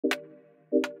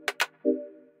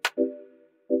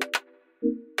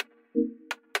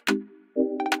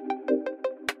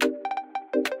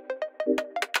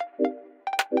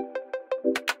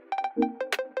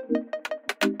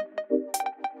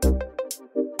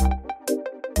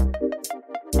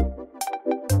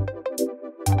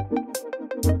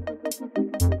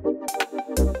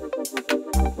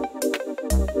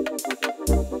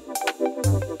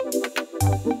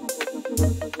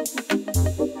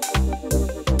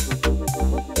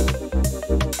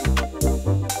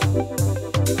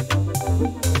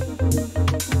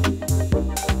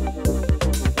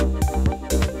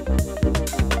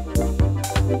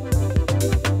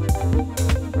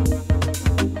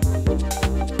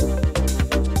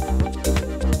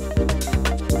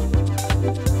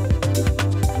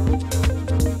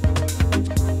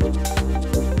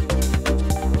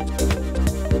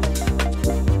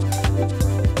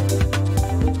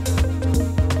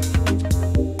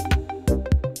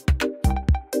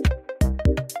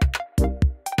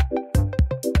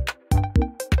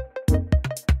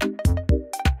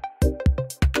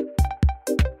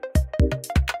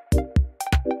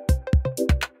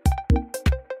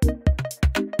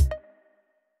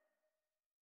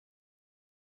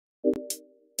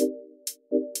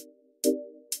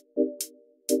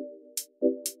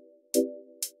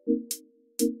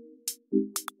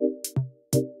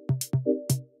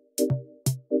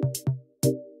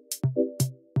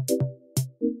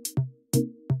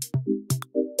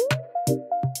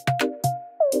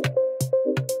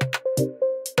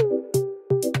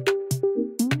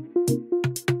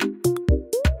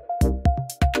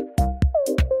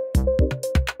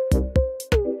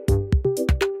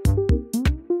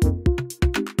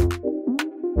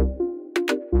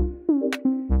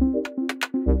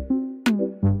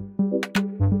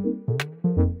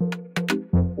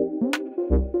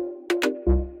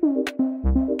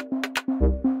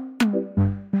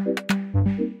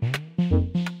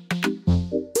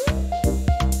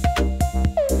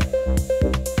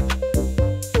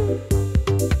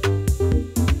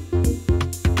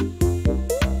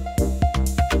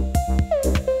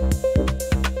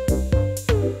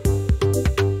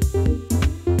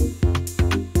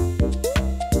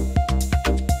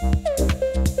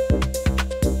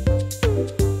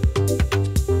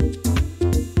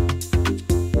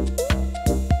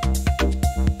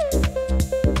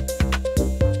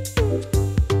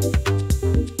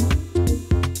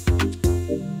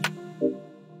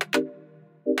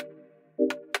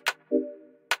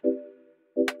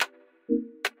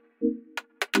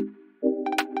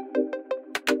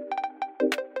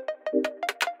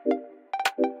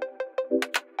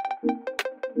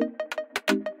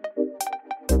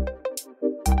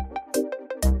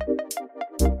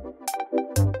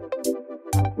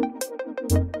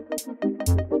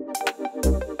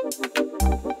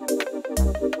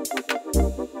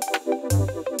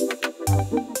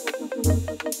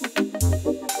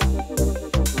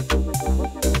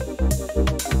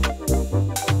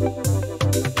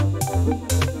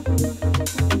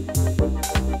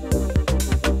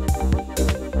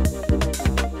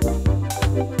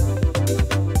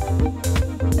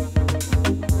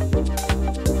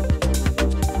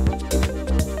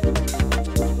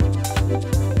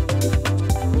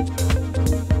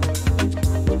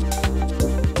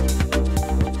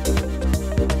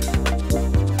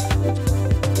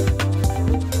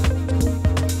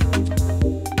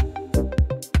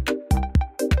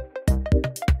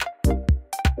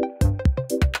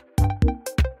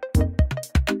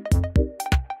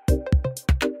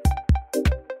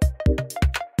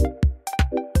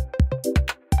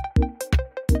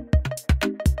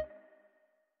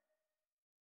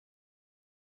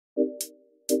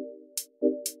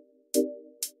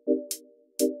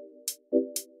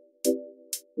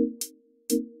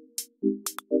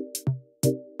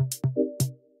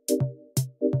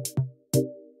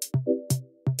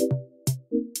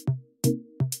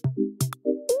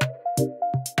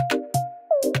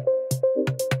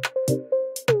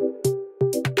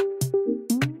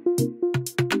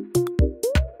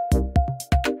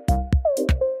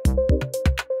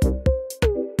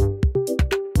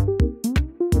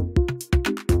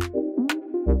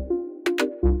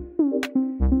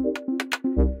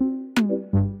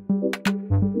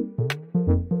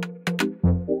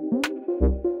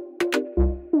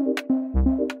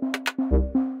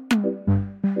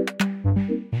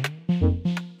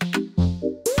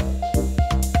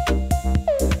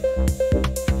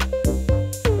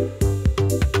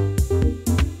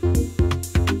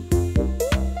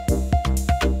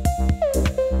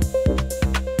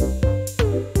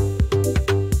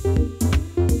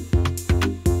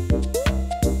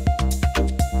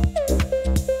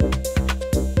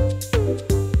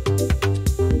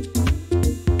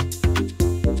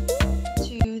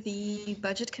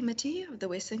Budget Committee of the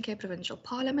Western Cape Provincial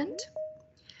Parliament.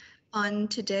 On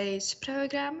today's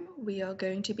program, we are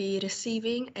going to be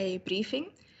receiving a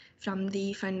briefing from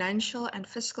the Financial and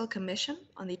Fiscal Commission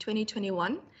on the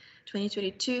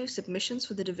 2021-2022 submissions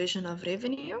for the Division of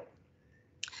Revenue.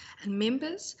 And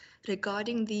members,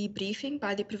 regarding the briefing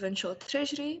by the Provincial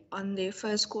Treasury on their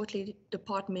first quarterly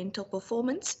departmental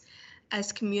performance,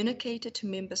 as communicated to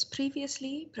members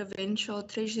previously, Provincial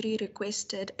Treasury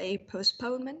requested a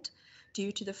postponement due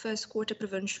to the first quarter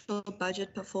provincial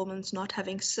budget performance not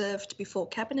having served before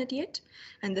Cabinet yet,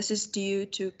 and this is due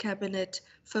to Cabinet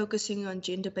focusing on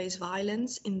gender-based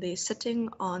violence in their sitting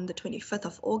on the 25th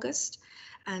of August,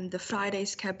 and the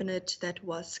Friday's Cabinet that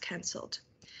was cancelled.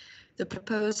 The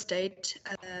proposed date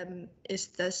is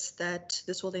that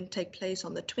this will then take place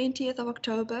on the 20th of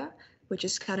October, which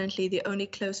is currently the only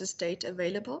closest date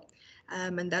available.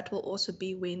 And that will also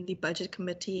be when the Budget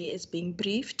Committee is being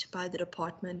briefed by the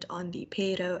department on the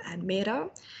payroll and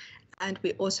MERO. And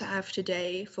we also have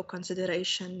today for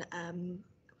consideration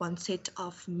one set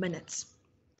of minutes.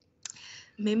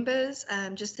 Members,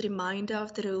 just a reminder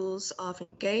of the rules of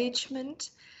engagement.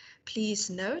 Please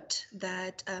note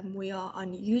that we are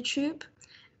on YouTube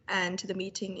and the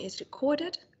meeting is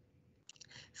recorded.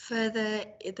 Further,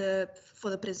 for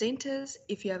the presenters,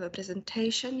 if you have a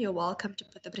presentation, you're welcome to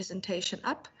put the presentation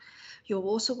up. You're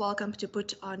also welcome to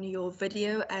put on your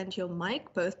video and your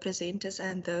mic, both presenters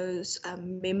and those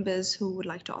members who would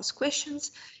like to ask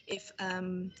questions. If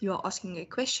you are asking a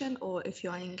question or if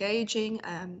you are engaging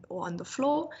or on the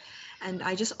floor. And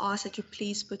I just ask that you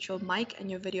please put your mic and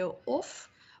your video off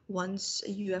once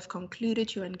you have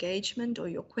concluded your engagement or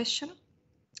your question.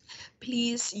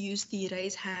 Please use the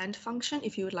raise hand function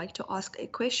if you would like to ask a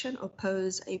question or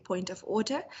pose a point of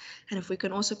order. And if we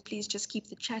can also please just keep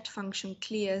the chat function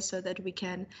clear so that we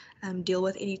can deal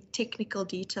with any technical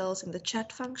details in the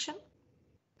chat function.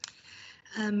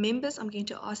 Members, I'm going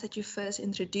to ask that you first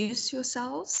introduce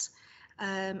yourselves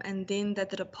and then that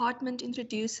the department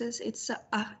introduces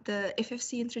the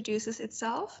FFC introduces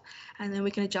itself, and then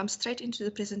we're going to jump straight into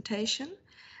the presentation.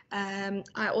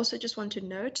 I also just want to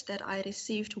note that I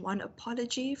received one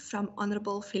apology from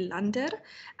Honourable Philander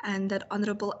and that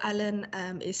Honourable Allen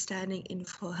is standing in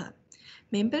for her.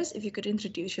 Members, if you could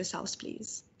introduce yourselves,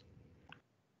 please.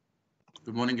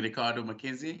 Good morning, Ricardo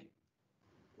Mackenzie.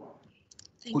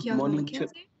 Thank you, Honourable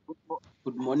Mackenzie.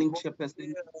 Good morning,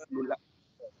 Chairperson.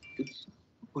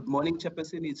 Good morning,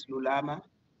 Chairperson. It's Lulama,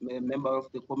 a member of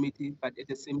the committee, but at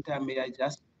the same time, may I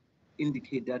just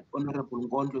indicate that Honorable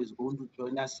Ngondlo is going to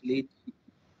join us late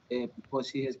because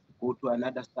he has to go to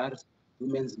another SARS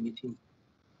women's meeting.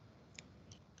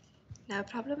 No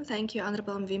problem. Thank you,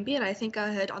 Honorable Mvimbi. And I think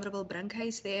I heard Honorable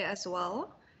Brankhuis there as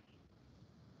well.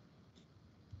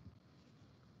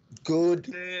 Good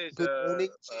morning,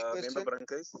 Chairperson. Member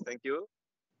Brankhuis, thank you.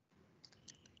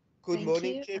 Good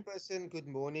morning, Chairperson. Good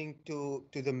morning to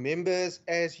the members.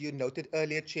 As you noted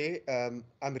earlier, Chair, I'm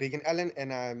Regan Allen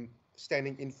and I'm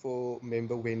standing in for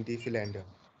Member Wendy Philander.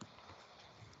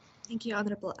 Thank you,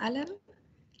 Honourable Allen.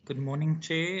 Good morning,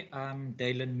 Chair. I'm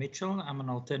Dalen Mitchell. I'm an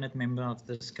alternate member of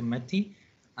this committee.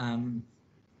 Thank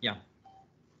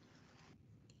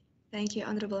you,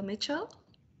 Honourable Mitchell.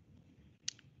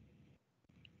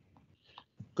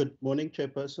 Good morning,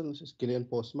 Chairperson. This is Gillian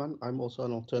Bosman. I'm also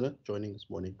an alternate joining this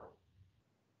morning.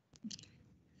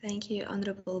 Thank you,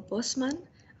 Honourable Bosman.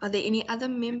 Are there any other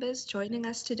members joining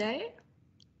us today?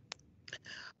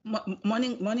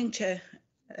 Morning, Chair.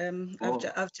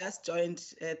 I've just joined.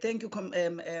 Thank you,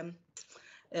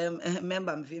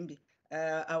 Member Mvimbi.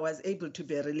 I was able to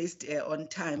be released on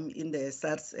time in the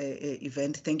SARS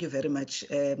event. Thank you very much.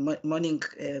 Morning,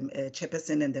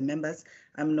 Chairperson and the members.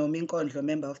 I'm Nomi Nkondlo,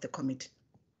 member of the committee.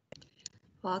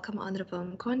 Welcome, Honourable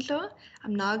Nkondlo.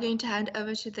 I'm now going to hand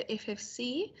over to the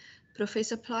FFC.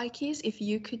 Professor Plaatjes, if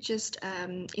you could just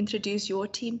introduce your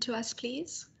team to us,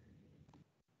 please.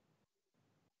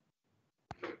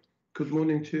 Good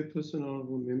morning, Chairperson,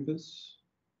 honourable members.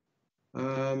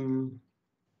 Can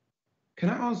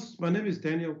I ask, my name is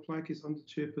Daniel Plaatjes, I'm the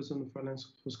Chairperson of the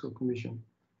Financial Fiscal Commission.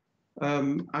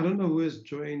 I don't know who has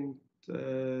joined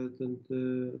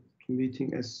the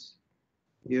meeting as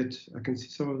yet. I can see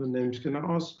some of the names. Can I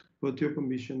ask, with your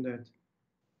permission, that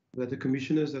the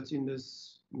commissioners that's in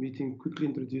this meeting quickly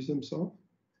introduce themselves?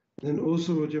 And then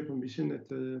also, with your permission, that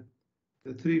the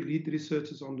three lead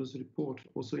researchers on this report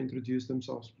also introduce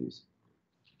themselves, please.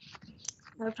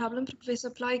 No problem, Professor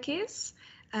Plaatjes.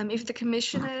 If the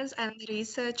commissioners and the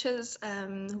researchers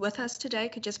with us today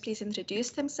could just please introduce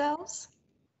themselves.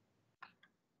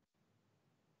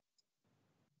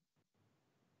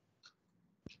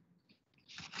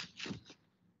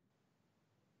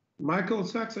 Michael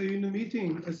Sachs, are you in the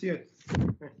meeting as yet?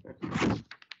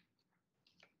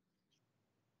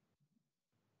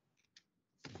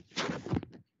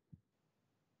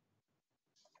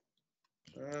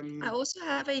 I also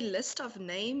have a list of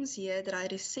names here that I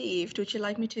received. Would you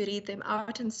like me to read them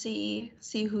out and see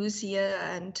who's here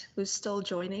and who's still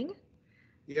joining?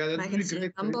 Yeah, that would be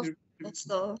great.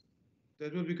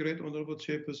 That would be great, Honourable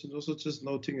Chairperson. Also just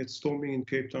noting it's storming in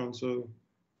Cape Town, so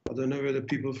I don't know whether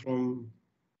people from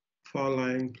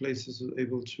far-lying places are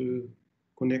able to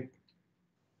connect.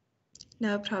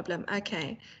 No problem.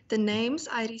 Okay. The names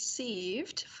I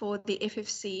received for the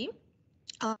FFC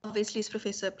obviously is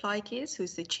Professor Plaatjes,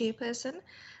 who's the chairperson.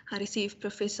 I received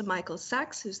Professor Michael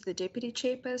Sachs, who's the deputy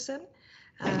chairperson.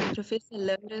 Professor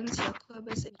Lawrence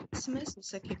Jacobus Erasmus,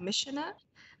 who's a commissioner.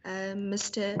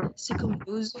 Mr.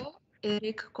 Sikumbuzo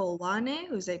Eric Kolwane,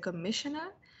 who's a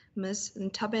commissioner. Ms.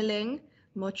 Ntabeleng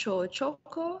Mocho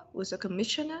Choko, who's a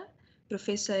commissioner.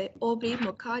 Professor Aubrey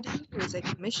Mokadi, who is a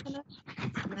commissioner.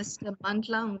 Mr.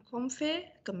 Mandla Nkomfe,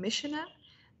 commissioner.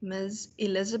 Ms.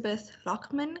 Elizabeth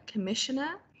Rockman,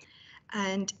 commissioner.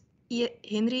 And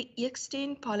Henry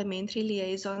Eekstein, Parliamentary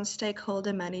Liaison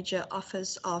Stakeholder Manager,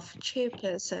 Office of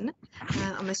Chairperson.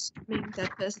 I'm assuming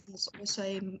that person is also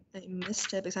a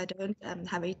Mr. because I don't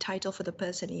have a title for the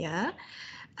person here.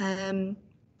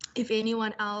 If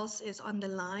anyone else is on the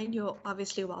line, you're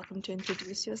obviously welcome to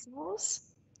introduce yourselves.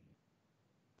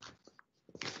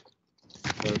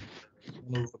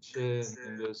 Chair,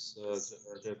 members,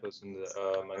 Chairperson,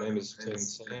 my name is Chen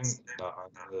Tseng.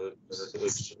 I'm the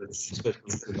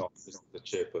specialist in office of the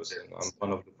Chairperson. I'm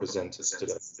one of the presenters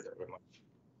today. Thank you very much.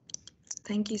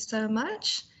 Thank you so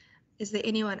much. Is there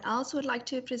anyone else who would like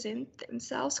to present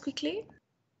themselves quickly?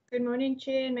 Good morning,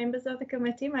 Chair and members of the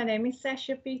committee. My name is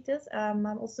Sasha Peters. I'm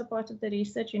also part of the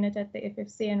research unit at the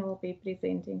FFC and will be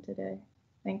presenting today.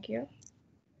 Thank you.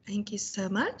 Thank you so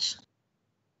much.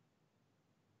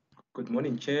 Good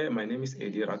morning, Chair. My name is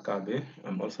Edi Rakabe.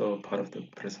 I'm also part of the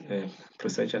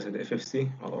researchers at the FFC.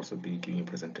 I'll also be giving a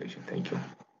presentation. Thank you.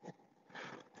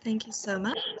 Thank you so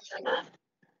much.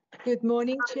 Good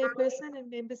morning, Chairperson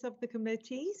and members of the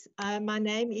committees. My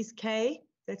name is Kay.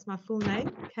 That's my full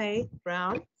name, Kay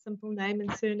Brown, simple name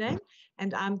and surname,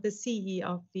 and I'm the CE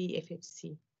of the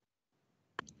FFC.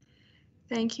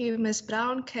 Thank you, Ms.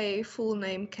 Brown. Kay, full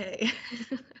name Kay.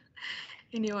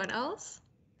 Anyone else?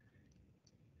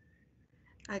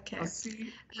 Okay.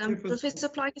 Professor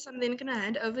Plaatjes, I'm then going to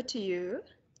hand over to you.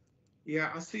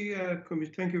 Yeah, I see,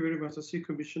 thank you very much. I see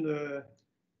Commissioner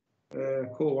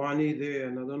Kolwane there,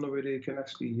 and I don't know whether he can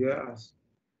actually hear us.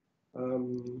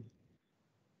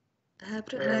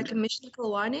 Commissioner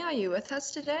Kolwane, are you with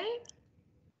us today?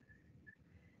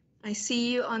 I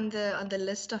see you on the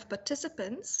list of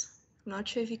participants. I'm not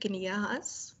sure if you can hear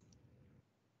us.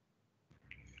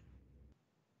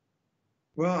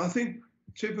 Well, I think,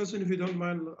 Chairperson, if you don't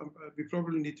mind, we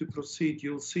probably need to proceed.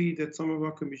 You'll see that some of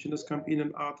our commissioners come in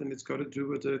and out, and it's got to do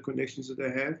with the connections that they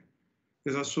have.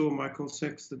 Because I saw Michael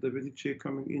Sachs, the deputy chair,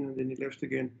 coming in, and then he left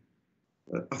again.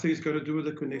 I think it's got to do with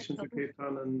the connection to Cape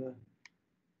Town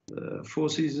and 4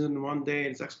 seasons in one day.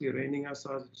 It's actually raining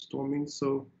outside, it's storming.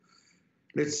 So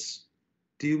let's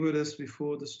deal with this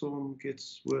before the storm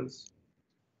gets worse.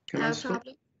 No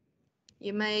problem.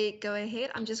 You may go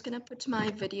ahead. I'm just going to put my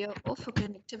video off for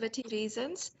connectivity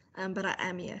reasons, but I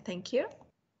am here. Thank you.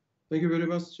 Thank you very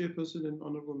much, Chairperson and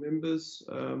honourable members.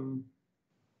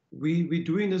 We're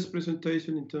doing this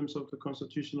presentation in terms of the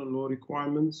constitutional law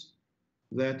requirements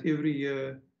that every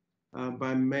year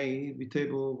by May we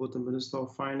table with the Minister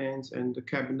of Finance and the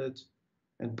Cabinet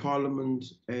and Parliament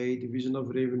a Division of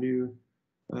Revenue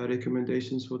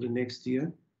recommendations for the next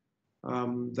year.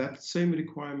 That same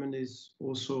requirement is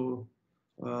also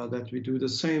that we do the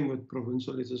same with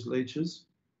provincial legislatures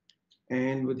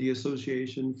and with the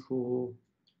Association for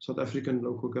South African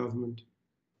Local Government.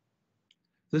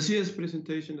 This year's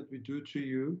presentation that we do to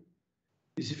you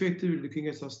is effectively looking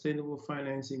at sustainable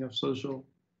financing of social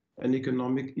and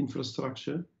economic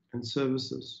infrastructure and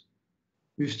services.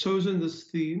 We've chosen this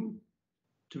theme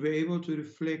to be able to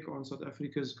reflect on South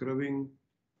Africa's growing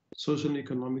social and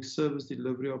economic service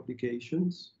delivery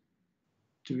obligations,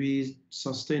 to be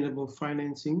sustainable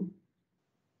financing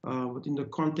within the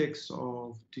context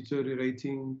of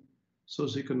deteriorating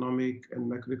socioeconomic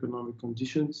and macroeconomic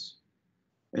conditions,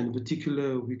 and in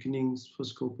particular weakening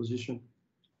fiscal position.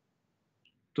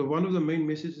 So one of the main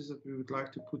messages that we would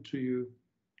like to put to you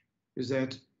is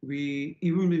that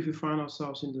even if we find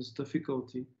ourselves in this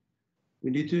difficulty,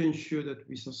 we need to ensure that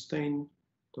we sustain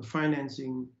the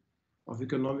financing of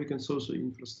economic and social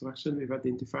infrastructure. We've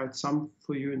identified some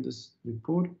for you in this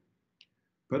report,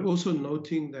 but also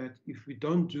noting that if we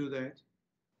don't do that,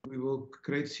 we will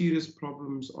create serious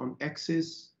problems on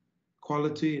access,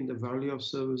 quality, and the value of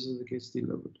services that gets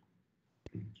delivered.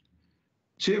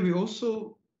 Chair, we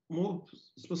also more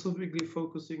specifically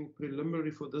focusing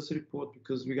preliminary for this report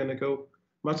because we're going to go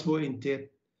much more in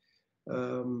depth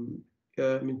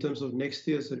in terms of next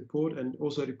year's report and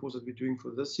also reports that we're doing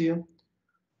for this year,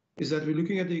 is that we're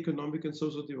looking at the economic and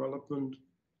social development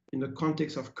in the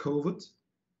context of COVID.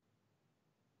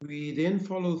 We then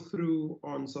follow through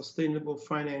on sustainable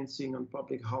financing on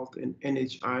public health and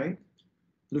NHI,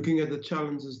 looking at the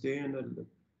challenges there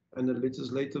and the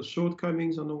legislative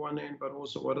shortcomings on the one hand, but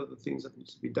also what are the things that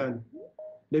needs to be done.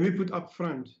 Let me put up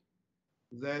front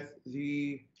that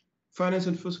the Finance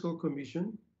and Fiscal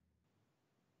Commission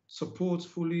supports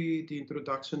fully the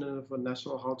introduction of a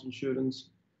national health insurance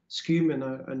scheme,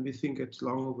 and we think it's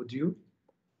long overdue.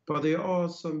 But there are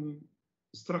some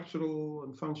structural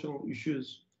and functional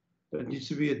issues that needs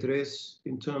to be addressed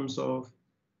in terms of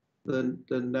the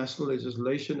national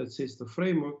legislation that sets the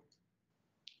framework,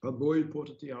 but more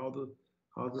importantly, how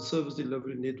the service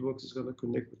delivery networks is going to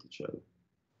connect with each other.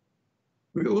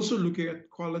 We're also looking at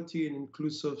quality and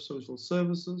inclusive social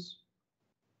services.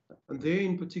 And there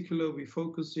in particular, we're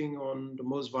focusing on the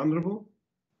most vulnerable,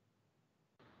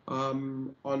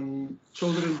 on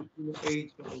children between the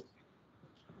age of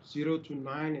 0 to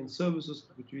 9 and services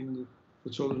between the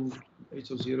children between the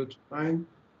age of 0 to 9.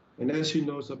 And as you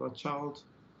know, it's about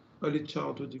early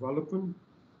childhood development.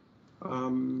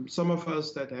 Some of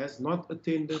us that has not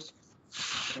attended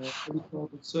early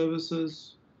childhood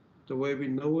services the way we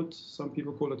know it, some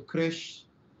people call it creche,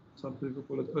 some people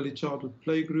call it early childhood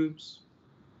play groups.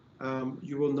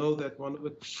 You will know that one of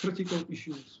the critical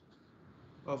issues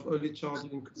of early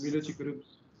childhood and community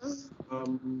groups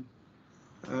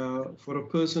for a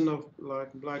person of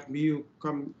like me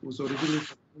who's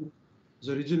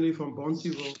originally from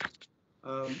Bonteheuwel,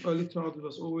 early childhood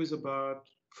was always about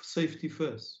safety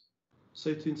first,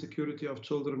 safety and security of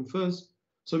children first.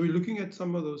 So we're looking at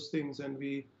some of those things, and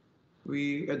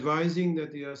we advising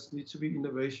that there needs to be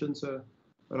innovations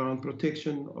around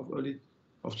protection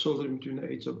of children between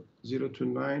the age of 0 to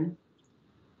 9.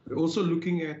 We're also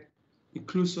looking at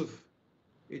inclusive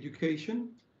education,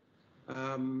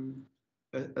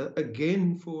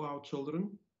 again for our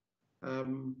children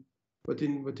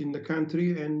within the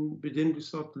country, and then we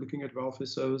start looking at welfare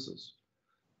services.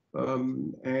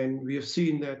 And we have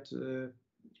seen that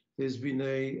there's been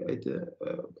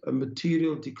a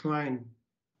material decline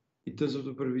in terms of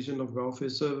the provision of welfare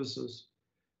services.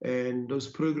 And those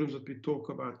programs that we talk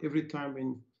about every time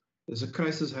when there's a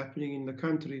crisis happening in the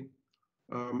country,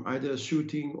 either a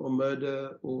shooting or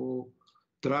murder or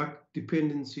drug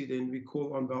dependency, then we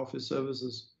call on welfare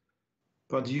services.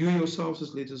 But you yourselves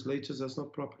as legislators has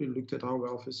not properly looked at how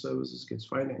welfare services gets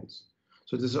financed.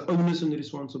 So there's an onus and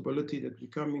responsibility that we're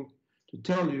coming to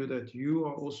tell you that you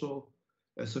are also,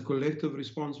 as a collective,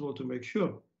 responsible to make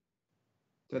sure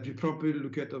that we properly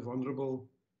look at the vulnerable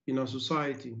in our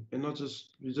society and not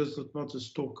just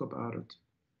talk about it.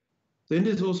 Then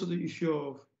there's also the issue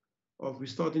of we're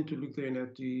starting to look then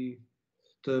at the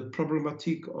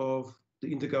problematic of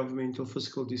the intergovernmental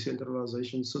fiscal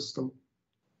decentralization system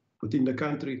within the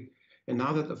country and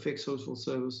how that affects social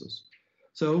services.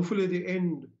 So hopefully at the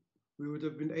end, we would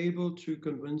have been able to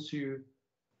convince you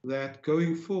that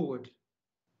going forward,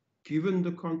 given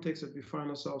the context that we find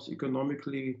ourselves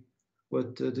economically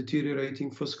with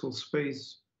deteriorating fiscal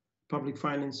space, public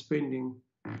finance spending,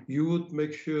 you would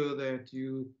make sure that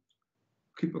you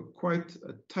keep quite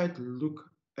a tight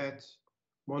look at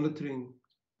monitoring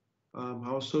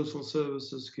how social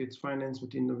services gets financed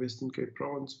within the Western Cape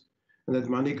province, and that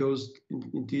money goes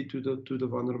indeed to the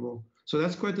vulnerable. So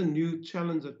that's quite a new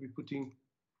challenge that we're putting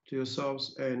to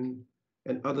yourselves and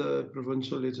other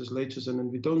provincial legislatures, and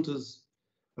then we don't just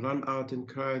run out and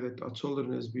cry that our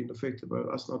children has been affected by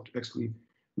us not actually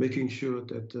making sure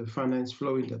that the finance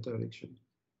flow in that direction.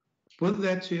 With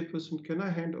that, Chairperson, can I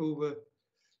hand over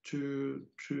to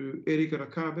Eddie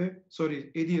Rakabe,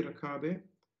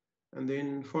 and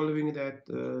then following that,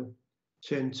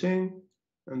 Chen Cheng,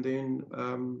 and then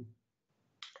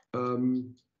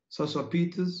Sasha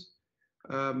Peters.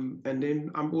 And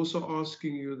then I'm also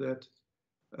asking you that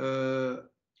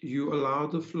you allow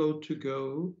the flow to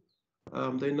go.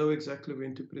 They know exactly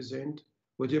when to present,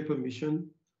 with your permission,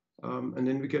 and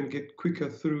then we can get quicker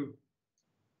through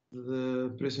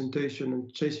the presentation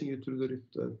and chasing you through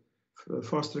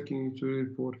fast-tracking you through the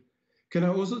report. Can I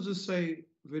also just say,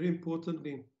 very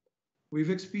importantly, we've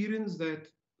experienced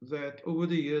that over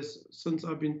the years, since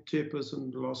I've been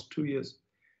chairperson the last 2 years,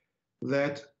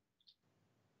 that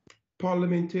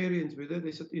parliamentarians, whether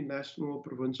they sit in national or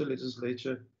provincial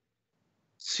legislature,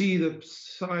 see the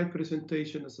slide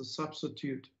presentation as a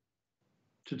substitute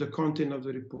to the content of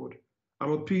the report.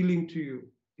 I'm appealing to you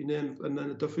in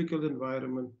a difficult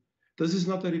environment. This is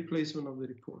not a replacement of the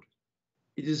report.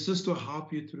 It is just to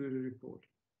help you through the report.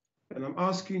 And I'm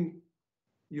asking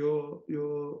your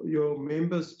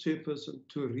members, chairperson,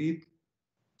 to read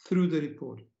through the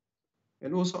report,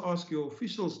 and also ask your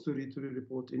officials to read through the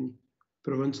report in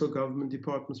provincial government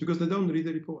departments, because they don't read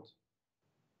the report.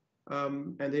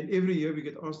 And then every year we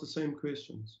get asked the same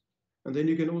questions. And then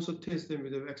you can also test them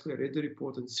whether they've actually read the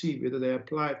report and see whether they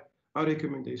applied our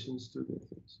recommendations to their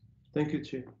things. Thank you,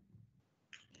 Chair.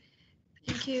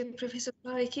 Thank you, Professor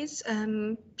Plaatjes.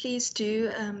 Please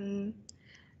do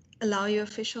allow your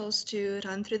officials to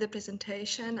run through the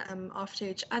presentation after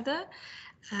each other.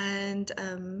 And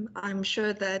I'm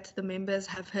sure that the members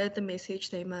have heard the message.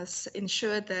 They must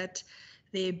ensure that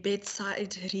their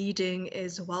bedside reading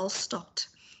is well stocked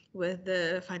with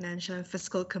the Financial and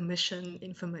Fiscal Commission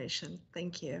information.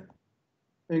 Thank you.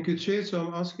 Thank you, Chair. So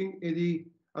I'm asking Eddie,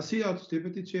 I see our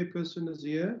Deputy Chairperson is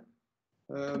here.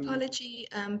 Apology,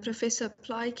 Professor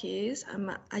Plaatjes.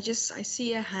 I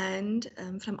see a hand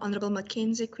from Honourable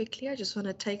Mackenzie quickly. I just want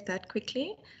to take that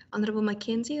quickly. Honourable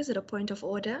Mackenzie, is it a point of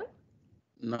order?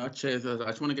 No, Chair, I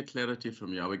just want to get clarity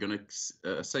from you. Are we going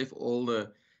to save all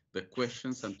the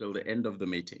questions until the end of the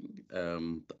meeting,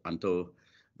 until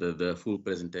the full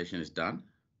presentation is done?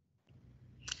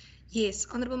 Yes,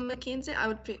 Honourable Mackenzie, I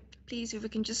would please, if we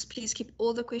can just please keep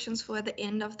all the questions for the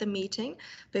end of the meeting,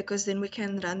 because then we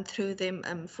can run through them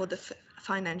for the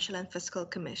Financial and Fiscal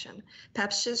Commission.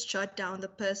 Perhaps just jot down the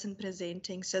person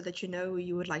presenting so that you know who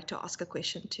you would like to ask a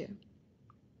question to.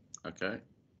 Okay.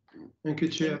 Thank you,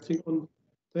 Chair. I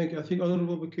think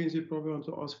Honourable Mackenzie probably wants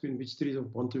to ask me in which street of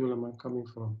Bonteheuwel am I coming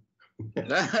from.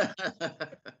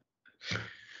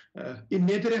 In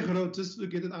Nederig Road, just to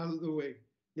get it out of the way.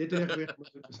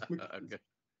 Okay.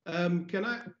 Can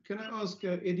I ask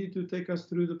Eddie to take us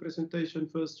through the presentation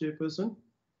first, Chairperson?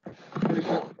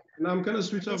 And I'm going to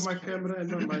switch off my camera and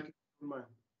my mic.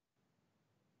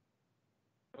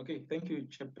 Okay, thank you,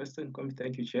 Chairperson.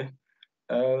 Thank you, Chair.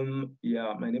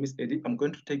 Yeah, my name is Eddie. I'm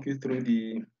going to take you through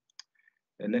the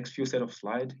next few set of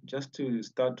slides, just to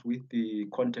start with the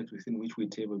context within which we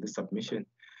table the submission.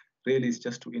 Really, it's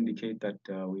just to indicate that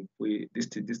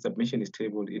this submission is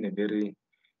tabled in a very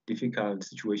difficult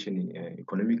situation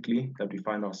economically that we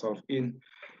find ourselves in.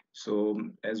 So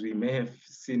as we may have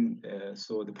seen,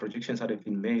 so the projections that have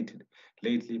been made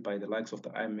lately by the likes of the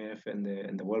IMF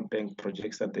and the World Bank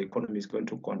projects that the economy is going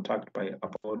to contract by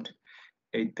about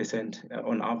 8%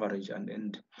 on average.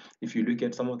 And if you look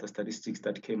at some of the statistics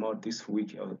that came out this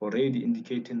week, already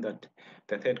indicating that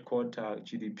the third quarter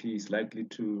GDP is likely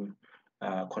to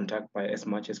contract by as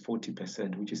much as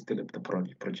 40%, which is still the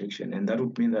projection. And that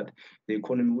would mean that the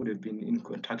economy would have been in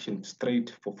contraction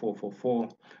straight for four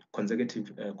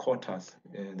consecutive quarters.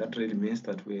 That really means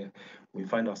that we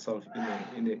find ourselves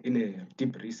in a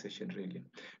deep recession, really.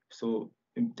 So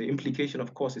the implication,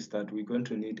 of course, is that we're going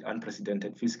to need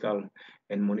unprecedented fiscal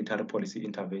and monetary policy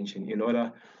intervention in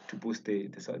order to boost the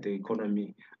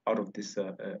economy out of this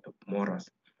morass.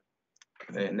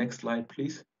 Next slide,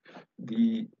 please.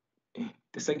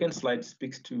 The second slide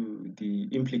speaks to the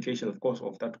implication, of course,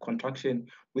 of that contraction.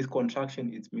 With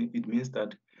contraction, it means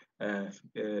that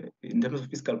in terms of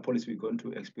fiscal policy, we're going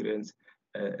to experience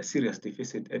a serious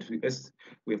deficit, as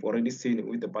we've already seen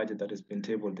with the budget that has been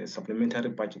tabled, the supplementary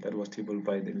budget that was tabled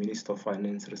by the Minister of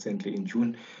Finance recently in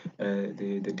June.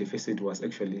 The deficit was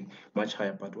actually much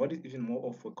higher. But what is even more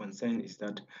of a concern is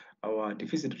that our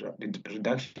deficit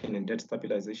reduction and debt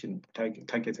stabilization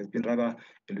targets has been rather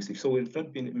elusive. So we've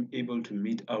not been able to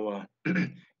meet our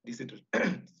deficit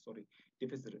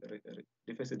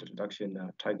reduction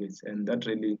targets, and that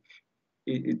really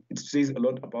it says a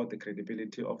lot about the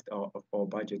credibility of our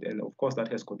budget. And of course,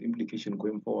 that has got implication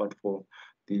going forward for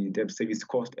the debt service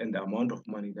cost and the amount of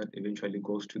money that eventually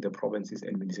goes to the provinces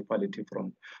and municipality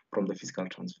from the fiscal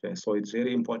transfer. So it's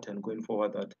very important going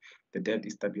forward that the debt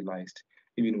is stabilized.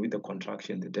 Even with the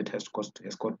contraction, the debt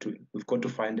we've got to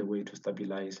find a way to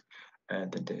stabilize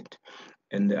the debt.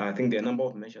 And I think there are a number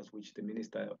of measures which the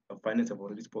Minister of Finance have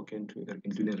already spoken to,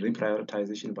 including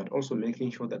reprioritization, but also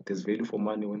making sure that there's value for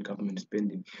money when government is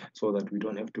spending, so that we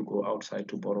don't have to go outside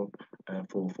to borrow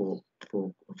for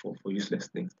useless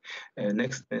things.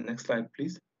 Next slide,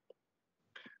 please.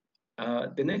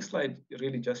 The next slide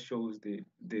really just shows the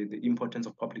importance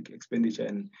of public expenditure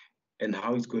and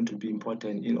how it's going to be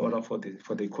important in order for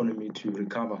the economy to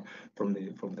recover from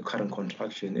the current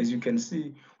contraction. As you can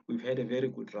see, we've had a very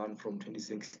good run from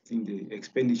 2016. The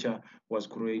expenditure was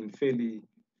growing fairly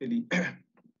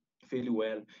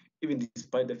well, even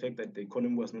despite the fact that the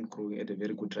economy was not growing at a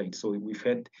very good rate. So we've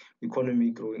had the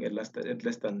economy growing at less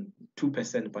than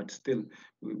 2%, but still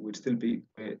we would still be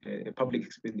public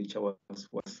expenditure was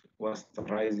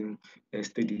rising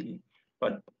steadily.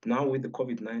 But now with the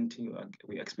COVID-19,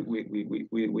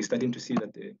 we're starting to see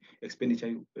that the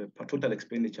expenditure, total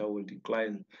expenditure, will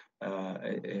decline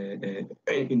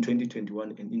in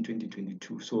 2021 and in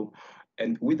 2022. So,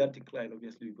 and with that decline,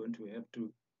 obviously, we're going to have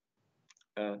to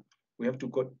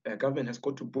government has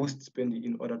got to boost spending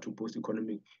in order to boost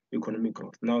economic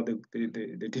growth. Now,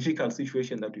 the difficult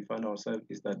situation that we find ourselves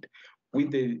is that with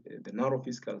the narrow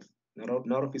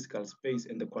fiscal space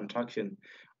and the contraction,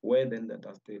 where then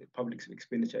does the public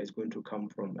expenditure is going to come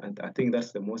from? And I think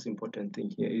that's the most important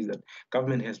thing here, is that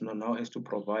government now has to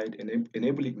provide an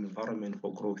enabling environment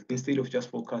for growth. Instead of just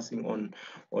focusing on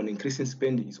increasing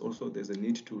spending, there's a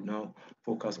need to now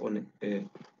focus on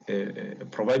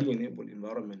providing an enabling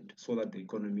environment so that the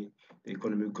economy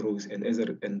grows,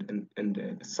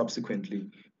 and subsequently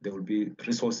there will be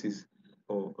resources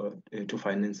to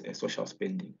finance social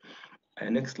spending.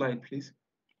 Next slide, please.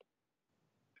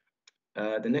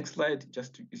 The next slide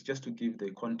is just to give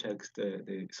the context,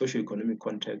 the socio-economic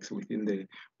context within the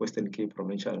Western Cape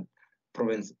Provincial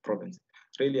province.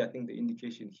 Really, I think the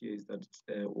indication here is that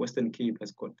Western Cape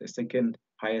has got the second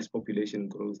highest population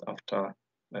growth after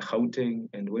Gauteng,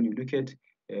 and when you look at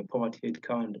poverty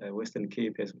headcount, Western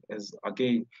Cape has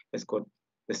got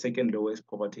the second lowest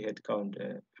poverty headcount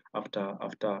after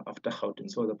Gauteng.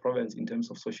 So the province, in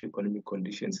terms of socio-economic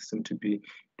conditions, seem to be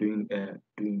doing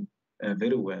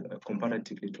very well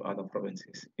comparatively to other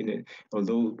provinces.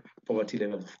 Although poverty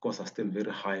levels, of course, are still very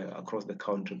high across the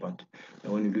country, but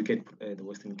when you look at the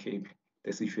Western Cape,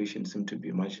 the situation seems to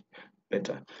be much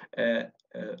better.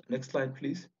 Next slide,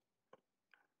 please.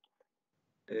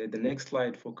 The next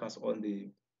slide focuses on the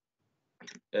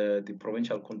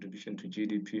provincial contribution to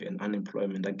GDP and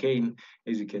unemployment. Again,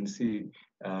 as you can see,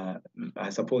 I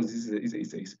suppose this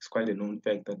is quite a known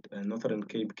fact that Northern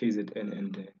Cape,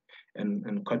 KZN,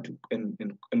 and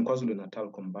KwaZulu-Natal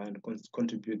combined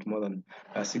contribute more than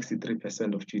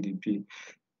 63% of GDP.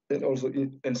 And also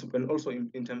in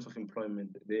terms of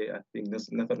employment, I think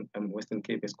Western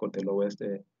Cape has got the lowest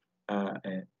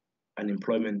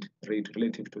unemployment rate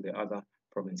relative to the other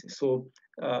provinces. So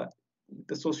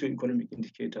the socio-economic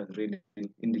indicators really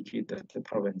indicate that the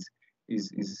province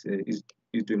is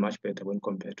doing much better when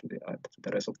compared to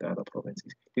the rest of the other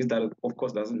provinces. This, of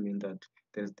course, doesn't mean that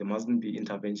there mustn't be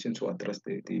intervention to address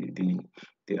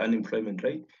the unemployment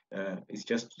rate. It's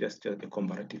just a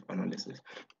comparative analysis.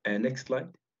 Next slide.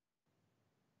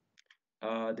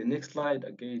 The next slide,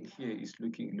 again, here is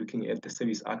looking at the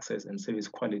service access and service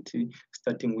quality,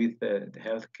 starting with the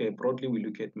healthcare. Broadly, we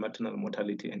look at maternal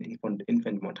mortality and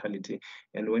infant mortality.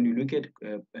 And when you look at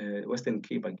Western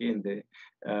Cape, again,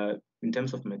 in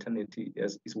terms of maternity,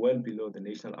 is well below the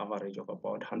national average of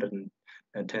about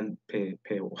 110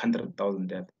 per 100,000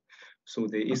 deaths. So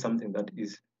there is something that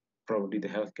is probably the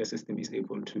healthcare system is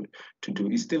able to do.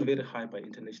 It's still very high by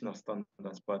international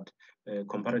standards, but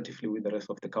comparatively with the rest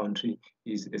of the country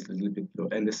is a little bit low.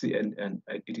 And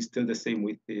it is still the same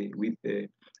with the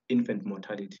infant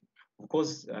mortality. Of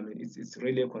course, I mean, it's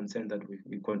really a concern that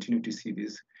we continue to see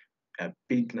these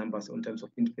big numbers in terms of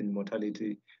infant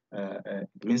mortality.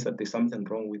 It means that there's something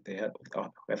wrong with the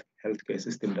healthcare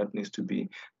system that needs to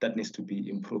be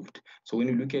improved. So when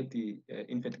you look at the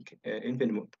infant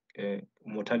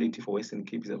mortality for Western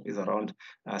Cape is around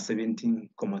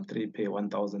 17.3 per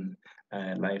 1,000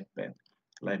 live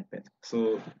birth.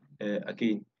 So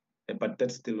again, but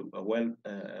that's still well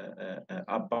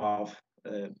above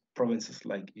provinces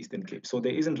like Eastern Cape. So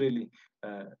there isn't really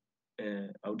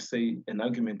I would say an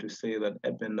argument to say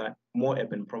that more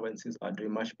urban provinces are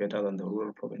doing much better than the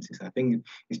rural provinces. I think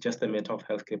it's just a matter of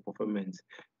healthcare performance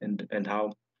and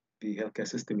how the healthcare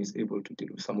system is able to deal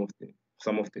with some of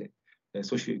the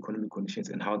socio-economic conditions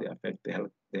and how they affect the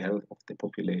health of the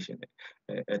population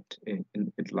at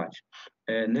large.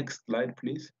 Next slide,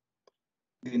 please.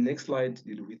 The next slide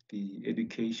deals with the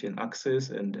education access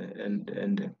and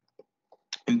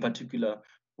in particular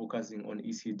focusing on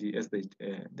ECD, as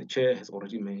the chair has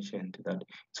already mentioned, that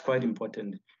it's quite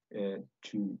important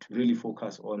to really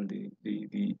focus on the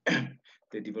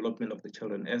development of the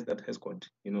children, as that has got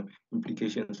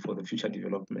implications for the future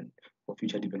development.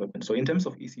 So in terms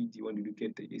of ECD, when you look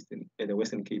at the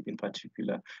Western Cape in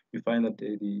particular, you find that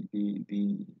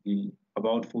the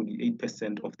about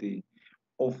 48%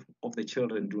 of the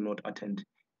children do not attend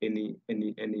any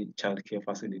childcare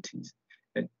facilities.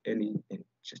 any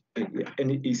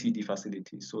ECD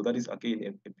facility. So that is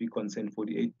again a big concern.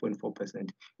 48.4%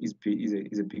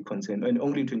 is a big concern, and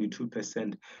only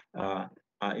 22% are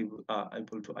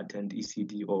able to attend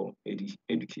ECD or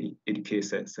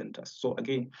education centers. So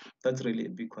again, that's really a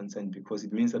big concern, because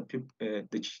it means that people,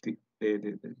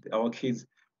 our kids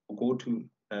go to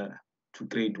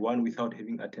grade 1 without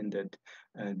having attended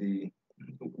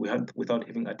without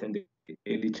having attended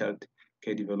early child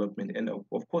care development, and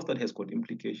of course that has got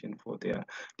implication for their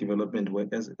development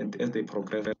as they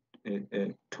progress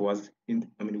towards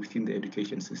within the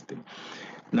education system.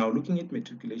 Now, looking at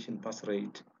matriculation pass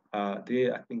rate,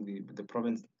 there I think the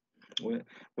province,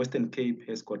 Western Cape,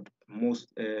 has got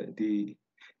the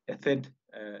third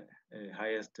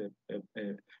highest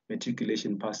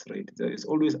matriculation pass rate. It's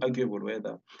always arguable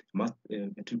whether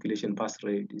matriculation pass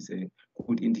rate is a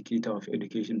good indicator of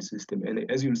education system. And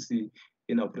as you'll see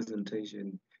in our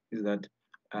presentation, is that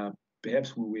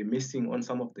perhaps we were missing on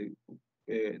some of the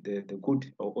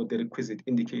good or the requisite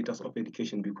indicators of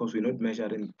education, because we're not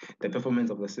measuring the performance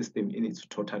of the system in its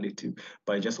totality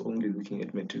by just only looking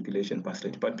at matriculation pass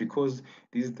rate. But because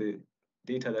this is the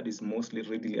data that is mostly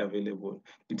readily available,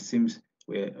 it seems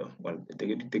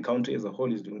the country as a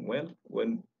whole is doing well,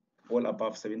 when well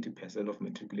above 70% of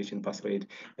matriculation pass rate,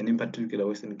 and in particular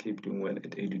Western Cape doing well at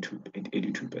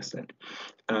 82%.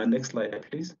 Next slide,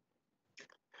 please.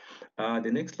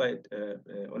 The next slide,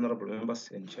 honorable members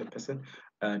and chairperson,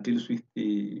 deals with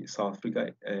the South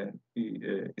Africa.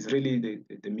 Is really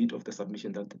the meat of the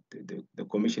submission that the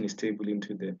Commission is tabling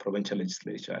to the provincial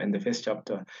legislature. And the first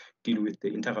chapter deal with the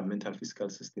intergovernmental fiscal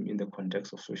system in the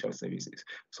context of social services.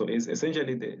 So it's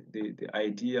essentially the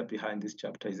idea behind this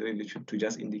chapter is really to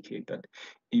just indicate that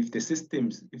if the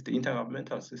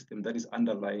intergovernmental system that is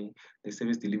underlying the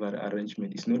service delivery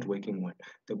arrangement is not working well,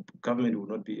 the government will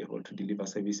not be able to deliver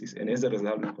services. And as a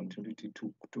result, we continue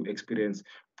to experience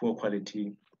poor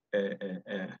quality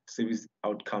service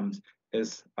outcomes,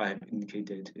 as I have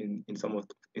indicated in some of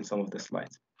the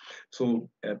slides. So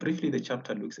briefly, the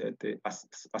chapter looks at the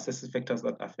assesses factors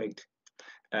that affect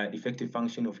effective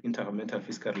function of intergovernmental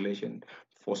fiscal relation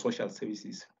for social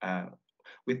services,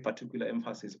 with particular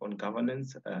emphasis on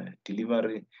governance,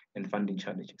 delivery, and funding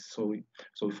challenges. So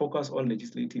we focus on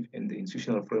legislative and the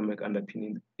institutional framework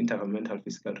underpinning intergovernmental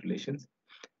fiscal relations.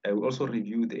 We also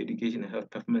review the education and health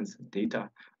performance data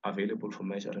available for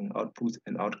measuring outputs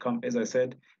and outcome. As I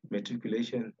said,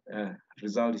 matriculation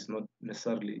result is not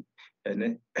necessarily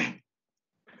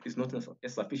is not a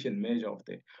sufficient measure of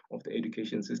the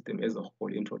education system as a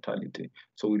whole in totality.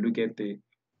 So we look at the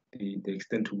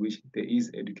extent to which there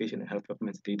is education and health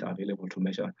performance data available to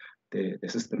measure the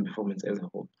system performance as a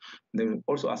whole. And then we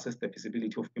also assess the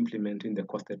feasibility of implementing the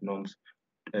costed norms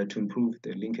to improve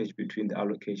the linkage between the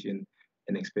allocation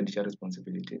and expenditure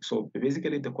responsibility. So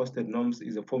basically, the costed norms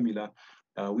is a formula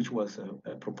which was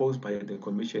proposed by the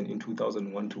Commission in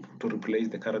 2001 to replace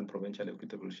the current provincial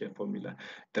equitable share formula.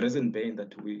 The reason being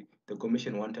that the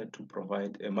Commission wanted to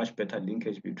provide a much better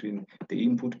linkage between the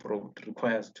input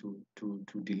requires to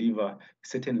deliver a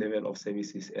certain level of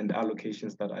services and the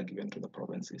allocations that are given to the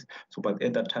provinces. So, but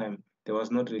at that time, there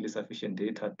was not really sufficient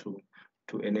data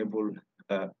to enable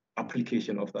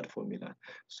application of that formula.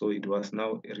 So it was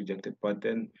now rejected. But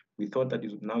then we thought that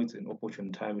now it's an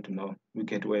opportune time to now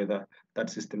look at whether that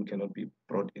system cannot be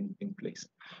brought in place.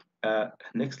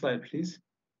 Next slide, please.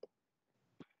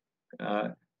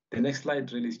 The next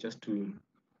slide really is just to,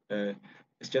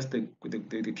 it's just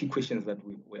the key questions that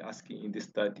we were asking in this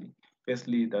study.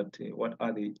 Firstly, that what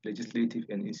are the legislative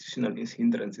and institutional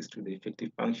hindrances to the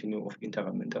effective functioning of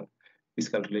intergovernmental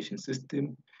fiscal relations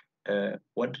system?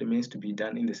 What remains to be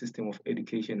done in the system of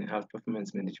education and health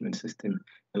performance management system?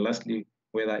 And lastly,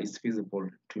 whether it's feasible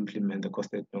to implement the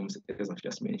costed norms as I've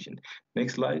just mentioned.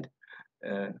 Next slide.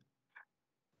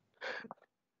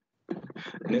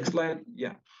 Next slide.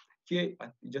 Yeah. Here,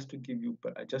 just to give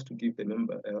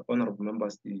the honorable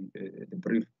members the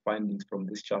brief findings from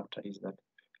this chapter is that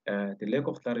the lack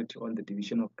of clarity on the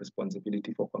division of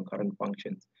responsibility for concurrent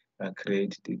functions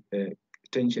create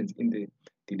tensions in the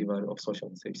delivery of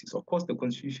social services. Of course, the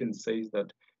Constitution says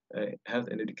that health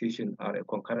and education are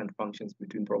concurrent functions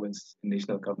between province and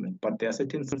national government, but there are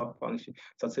certain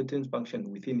functions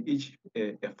within each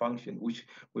function which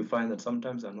we find that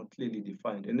sometimes are not clearly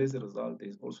defined, and as a result,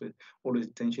 there's also always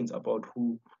tensions about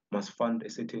who must fund a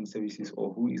certain services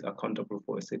or who is accountable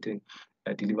for a certain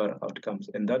delivery outcomes,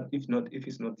 and that if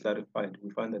it's not clarified,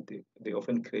 we find that they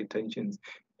often create tensions,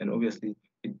 and obviously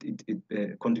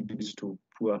it contributes to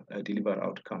poor delivery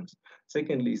outcomes.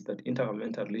 Secondly, is that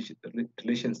intergovernmental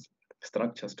relations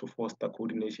structures to foster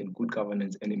coordination, good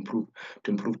governance, and improve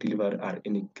delivery are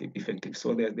ineffective.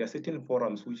 So there are certain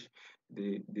forums which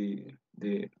the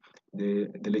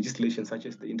legislation, such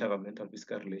as the Intergovernmental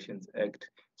Fiscal Relations Act,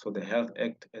 so the Health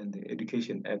Act and the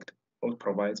Education Act, all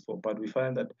provides for. But we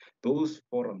find that those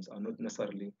forums are not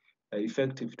necessarily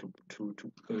effective to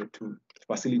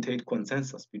facilitate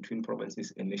consensus between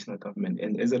provinces and national government,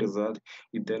 and as a result,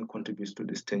 it then contributes to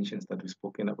these tensions that we've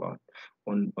spoken about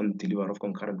on delivery of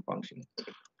concurrent functions.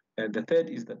 The third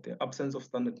is that the absence of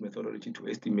standard methodology to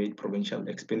estimate provincial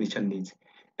expenditure needs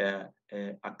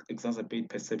exacerbate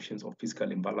perceptions of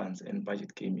fiscal imbalance and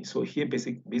budget gaming. So here,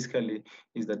 basically,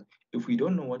 is that if we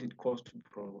don't know what it costs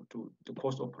the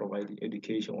cost of providing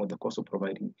education or the cost of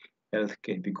providing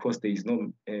healthcare, because there is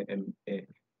no a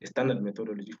standard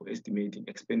methodology for estimating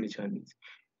expenditure needs,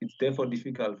 it's therefore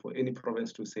difficult for any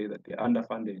province to say that they're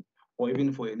underfunded, or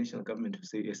even for a national government to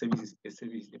say a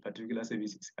particular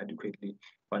service is adequately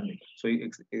funded.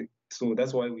 So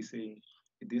that's why we say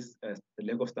this the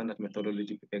lack of standard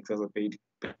methodology exacerbate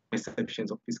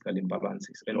perceptions of fiscal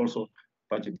imbalances and also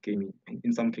budget gaming.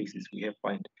 In some cases, we have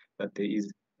found that there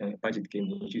is budget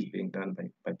gaming which is being done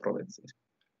by provinces.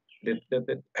 The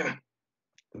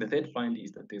third finding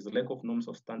is that there's a lack of norms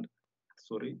of standard.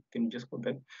 Sorry, can you just go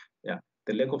back? Yeah,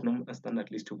 the lack of norms and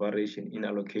standard leads to variation in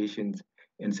allocations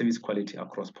and service quality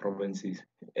across provinces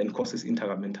and causes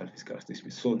intergovernmental fiscal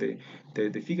disputes. So the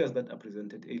figures that are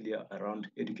presented earlier around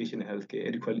education and healthcare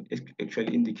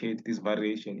actually indicate this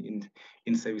variation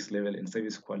in service level and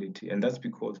service quality, and that's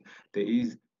because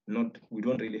we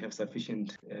don't really have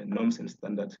sufficient norms and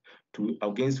standards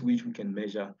against which we can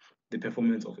measure the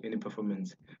performance of any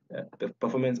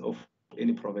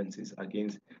provinces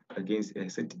against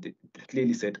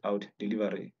clearly set out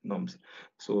delivery norms.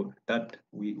 So that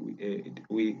we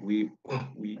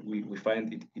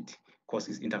find it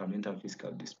causes intergovernmental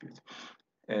fiscal disputes.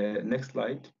 Next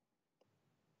slide.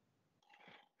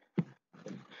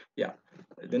 Yeah,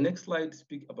 the next slide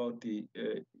speak about the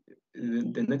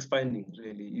next finding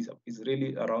really is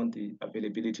really around the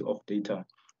availability of data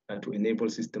to enable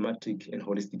systematic and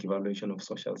holistic evaluation of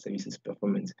social services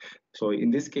performance. So in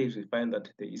this case, we find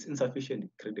that there is insufficient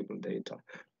credible data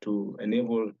to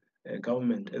enable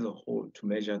government as a whole to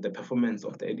measure the performance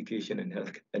of the education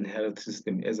and health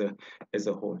system as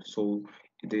a whole. So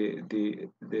in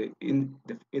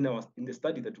the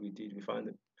study that we did, we found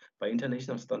that by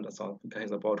international standards, South Africa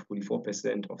has about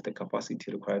 44% of the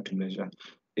capacity required to measure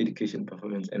education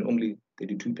performance, and only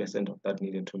 32% of that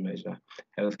needed to measure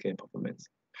healthcare performance.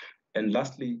 And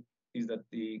lastly, is that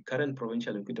the current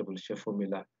provincial equitable share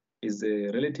formula is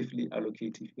relatively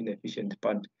allocative inefficient,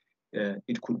 but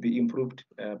it could be improved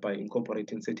by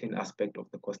incorporating certain aspects of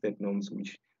the costed norms,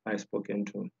 which I spoken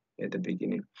to at the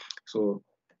beginning. So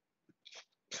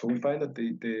we find that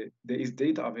there is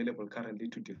data available currently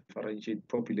to differentiate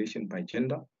population by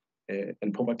gender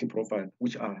and poverty profile,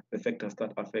 which are the factors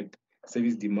that affect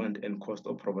service demand and cost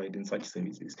of providing such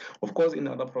services. Of course, in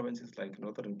other provinces like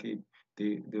Northern Cape,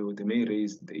 they may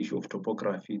raise the issue of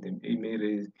topography, they may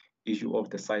raise the issue of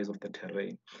the size of the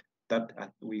terrain. That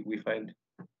we find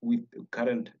with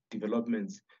current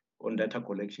developments on data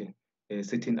collection,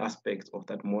 certain aspects of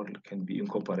that model can be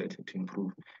incorporated to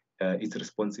improve its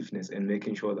responsiveness and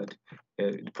making sure that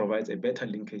it provides a better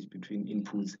linkage between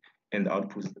inputs and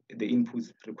outputs, the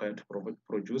inputs required to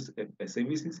produce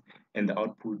services and the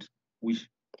output which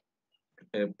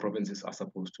provinces are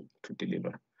supposed to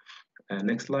deliver.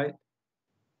 Next slide.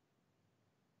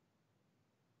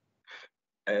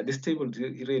 This table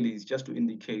really is just to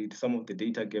indicate some of the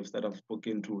data gaps that I've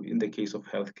spoken to in the case of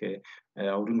healthcare.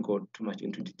 I wouldn't go too much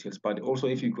into details, but also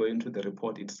if you go into the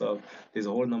report itself, there's a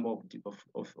whole number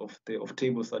of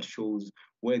tables that shows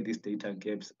where these data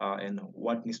gaps are and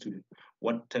what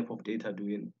type of data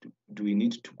do we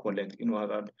need to collect in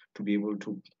order to be able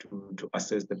to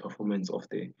assess the performance of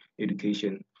the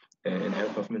education and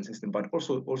health performance system, but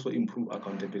also improve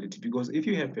accountability. Because if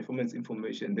you have performance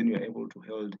information, then you're able to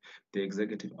hold the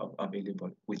executive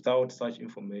available. Without such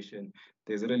information,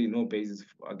 there's really no basis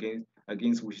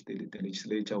against which the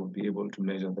legislature will be able to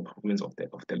measure the performance of the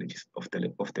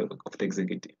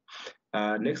executive.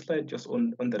 Next slide, just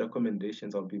on the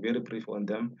recommendations. I'll be very brief on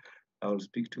them. I'll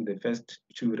speak to the first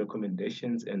two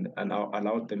recommendations and I'll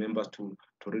allow the members to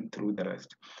read through the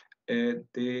rest.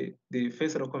 The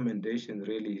first recommendation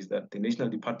really is that the national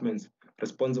departments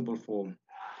responsible for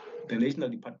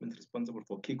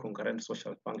key concurrent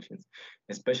social functions,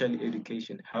 especially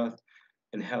education, health,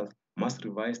 must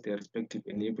revise their respective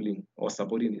enabling or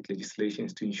subordinate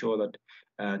legislations to ensure that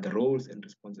the roles and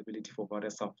responsibility for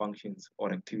various sub-functions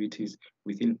or activities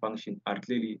within function are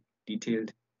clearly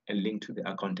detailed and linked to the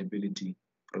accountability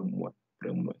framework.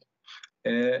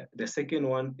 The second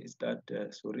one is that,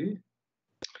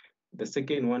 the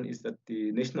second one is that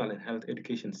the national and health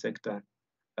education sector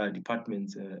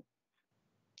departments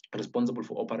responsible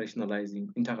for operationalizing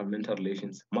intergovernmental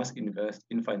relations must invest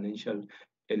in financial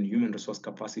and human resource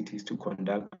capacities to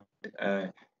conduct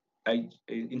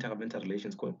intergovernmental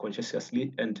relations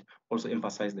consciously and also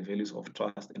emphasize the values of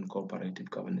trust and cooperative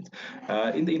governance.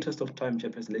 In the interest of time,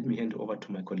 Chairperson, let me hand over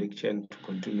to my colleague Chen to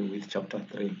continue with chapter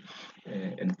 3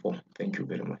 and 4. Thank you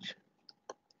very much.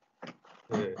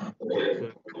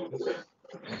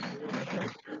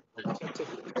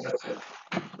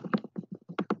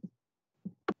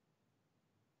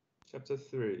 Chapter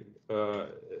 3 of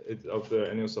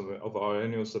our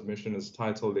annual submission is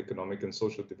titled Economic and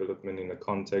Social Development in the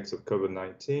Context of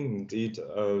COVID-19. Indeed,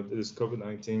 this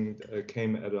COVID-19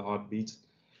 came at a heartbeat,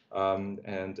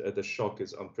 and the shock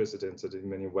is unprecedented in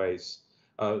many ways.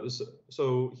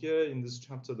 So here in this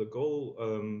chapter, the goal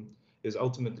is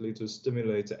ultimately to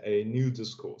stimulate a new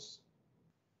discourse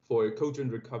for a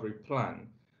cogent recovery plan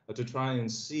to try and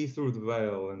see through the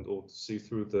veil and or see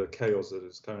through the chaos that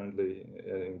is currently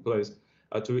in place,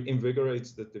 to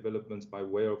invigorate the developments by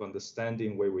way of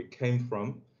understanding where we came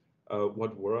from,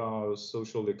 what were our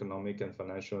social, economic, and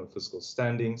financial and fiscal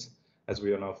standings as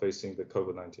we are now facing the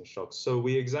COVID-19 shock. So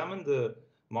we examined the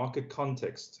market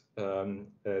context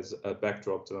as a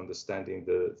backdrop to understanding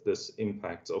this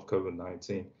impact of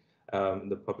COVID-19,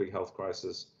 the public health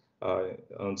crisis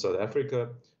on South Africa.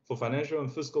 For financial and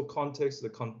fiscal context,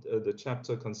 the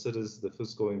chapter considers the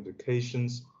fiscal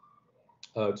implications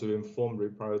to inform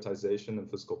reprioritization and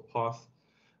fiscal path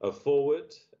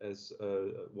forward, as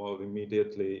while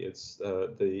immediately it's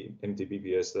the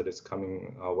MDBBS that is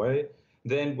coming our way.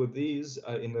 Then with these,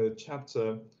 in the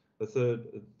chapter, the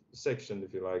third section,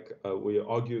 if you like, we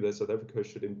argue that South Africa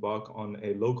should embark on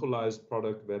a localized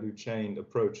product value chain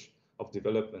approach of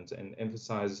development and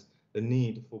emphasize the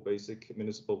need for basic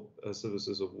municipal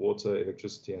services of water,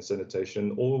 electricity, and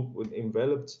sanitation, all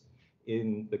enveloped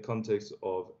in the context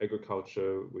of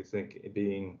agriculture, we think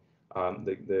being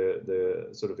the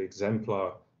sort of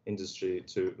exemplar industry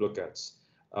to look at.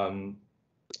 And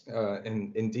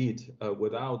indeed,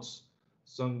 without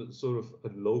some sort of a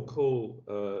local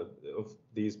of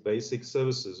these basic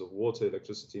services of water,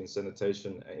 electricity, and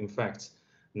sanitation, in fact,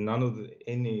 none of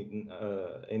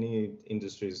any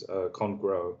industries can't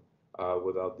grow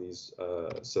without these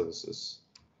services.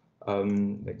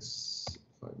 Next,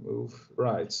 if I move.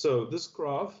 Right, so this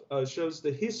graph shows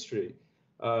the history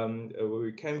where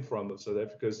we came from of South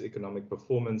Africa's economic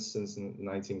performance since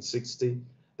 1960.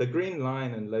 The green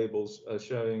line and labels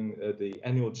showing the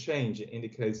annual change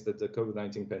indicates that the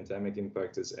COVID-19 pandemic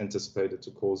impact is anticipated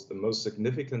to cause the most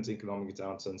significant economic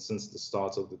downturn since the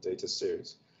start of the data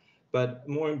series. But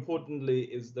more importantly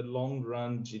is the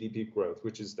long-run GDP growth,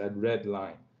 which is that red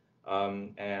line.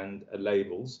 And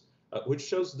labels, which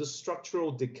shows the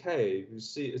structural decay. You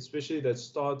see, especially that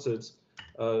started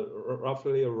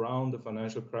roughly around the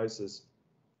financial crisis,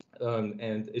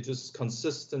 and it just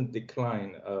consistent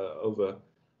decline over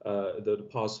the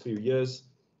past few years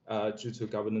due to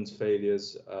governance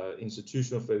failures,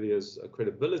 institutional failures,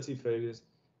 credibility failures,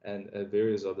 and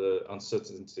various other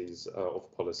uncertainties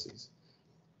of policies.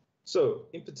 So,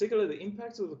 in particular, the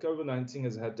impact of the COVID-19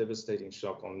 has had devastating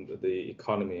shock on the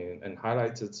economy and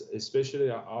highlighted especially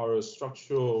our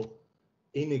structural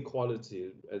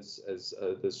inequality as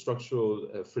the structural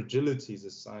fragilities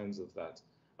as signs of that,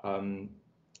 and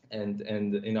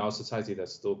in our society that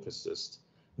still persist.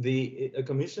 The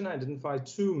Commission identified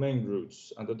two main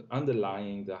roots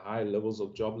underlying the high levels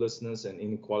of joblessness and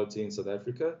inequality in South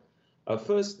Africa.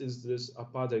 First is this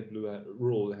apartheid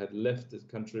rule had left the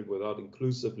country without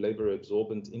inclusive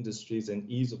labor-absorbent industries and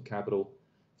ease of capital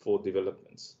for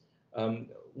development.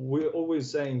 We're always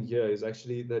saying here is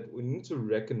actually that we need to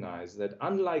recognize that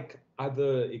unlike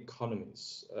other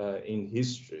economies in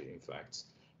history, in fact,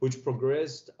 which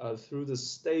progressed through the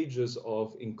stages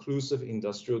of inclusive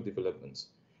industrial development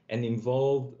and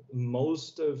involved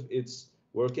most of its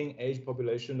working age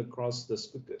population across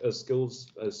the skills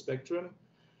spectrum,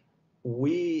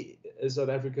 we, as South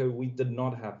Africa, we did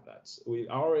not have that.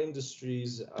 Our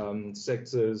industries,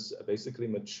 sectors basically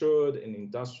matured and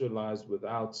industrialized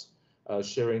without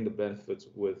sharing the benefits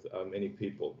with many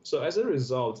people. So as a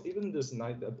result, even this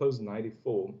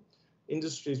post-94,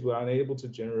 industries were unable to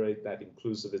generate that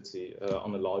inclusivity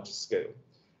on a large scale.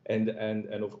 And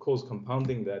of course,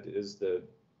 compounding that is the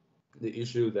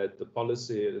issue that the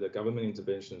policy, the government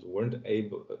interventions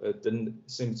didn't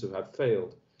seem to have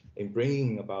failed in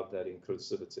bringing about that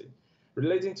inclusivity.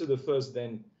 Relating to the first,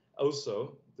 then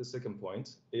also the second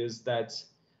point is that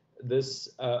this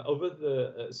over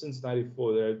the since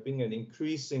 '94, there has been an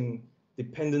increasing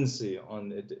dependency on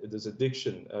this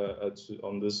addiction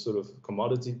on this sort of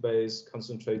commodity-based,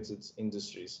 concentrated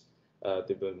industries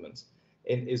development,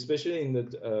 and especially in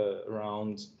the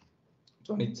around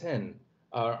 2010,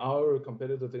 our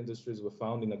competitive industries were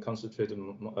found in the concentrated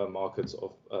markets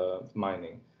of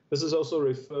mining. This is also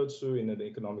referred to in the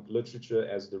economic literature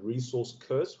as the resource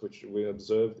curse, which we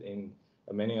observed in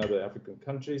many other African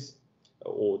countries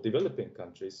or developing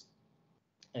countries,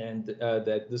 and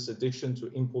that this addiction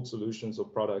to import solutions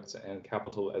of products and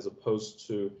capital, as opposed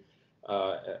to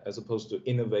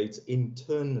innovate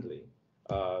internally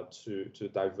to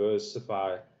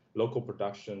diversify local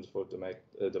productions for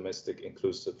domestic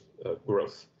inclusive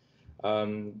growth.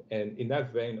 And in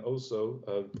that vein,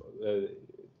 also,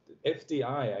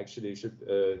 FDI actually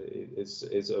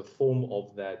is a form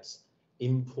of that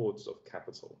imports of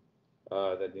capital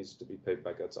that needs to be paid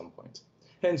back at some point.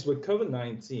 Hence, with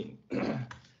COVID-19,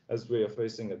 as we are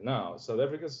facing it now, South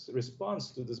Africa's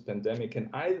response to this pandemic can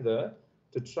either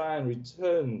to try and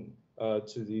return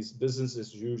to these business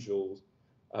as usual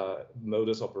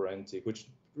modus operandi, which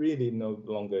really no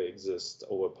longer exists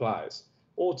or applies,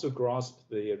 or to grasp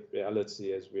the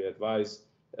reality as we advise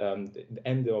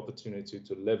and the opportunity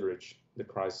to leverage the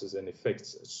crisis and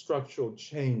effects structural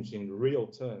change in real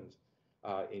terms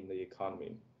in the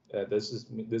economy. This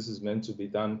is meant to be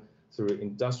done through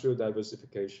industrial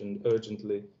diversification,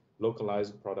 urgently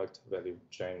localized product value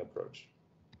chain approach.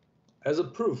 As a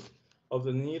proof of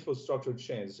the need for structural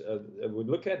change, we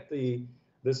look at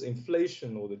this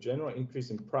inflation or the general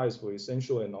increase in price for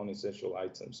essential and non-essential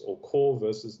items, or core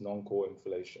versus non-core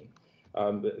inflation.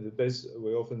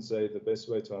 We often say the best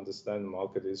way to understand the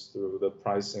market is through the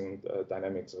pricing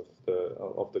dynamics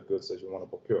of the goods that you want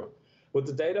to procure. With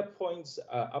the data points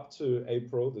up to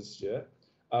April this year,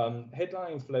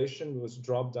 headline inflation was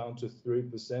dropped down to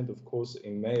 3%. Of course,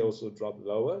 in May also dropped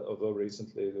lower, although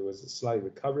recently there was a slight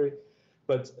recovery.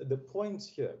 But the point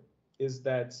here is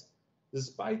that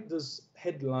despite this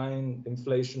headline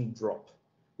inflation drop,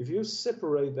 if you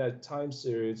separate that time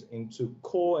series into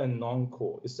core and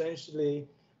non-core, essentially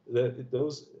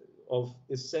those of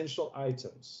essential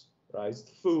items, right?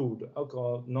 Food,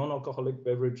 alcohol, non-alcoholic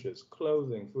beverages,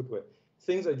 clothing, footwear,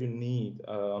 things that you need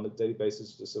on a daily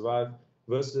basis to survive,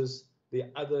 versus the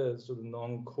other sort of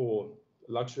non-core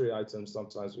luxury items,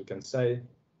 sometimes we can say,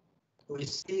 we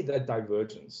see that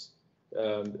divergence.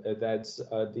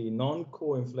 That the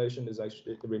non-core inflation is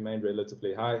actually remained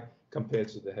relatively high compared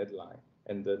to the headline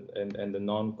and the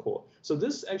non-core. So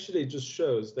this actually just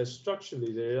shows that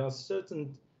structurally there are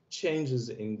certain changes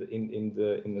in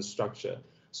the structure.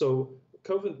 So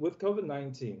with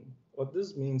COVID-19, what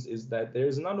this means is that there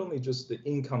is not only just the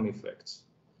income effects,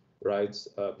 right?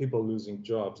 People losing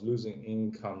jobs, losing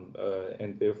income,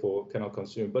 and therefore cannot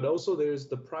consume, but also there's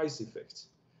the price effect.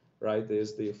 Right,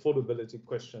 there's the affordability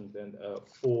question then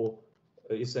for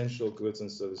essential goods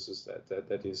and services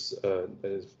that is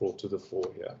brought to the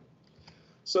fore here.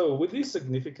 So with these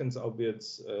significant, albeit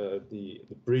the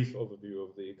brief overview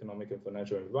of the economic and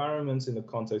financial environment in the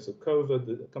context of COVID,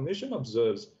 the Commission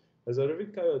observes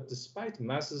that despite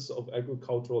masses of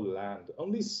agricultural land,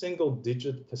 only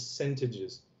single-digit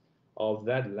percentages of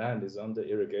that land is under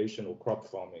irrigation or crop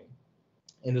farming.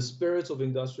 In the spirit of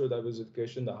industrial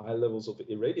diversification, the high levels of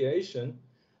irradiation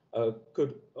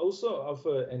could also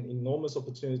offer an enormous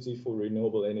opportunity for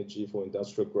renewable energy for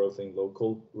industrial growth in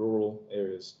local rural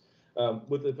areas,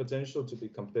 with the potential to be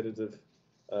competitive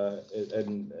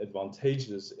and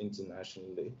advantageous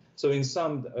internationally. So in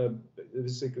sum,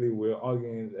 basically, we're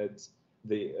arguing that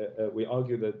we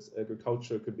argue that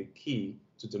agriculture could be key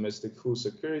to domestic food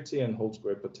security and holds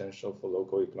great potential for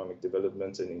local economic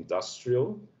development and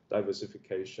industrial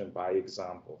diversification by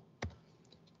example.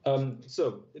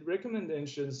 So the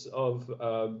recommendations of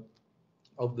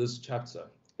this chapter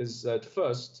is that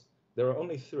first, there are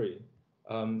only three.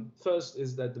 First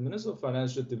is that the Minister of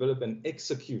Finance should develop and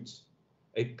execute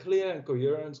a clear and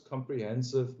coherent,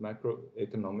 comprehensive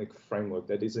macroeconomic framework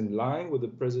that is in line with the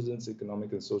President's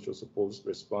economic and social support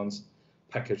response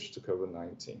package to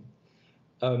COVID-19.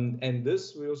 And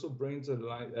this we also bring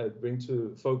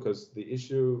to focus the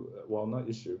issue, well, not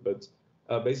issue, but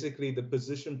basically the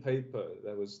position paper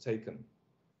that was taken,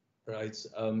 right?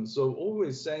 So all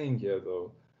we're saying here,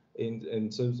 though, in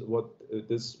terms of what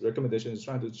this recommendation is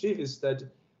trying to achieve, is that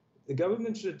the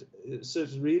government should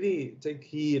really take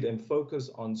heed and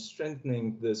focus on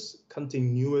strengthening this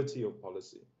continuity of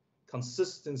policy,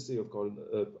 consistency of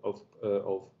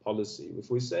policy. If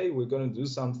we say we're going to do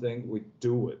something, we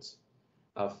do it.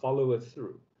 Follow it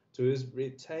through to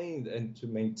retain and to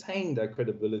maintain that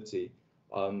credibility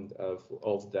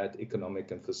of that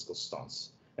economic and fiscal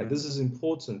stance. And this is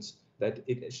important that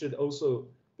it should also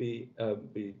be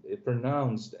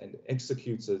pronounced and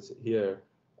executed here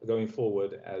going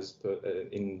forward as per,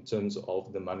 in terms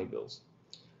of the money bills.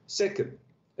 Second,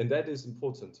 and that is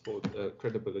important for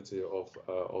credibility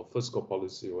of fiscal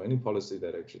policy or any policy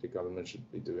that actually the government should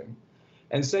be doing.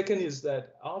 And second is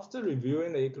that after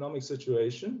reviewing the economic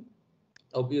situation,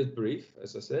 albeit brief,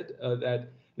 as I said, that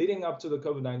leading up to the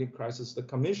COVID-19 crisis, the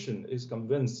Commission is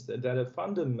convinced that a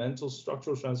fundamental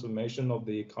structural transformation of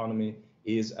the economy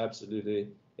is absolutely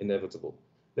inevitable.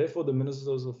 Therefore, the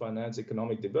Ministers of Finance,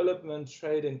 Economic Development,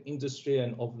 Trade and Industry,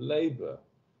 and of Labour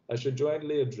should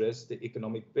jointly address the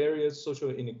economic barriers, social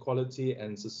inequality,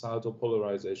 and societal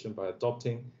polarization by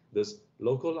adopting this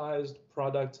localized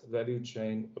product value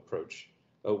chain approach.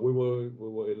 We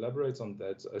will elaborate on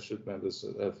that should members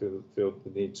feel the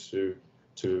need to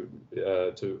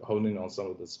hone in on some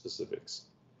of the specifics.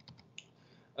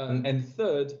 And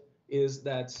third is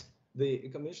that the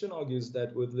Commission argues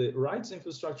that with the right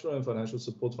infrastructural and financial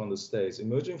support from the states,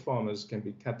 emerging farmers can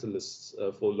be catalysts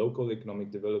for local economic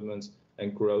development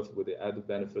and growth with the added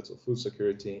benefits of food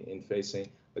security in facing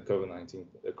the COVID-19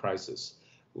 crisis.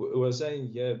 We're saying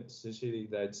here essentially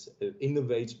that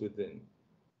innovate within,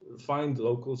 find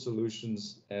local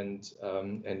solutions, and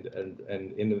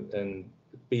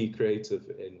be creative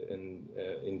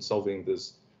in solving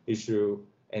this issue,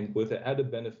 and with the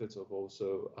added benefits of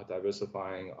also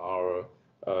diversifying our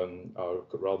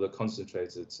rather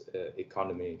concentrated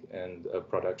economy and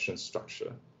production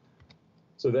structure.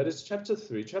 So that is chapter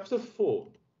 3. Chapter 4,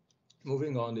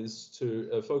 moving on, is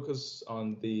to focus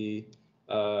on the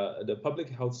public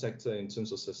health sector in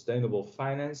terms of sustainable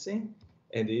financing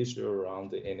and the issue around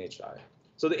the NHI.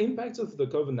 So the impact of the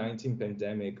COVID-19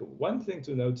 pandemic, one thing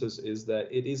to notice is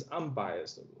that it is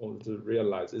unbiased, or to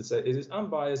realize it is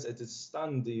unbiased as it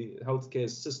stunned the healthcare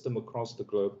system across the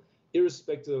globe,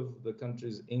 irrespective of the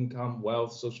country's income,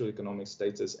 wealth, socioeconomic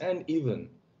status, and even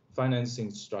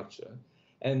financing structure.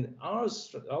 And our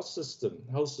health system,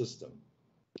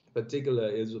 in particular,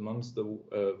 is amongst the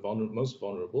most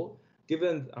vulnerable,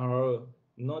 given our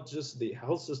not just the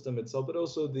health system itself, but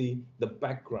also the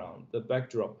background, the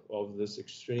backdrop of this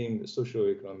extreme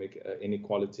socioeconomic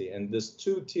inequality and this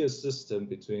two-tier system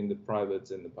between the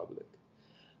private and the public.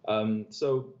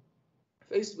 So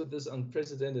faced with this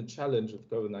unprecedented challenge of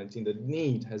COVID-19, the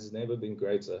need has never been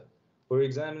greater for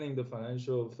examining the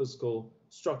financial, fiscal,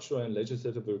 structural, and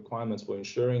legislative requirements for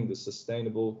ensuring the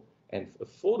sustainable and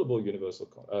affordable universal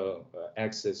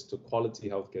access to quality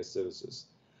healthcare services.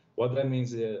 What that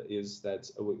means here is that,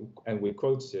 and we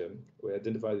quote here, we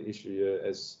identify the issue here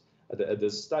as the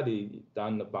study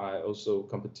done by also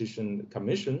Competition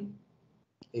Commission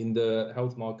in the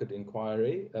Health Market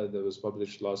Inquiry that was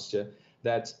published last year,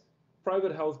 that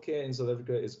private healthcare in South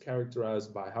Africa is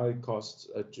characterized by high costs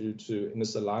due to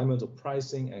misalignment of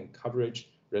pricing and coverage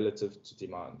relative to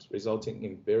demand, resulting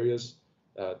in barriers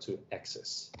to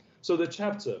access. So the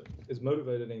chapter is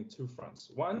motivated in two fronts.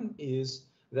 One is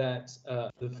that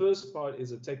the first part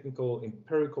is a technical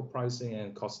empirical pricing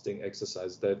and costing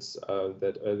exercise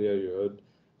that earlier you heard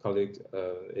colleague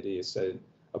Eddie said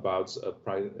about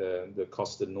the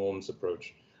cost and norms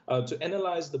approach. To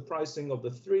analyze the pricing of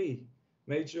the three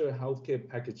major healthcare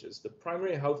packages. The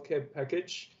primary healthcare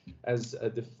package, as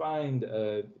defined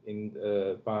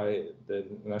by the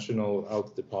National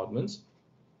Health Department,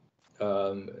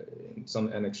 in some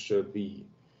Annexure B,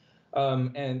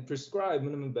 and prescribe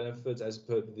minimum benefits as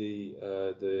per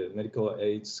the Medical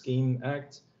Aid Scheme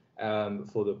Act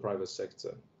for the private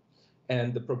sector.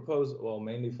 And the proposed, well,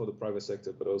 mainly for the private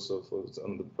sector, but also for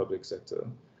the public sector.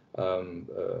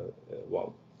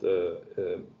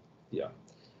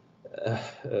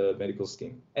 Medical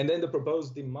scheme. And then the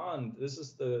proposed demand, this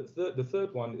is the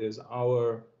third one, is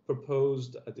our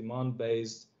proposed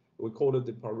demand-based, we call it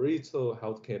the Provincial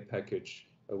healthcare package,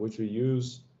 which we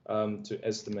use to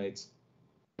estimate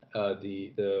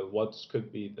what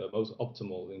could be the most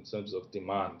optimal in terms of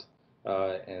demand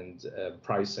and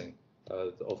pricing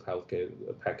of healthcare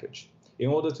package, in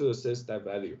order to assess that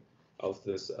value of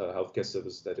this healthcare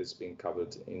service that is being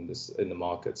covered in the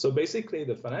market. So basically,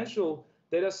 the financial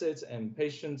data sets and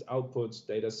patient outputs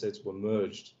data sets were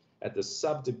merged at the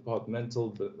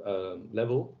sub-departmental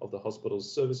level of the hospital's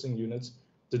servicing units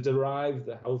to derive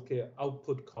the healthcare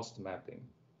output cost mapping.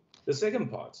 The second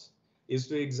part is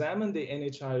to examine the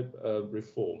NHI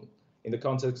reform in the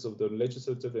context of the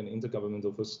legislative and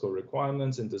intergovernmental fiscal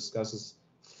requirements, and discusses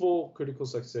 4 critical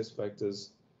success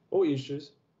factors or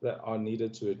issues that are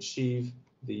needed to achieve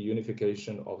the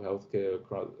unification of healthcare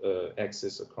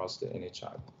access across the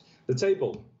NHI. The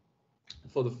table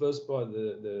for the first part,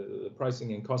 the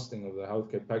pricing and costing of the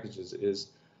healthcare packages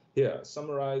is here.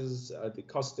 Summarizes the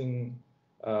costing.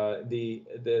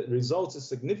 The results is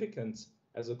significant,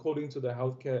 as according to the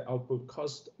healthcare output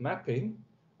cost mapping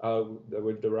that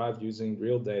were derived using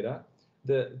real data.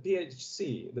 The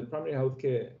PHC, the primary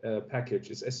healthcare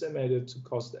package, is estimated to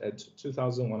cost at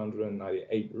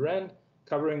 2,198 Rand,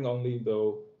 covering only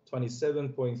though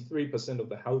 27.3% of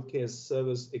the healthcare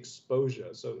service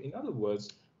exposure. So in other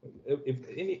words,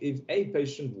 if a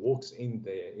patient walks in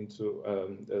there into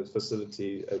a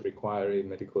facility requiring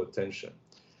medical attention,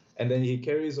 and then he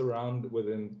carries around with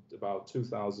him about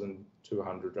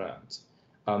 2,200 Rand,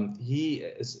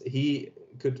 he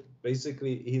could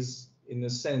basically, he's in a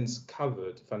sense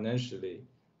covered financially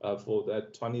for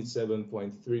that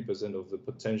 27.3% of the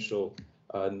potential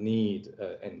need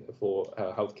and for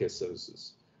healthcare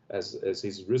services as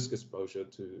his risk exposure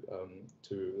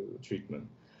to treatment.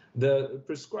 The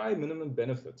prescribed minimum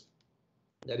benefit,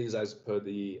 that is as per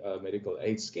the Medical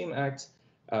Aid Scheme Act,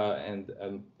 and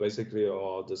basically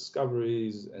our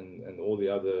discoveries and all the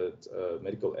other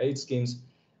medical aid schemes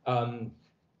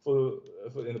for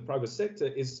in the private sector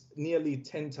is nearly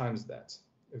 10 times that,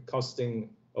 costing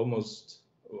almost,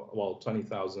 well,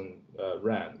 20,000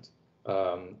 Rand.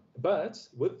 But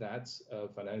with that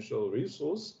financial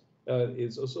resource,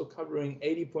 it's also covering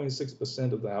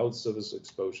 80.6% of the health service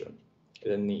exposure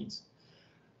it needs.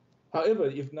 However,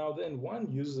 if now then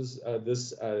one uses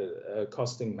this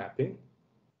costing mapping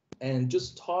and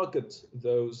just target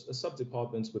those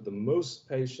sub-departments with the most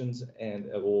patients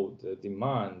and or the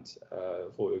demand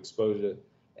for exposure,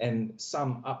 and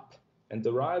sum up and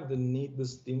derive the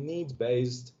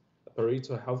needs-based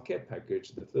Pareto healthcare package,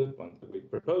 the third one that we're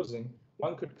proposing,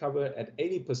 one could cover at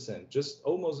 80%, just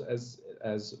almost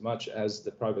as much as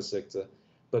the private sector,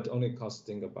 but only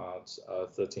costing about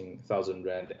 13,000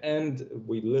 Rand. And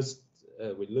we list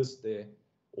there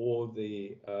all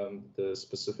the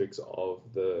specifics of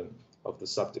the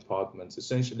sub-departments.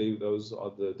 Essentially, those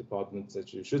are the departments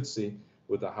that you should see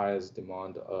with the highest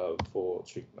demand for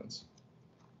treatments.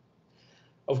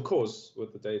 Of course,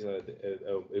 with the data,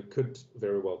 it could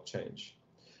very well change.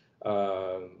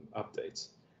 Updates.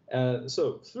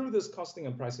 So through this costing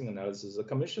and pricing analysis, the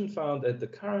Commission found that the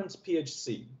current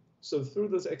PHC, so through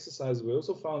this exercise, we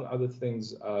also found other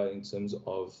things in terms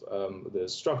of the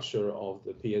structure of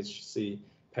the PHC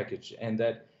package, and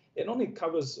that it only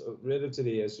covers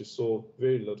relatively, as you saw,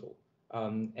 very little.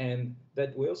 And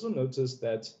that we also noticed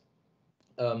that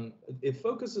it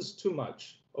focuses too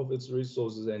much of its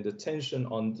resources and attention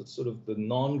on the sort of the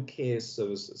non-care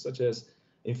services, such as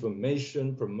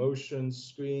information, promotion,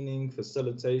 screening,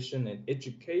 facilitation, and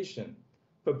education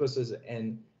purposes,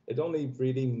 and it only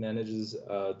really manages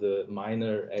the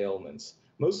minor ailments.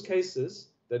 Most cases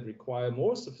that require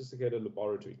more sophisticated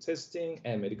laboratory testing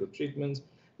and medical treatment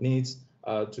needs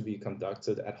to be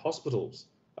conducted at hospitals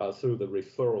through the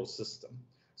referral system.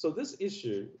 So this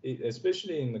issue,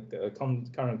 especially in the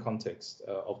current context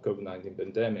of COVID-19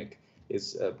 pandemic,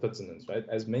 is pertinent, right?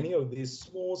 As many of these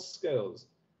small scales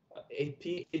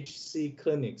PHC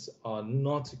clinics are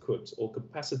not equipped or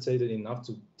capacitated enough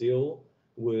to deal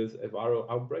with a viral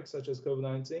outbreak such as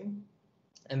COVID-19,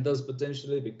 and thus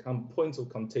potentially become points of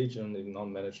contagion if not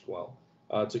managed well.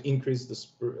 To increase the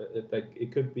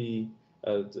it could be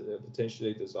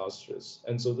potentially disastrous.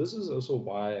 And so this is also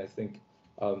why I think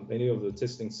many of the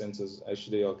testing centers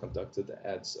actually are conducted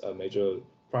at major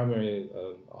primary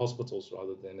hospitals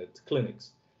rather than at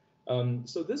clinics.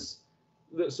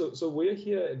 So we're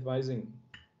here advising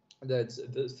that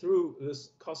through this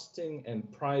costing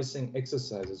and pricing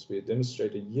exercises we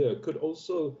demonstrated here could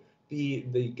also be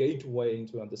the gateway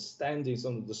into understanding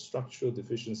some of the structural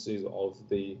deficiencies of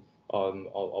the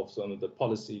of some of the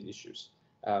policy issues,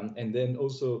 and then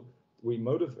also we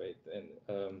motivate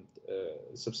and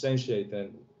substantiate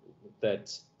then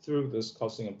that through this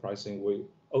costing and pricing we're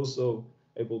also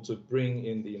able to bring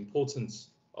in the importance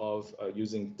of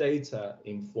using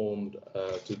data-informed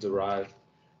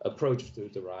approach to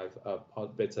derive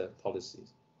better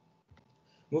policies.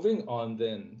 Moving on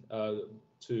then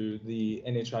to the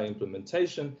NHI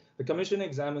implementation, the Commission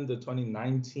examined the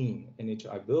 2019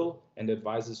 NHI bill and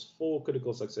advises 4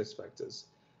 critical success factors.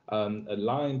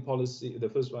 Aligned policy, the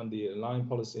first one, the aligned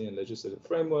policy and legislative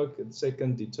framework. The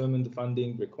second, determined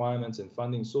funding requirements and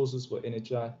funding sources for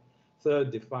NHI.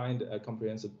 Third, defined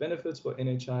comprehensive benefits for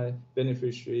NHI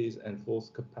beneficiaries. And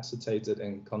fourth, capacitated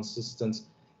and consistent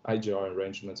IGR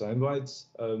arrangements. I invite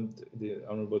the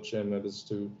Honourable Chair members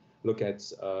to look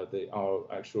at our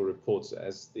actual reports,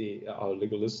 as our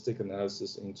legalistic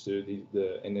analysis into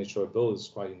the NHI bill is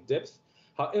quite in depth.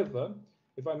 However,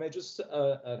 if I may just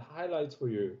highlight for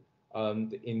you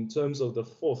in terms of the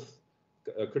fourth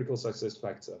critical success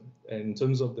factor, in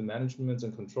terms of the management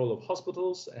and control of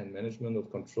hospitals and management of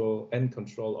control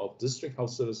of district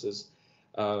health services,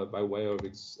 by way of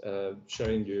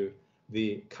showing you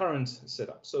the current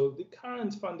setup. So the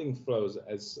current funding flows,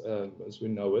 as we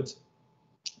know it,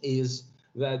 is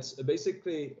that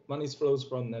basically money flows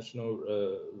from National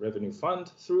Revenue Fund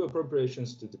through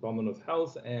appropriations to Department of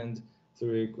Health and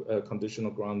through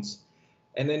conditional grants.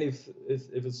 And then if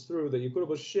it's through the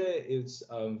equitable share, it's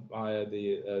via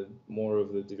the more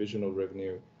of the divisional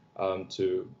revenue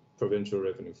to Provincial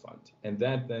Revenue Fund. And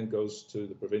that then goes to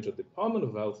the Provincial Department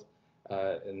of Health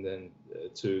and then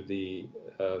to the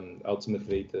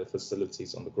ultimately the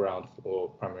facilities on the ground for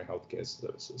primary healthcare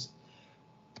services.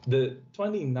 The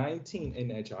 2019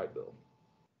 NHI bill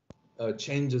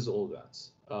changes all that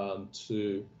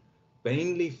to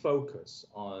mainly focus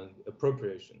on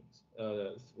appropriations.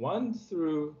 One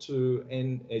through to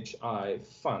NHI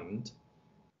fund,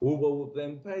 who will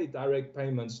then pay direct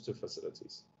payments to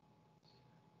facilities.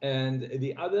 And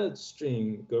the other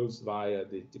stream goes via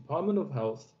the Department of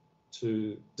Health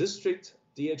to district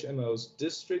DHMOs,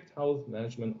 district health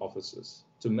management officers,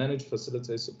 to manage,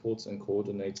 facilitate, supports, and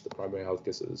coordinate the primary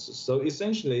healthcare services. So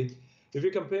essentially, if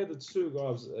you compare the two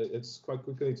graphs, it's quite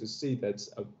quickly to see that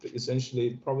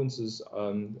essentially provinces,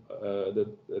 the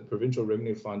Provincial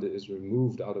Revenue Fund is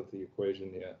removed out of the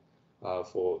equation here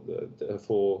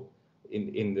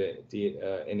in the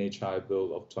NHI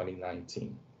bill of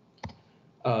 2019.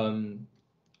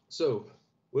 So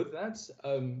with that,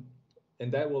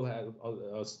 and that will have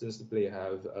ostensibly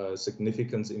have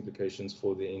significant implications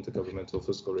for the intergovernmental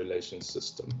fiscal relations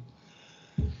system.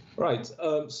 Right.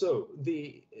 So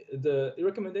the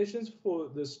recommendations for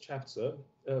this chapter,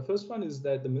 first one is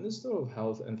that the Minister of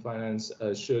Health and Finance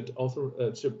should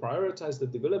prioritize the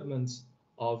development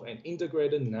of an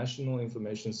integrated national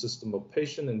information system of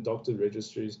patient and doctor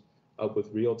registries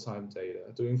with real-time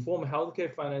data to inform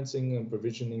healthcare financing and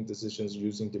provisioning decisions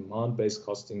using demand-based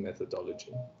costing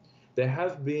methodology. There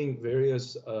have been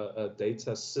various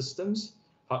data systems,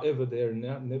 however, they are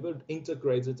never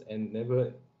integrated and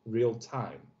never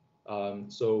real-time.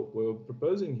 So we're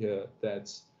proposing here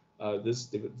that this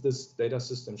data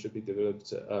system should be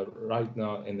developed right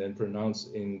now and then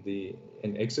pronounced and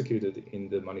executed in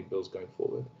the money bills going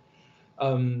forward.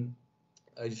 And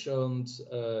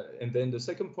then the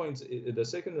second point, the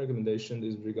second recommendation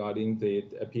is regarding the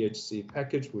PHC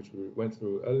package, which we went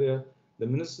through earlier. The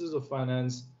Ministers of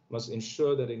Finance must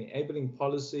ensure that an enabling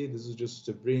policy, this is just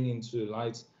to bring into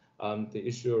light the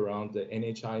issue around the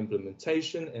NHI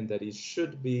implementation, and that it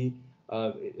should be,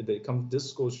 the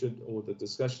discourse should, or the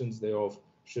discussions thereof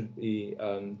should be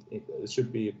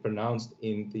pronounced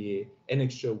in the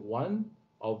Annexure 1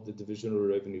 of the Divisional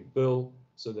Revenue Bill,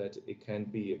 so that it can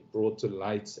be brought to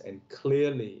light and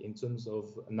clearly in terms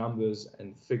of numbers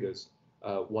and figures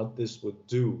what this would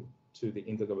do to the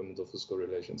intergovernmental fiscal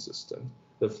relations system.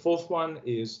 The fourth one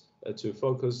is to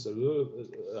focus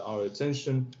our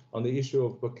attention on the issue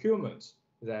of procurement,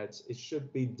 that it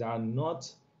should be done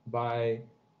not by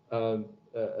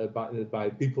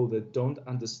people that don't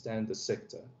understand the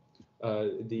sector.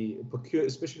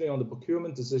 Especially on the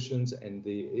procurement decisions and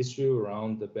the issue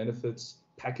around the benefits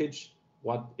package,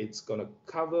 what it's going to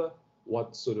cover,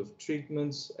 what sort of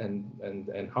treatments and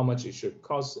how much it should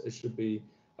cost. It should be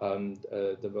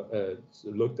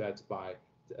looked at by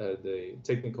the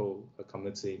technical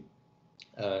committee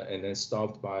and then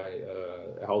staffed by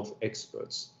health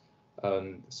experts.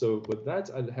 So with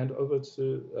that, I'll hand over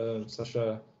to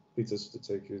Sasha Peters to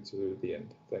take you to the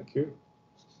end. Thank you.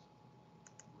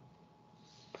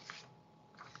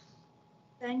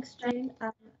 Thanks, Jane.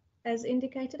 As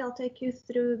indicated, I'll take you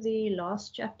through the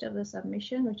last chapter of the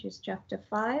submission, which is chapter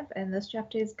 5, and this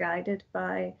chapter is guided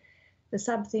by the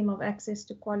sub-theme of access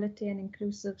to quality and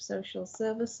inclusive social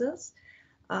services.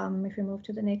 If we move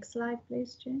to the next slide,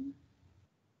 please, Jane.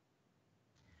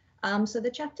 So the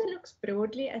chapter looks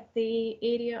broadly at the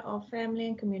area of family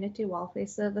and community welfare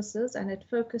services, and it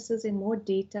focuses in more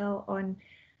detail on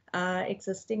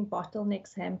existing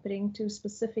bottlenecks hampering two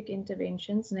specific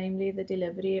interventions, namely the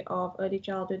delivery of early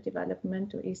childhood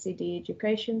development or ECD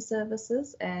education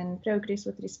services and progress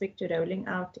with respect to rolling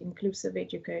out inclusive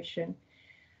education.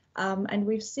 And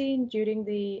we've seen during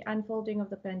the unfolding of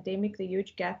the pandemic the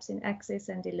huge gaps in access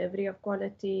and delivery of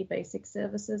quality basic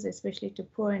services, especially to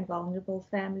poor and vulnerable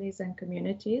families and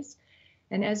communities.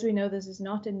 And as we know, this is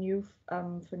not a new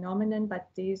phenomenon, but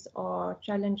these are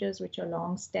challenges which are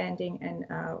long-standing and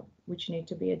which need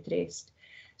to be addressed.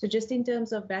 So just in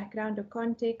terms of background or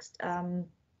context,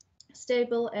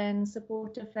 stable and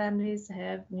supportive families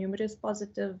have numerous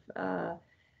positive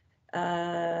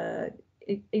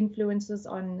influences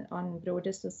on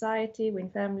broader society. When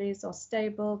families are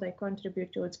stable, they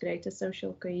contribute towards greater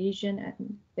social cohesion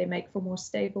and they make for more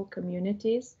stable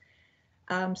communities.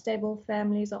 Stable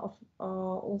families are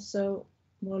also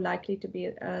more likely to be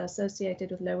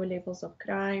associated with lower levels of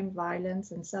crime,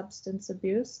 violence, and substance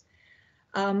abuse.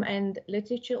 And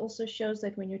literature also shows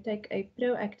that when you take a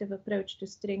proactive approach to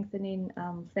strengthening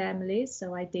families,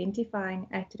 so identifying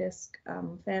at-risk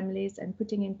families and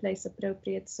putting in place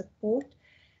appropriate support,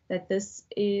 that this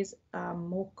is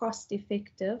more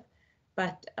cost-effective,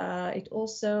 but it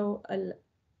also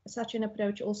such an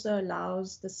approach also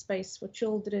allows the space for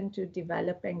children to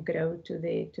develop and grow to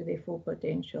their full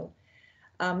potential.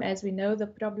 As we know, the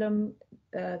problem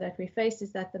that we face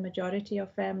is that the majority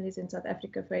of families in South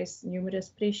Africa face numerous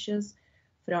pressures,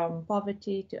 from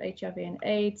poverty to HIV and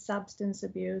AIDS, substance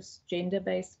abuse,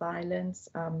 gender-based violence,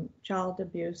 child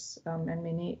abuse, and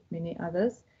many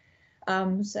others.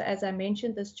 So as I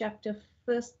mentioned, this chapter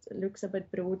first looks a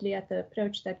bit broadly at the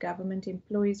approach that government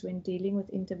employs when dealing with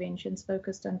interventions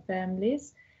focused on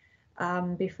families,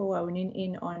 before honing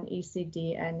in on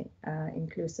ECD and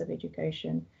inclusive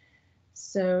education.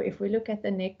 So if we look at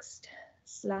the next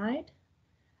slide,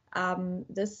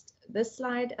 this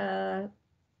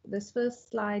first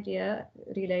slide here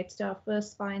relates to our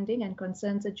first finding and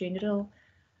concerns a general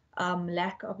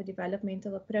lack of a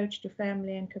developmental approach to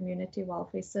family and community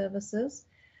welfare services.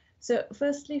 So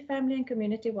firstly, family and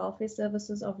community welfare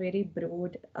services are very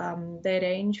broad. They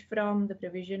range from the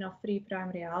provision of free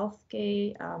primary health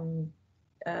care,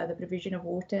 the provision of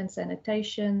water and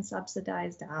sanitation,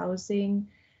 subsidized housing,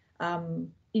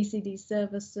 ECD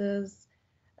services,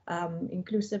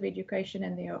 inclusive education,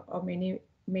 and there are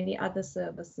many other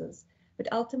services.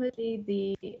 But ultimately,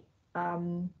 the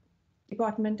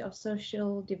Department of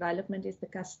Social Development is the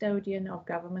custodian of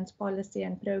government's policy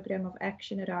and program of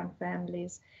action around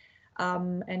families.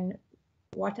 And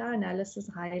what our analysis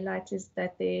highlights is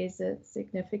that there is a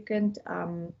significant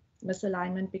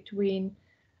misalignment between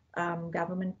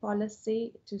government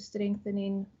policy to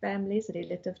strengthening families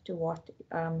relative to what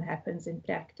happens in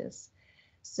practice.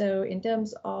 So in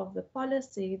terms of the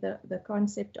policy, the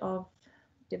concept of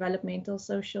developmental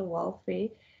social welfare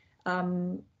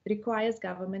requires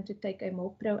government to take a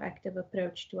more proactive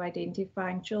approach to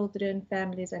identifying children,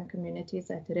 families, and communities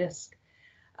at risk.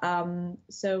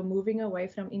 So moving away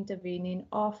from intervening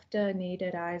after need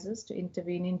arises to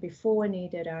intervening before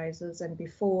need arises and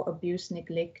before abuse,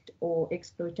 neglect, or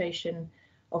exploitation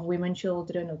of women,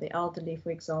 children, or the elderly,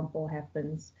 for example,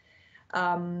 happens.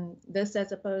 This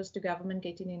as opposed to government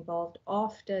getting involved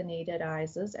after need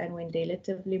arises and when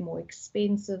relatively more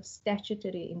expensive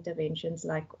statutory interventions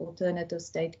like alternative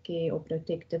state care or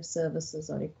protective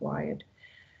services are required.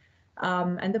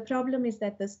 And the problem is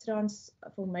that this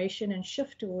transformation and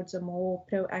shift towards a more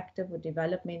proactive or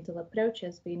developmental approach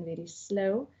has been very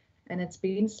slow, and it's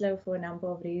been slow for a number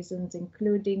of reasons,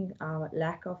 including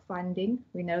lack of funding.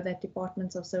 We know that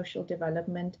departments of social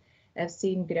development have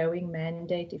seen growing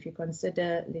mandate if you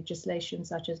consider legislation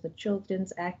such as the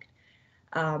Children's Act,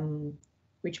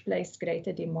 which placed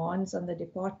greater demands on the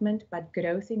department, but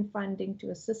growth in funding to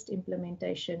assist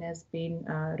implementation has been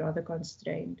rather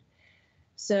constrained.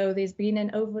 So there's been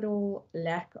an overall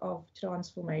lack of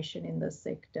transformation in this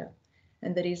sector.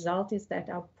 And the result is that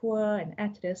our poor and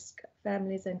at-risk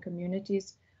families and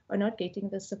communities are not getting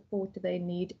the support they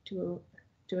need to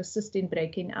assist in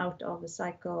breaking out of a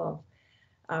cycle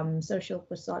of social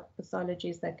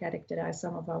pathologies that characterize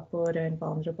some of our poorer and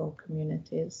vulnerable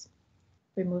communities.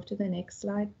 We move to the next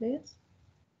slide, please.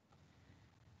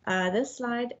 This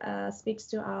slide speaks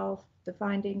to the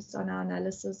findings on our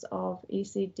analysis of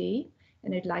ECD,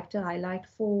 and I'd like to highlight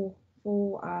four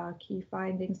key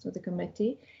findings for the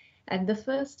committee. And the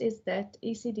first is that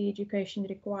ECD education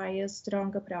requires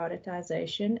stronger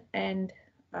prioritization and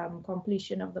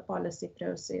completion of the policy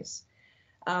process.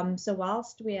 So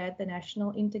whilst we had the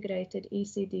National Integrated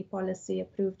ECD policy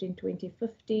approved in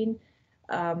 2015,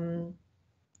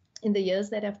 in the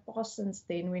years that have passed since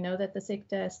then, we know that the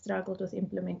sector has struggled with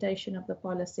implementation of the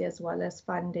policy as well as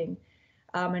funding.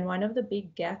 And one of the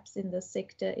big gaps in this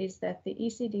sector is that the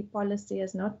ECD policy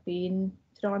has not been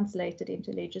translated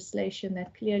into legislation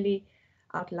that clearly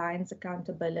outlines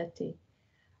accountability.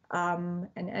 And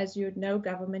as you know,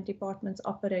 government departments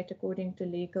operate according to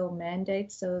legal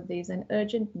mandates, so there's an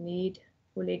urgent need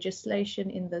for legislation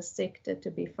in this sector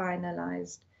to be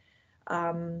finalized.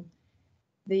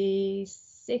 The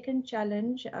second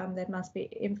challenge that must be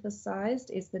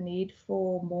emphasized is the need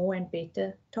for more and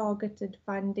better targeted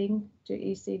funding to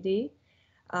ECD.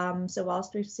 So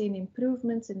whilst we've seen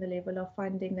improvements in the level of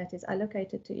funding that is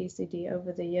allocated to ECD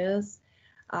over the years,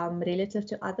 Relative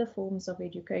to other forms of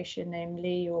education,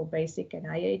 namely your basic and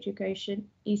higher education,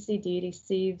 ECD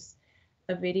receives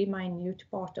a very minute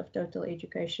part of total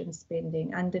education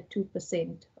spending, under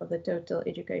 2% of the total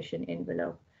education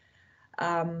envelope.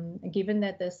 Given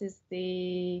that this is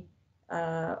the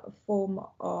form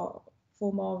of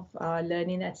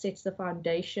learning that sets the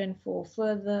foundation for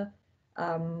further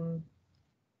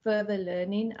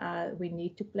learning, we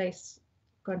need to place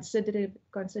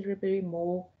considerably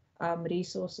more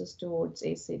resources towards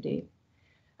ECD.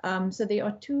 So there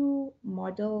are two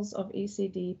models of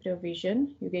ECD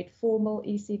provision. You get formal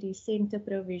ECD center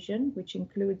provision, which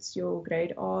includes your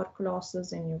grade R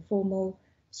classes in your formal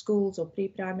schools or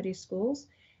pre-primary schools,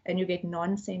 and you get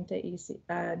non-center-based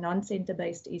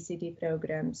ECD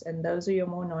programs, and those are your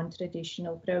more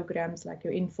non-traditional programs like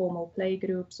your informal play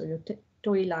groups or your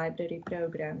toy library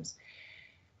programs.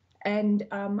 And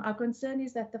our concern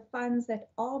is that the funds that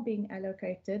are being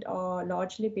allocated are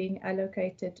largely being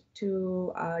allocated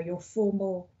to your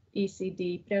formal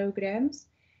ECD programs.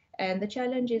 And the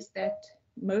challenge is that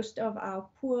most of our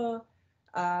poor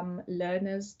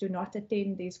learners do not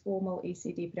attend these formal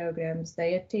ECD programs.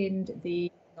 They attend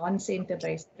the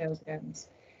non-center-based programs.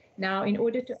 Now, in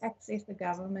order to access the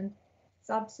government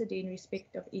subsidy in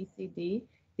respect of ECD,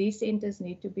 these centers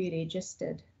need to be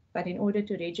registered. But in order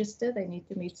to register, they need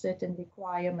to meet certain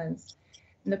requirements.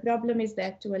 And the problem is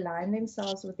that to align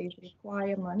themselves with these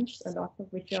requirements, a lot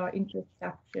of which are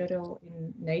infrastructural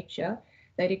in nature,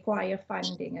 they require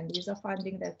funding. And these are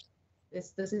funding that,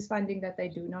 this is funding that they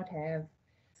do not have.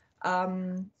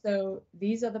 So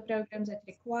these are the programs that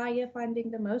require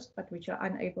funding the most, but which are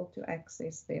unable to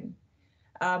access them.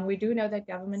 We do know that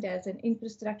government has an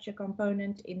infrastructure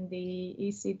component in the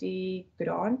ECD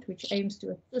grant, which aims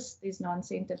to assist these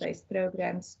non-center-based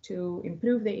programs to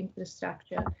improve their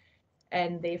infrastructure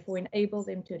and therefore enable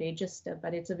them to register.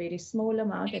 But it's a very small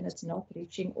amount and it's not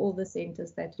reaching all the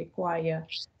centers that require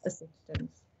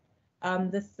assistance.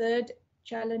 The third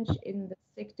challenge in the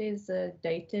sector is a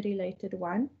data-related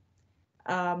one.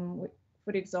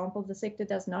 For example, the sector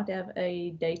does not have a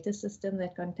data system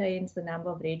that contains the number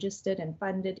of registered and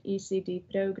funded ECD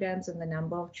programs and the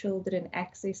number of children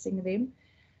accessing them.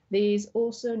 There is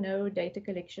also no data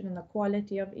collection on the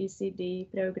quality of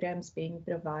ECD programs being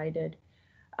provided.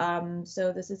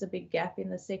 So this is a big gap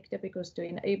in the sector, because to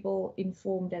enable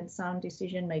informed and sound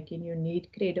decision making, you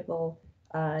need credible,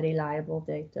 reliable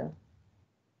data.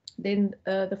 Then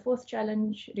the fourth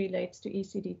challenge relates to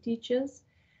ECD teachers.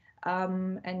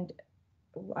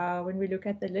 When we look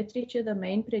at the literature, the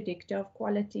main predictor of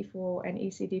quality for an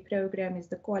ECD program is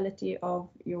the quality of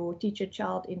your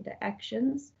teacher-child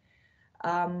interactions.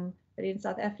 But in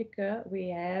South Africa,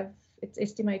 it's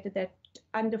estimated that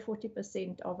under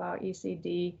 40% of our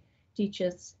ECD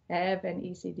teachers have an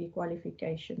ECD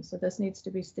qualification. So this needs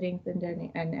to be strengthened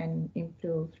and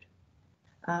improved.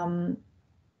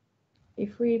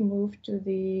 If we move to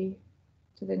the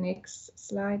next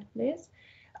slide, please.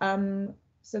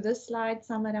 So this slide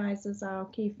summarizes our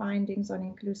key findings on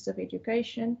inclusive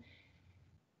education.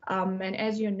 And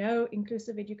as you know,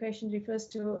 inclusive education refers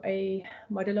to a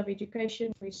model of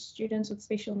education where students with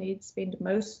special needs spend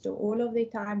most or all of their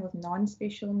time with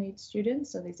non-special needs students.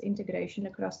 So there's integration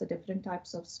across the different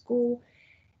types of school.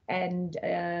 And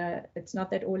it's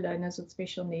not that all learners with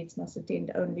special needs must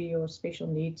attend only your special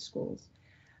needs schools.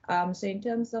 So in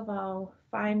terms of our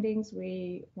findings,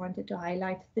 we wanted to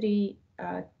highlight three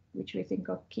which we think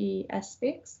are key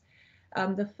aspects.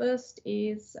 The first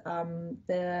is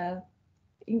the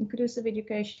inclusive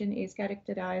education is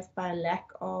characterized by a lack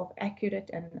of accurate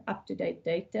and up-to-date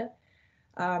data.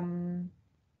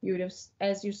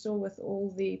 As you saw with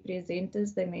all the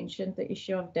presenters, they mentioned the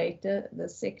issue of data. The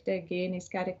sector again is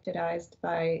characterized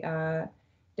by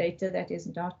data that is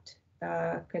not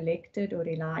collected or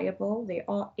reliable. There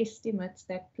are estimates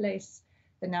that place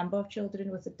the number of children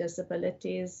with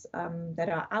disabilities that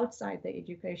are outside the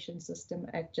education system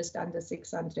at just under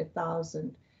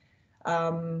 600,000,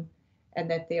 and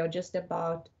that there are just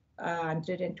about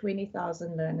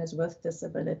 120,000 learners with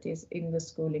disabilities in the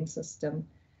schooling system.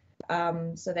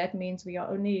 So that means we are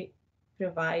only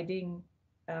providing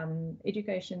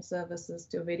education services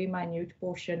to a very minute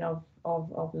portion of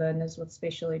learners with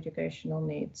special educational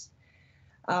needs.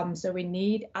 So we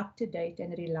need up-to-date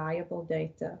and reliable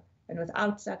data. And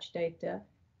without such data,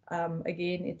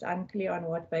 again, it's unclear on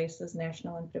what basis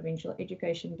national and provincial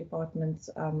education departments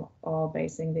are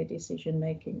basing their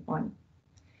decision-making on.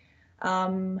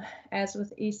 As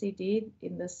with ECD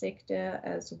in the sector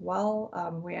as well,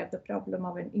 we have the problem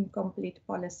of an incomplete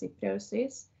policy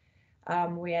process.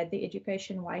 We had the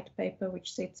education white paper,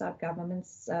 which sets out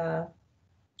government's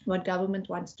what government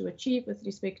wants to achieve with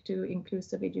respect to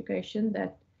inclusive education.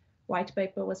 That white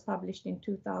paper was published in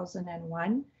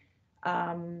 2001.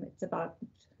 It's about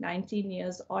 19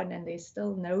 years on, and there's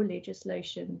still no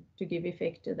legislation to give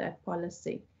effect to that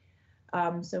policy.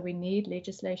 So we need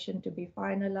legislation to be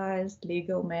finalized,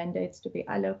 legal mandates to be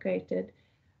allocated.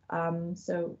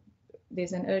 So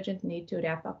there's an urgent need to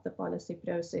wrap up the policy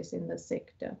process in the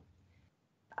sector.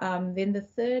 Then the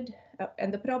third,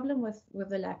 and the problem with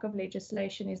the lack of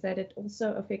legislation is that it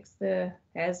also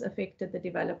has affected the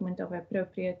development of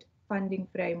appropriate funding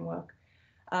framework.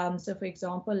 So for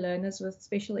example, learners with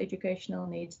special educational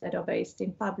needs that are based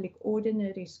in public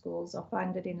ordinary schools are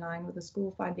funded in line with the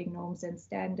school funding norms and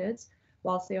standards,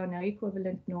 whilst there are no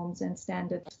equivalent norms and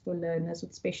standards for learners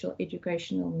with special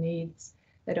educational needs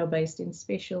that are based in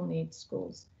special needs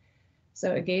schools.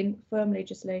 So again, firm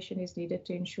legislation is needed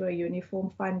to ensure a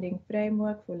uniform funding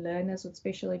framework for learners with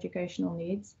special educational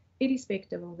needs,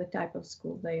 irrespective of the type of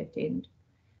school they attend.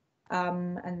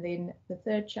 And then the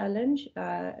third challenge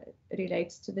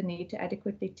relates to the need to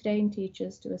adequately train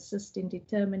teachers to assist in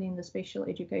determining the special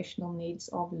educational needs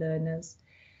of learners.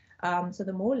 So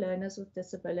the more learners with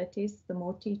disabilities, the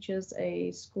more teachers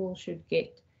a school should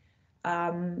get.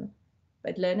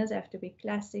 But learners have to be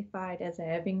classified as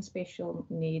having special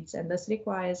needs, and this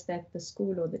requires that the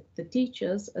school or the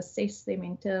teachers assess them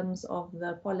in terms of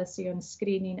the policy on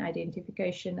screening,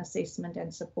 identification, assessment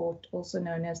and support, also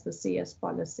known as the CS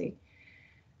policy.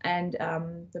 And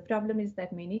the problem is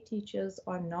that many teachers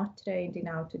are not trained in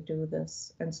how to do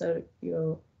this, and so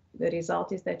the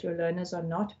result is that your learners are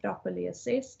not properly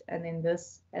assessed, and then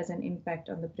this has an impact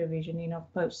on the provisioning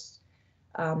of posts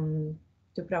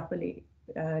to properly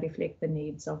reflect the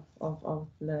needs of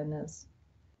learners.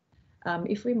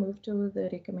 If we move to the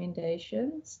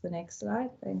recommendations, the next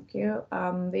slide, thank you.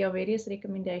 There are various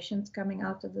recommendations coming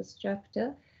out of this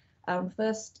chapter.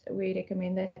 First, we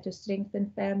recommend that to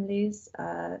strengthen families,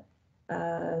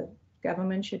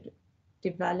 government should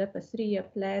develop a 3-year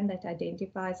plan that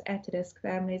identifies at-risk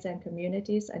families and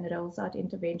communities and rolls out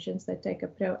interventions that take a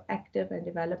proactive and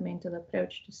developmental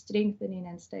approach to strengthening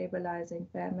and stabilizing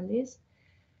families.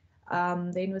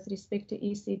 Then with respect to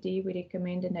ECD, we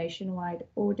recommend a nationwide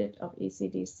audit of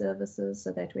ECD services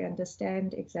so that we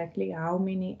understand exactly how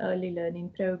many early learning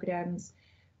programs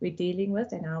we're dealing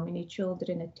with and how many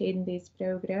children attend these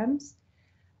programs.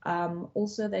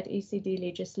 Also that ECD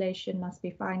legislation must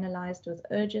be finalized with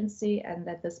urgency and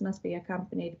that this must be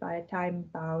accompanied by a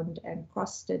time-bound and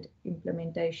costed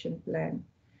implementation plan.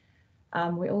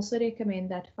 We also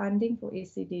recommend that funding for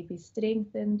ECD be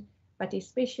strengthened, but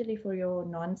especially for your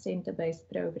non-center-based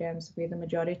programs where the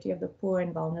majority of the poor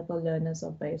and vulnerable learners are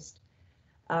based.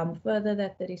 Further,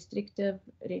 that the restrictive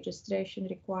registration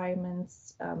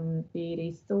requirements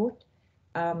be rethought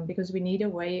because we need a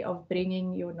way of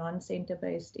bringing your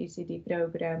non-center-based ECD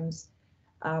programs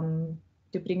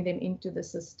to bring them into the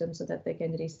system so that they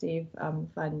can receive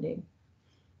funding.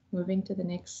 Moving to the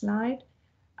next slide.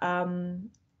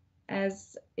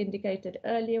 As indicated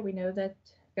earlier, we know that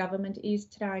government is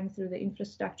trying through the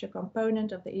infrastructure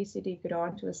component of the ECD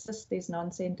grant to assist these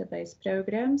non-center-based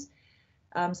programs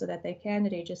so that they can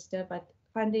register, but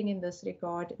funding in this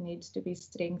regard needs to be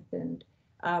strengthened.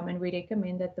 And we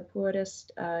recommend that the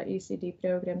poorest ECD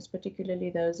programs, particularly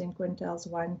those in quintiles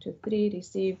 1 to 3,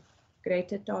 receive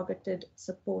greater targeted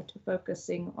support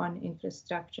focusing on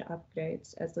infrastructure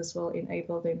upgrades, as this will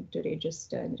enable them to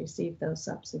register and receive those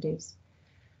subsidies.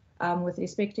 With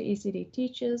respect to ECD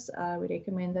teachers, we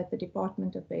recommend that the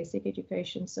Department of Basic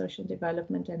Education, Social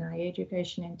Development and Higher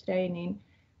Education and Training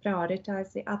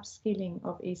prioritize the upskilling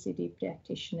of ECD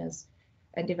practitioners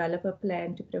and develop a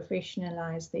plan to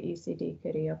professionalize the ECD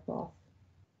career path.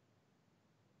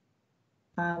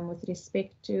 With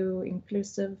respect to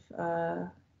inclusive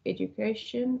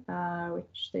education,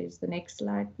 which is the next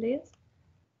slide, please.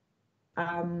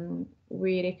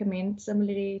 We recommend,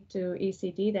 similarly to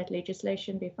ECD, that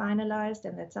legislation be finalized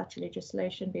and that such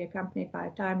legislation be accompanied by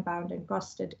a time-bound and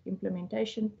costed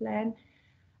implementation plan.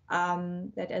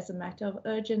 That as a matter of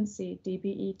urgency,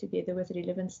 DBE, together with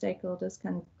relevant stakeholders,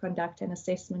 can conduct an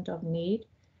assessment of need,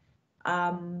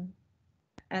 and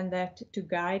that to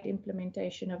guide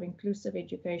implementation of inclusive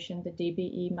education, the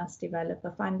DBE must develop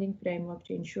a funding framework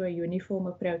to ensure a uniform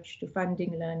approach to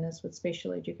funding learners with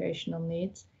special educational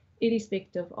needs,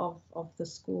 irrespective of the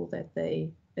school that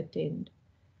they attend.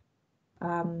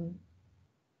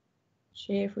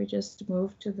 Chair, if we just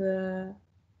move to the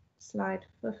slide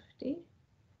 50.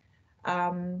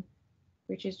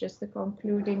 Which is just the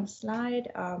concluding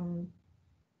slide.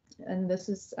 And this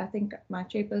is, I think my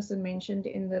chairperson mentioned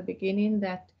in the beginning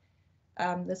that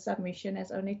The submission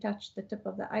has only touched the tip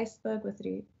of the iceberg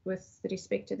with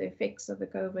respect to the effects of the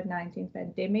COVID-19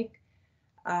 pandemic.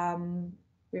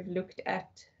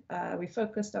 We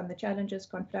focused on the challenges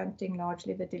confronting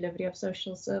largely the delivery of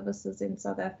social services in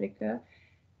South Africa.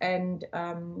 And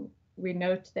we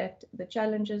note that the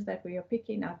challenges that we are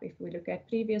picking up, if we look at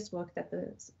previous work that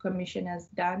the Commission has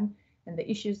done and the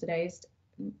issues raised,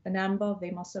 a number of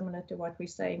them are similar to what we're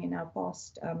saying in our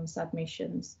past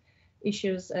submissions.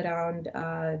 Issues around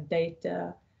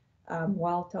data,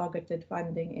 well-targeted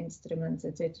funding instruments,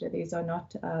 etc. These are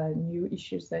not new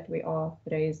issues that we are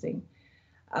raising.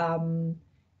 And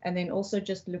then also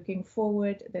just looking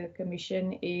forward, the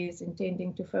Commission is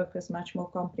intending to focus much more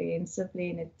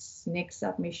comprehensively in its next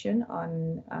submission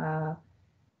on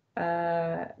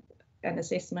an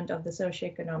assessment of the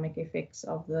socioeconomic effects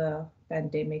of the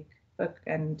pandemic.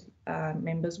 And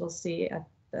members will see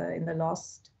in the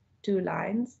last 2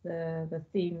 lines, the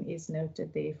theme is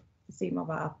noted there, the theme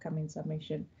of our upcoming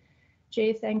submission.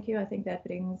 Chair, thank you. I think that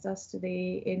brings us to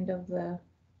the end of the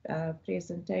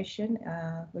presentation.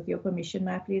 With your permission,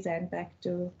 may I please hand back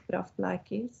to Prof.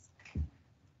 Plaatjes.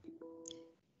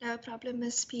 No problem,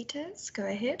 Ms. Peters. Go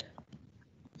ahead.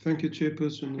 Thank you,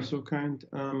 Chairperson. You're so kind.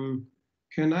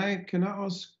 Can I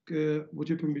ask, with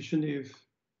your permission, if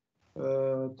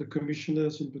the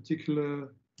commissioners, in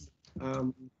particular,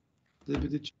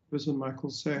 Deputy Chairperson Michael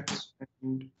Sachs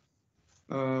and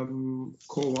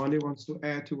Kolwani wants to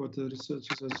add to what the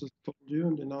researchers have just told you,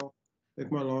 and then I'll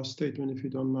make my last statement, if you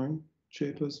don't mind,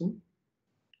 Chairperson.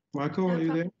 Michael, are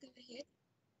you there?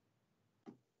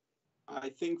 I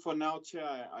think for now,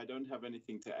 Chair, I don't have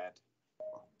anything to add.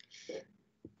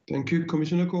 Thank you.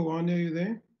 Commissioner Kolwani, are you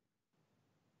there?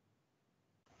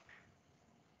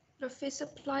 Professor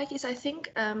Plaatjes, I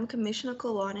think Commissioner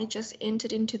Kolwani just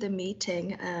entered into the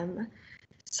meeting.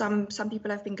 Some people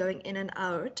have been going in and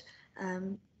out.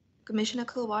 Commissioner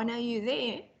Kolwani, are you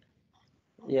there?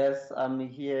 Yes, I'm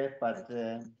here, but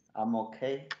I'm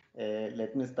okay.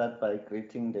 Let me start by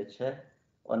greeting the chair,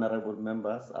 honorable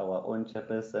members, our own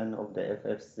chairperson of the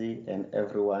FFC, and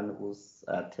everyone who's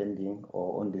attending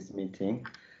or on this meeting.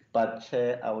 But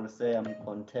Chair, I will say I'm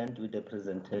content with the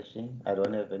presentation. I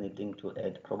don't have anything to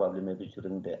add, probably maybe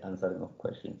during the answering of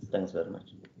questions. Thanks very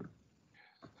much.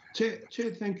 Chair,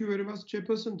 thank you very much.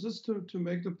 Chairperson, just to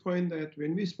make the point that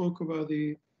when we spoke about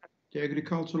the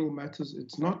agricultural matters,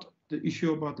 it's not the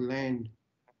issue about land.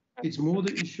 It's more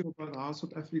the issue about how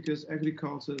South Africa's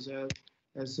agriculture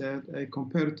has had a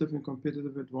comparative and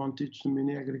competitive advantage to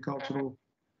many agricultural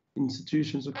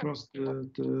institutions across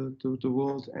the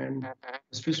world, and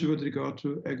especially with regard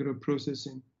to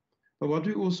agro-processing. But what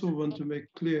we also want to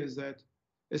make clear is that,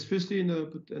 especially in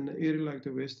an area like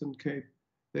the Western Cape,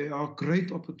 there are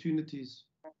great opportunities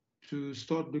to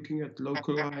start looking at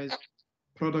localized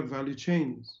product value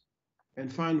chains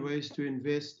and find ways to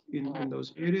invest in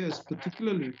those areas,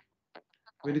 particularly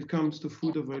when it comes to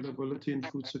food availability and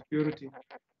food security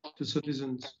to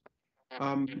citizens.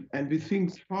 And we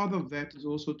think part of that is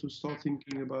also to start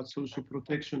thinking about social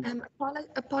protection.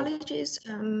 Apologies,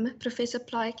 Professor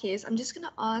Plaatjes. I'm just going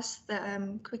to ask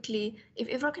quickly if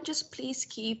everyone can just please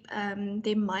keep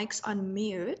their mics on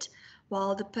mute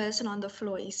while the person on the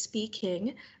floor is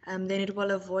speaking, then it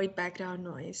will avoid background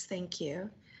noise. Thank you.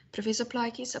 Professor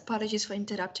Plaatjes, apologies for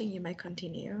interrupting. You may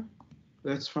continue.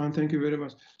 That's fine. Thank you very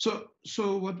much.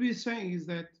 So what we're saying is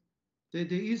that there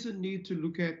is a need to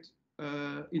look at,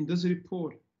 in this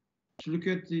report, to look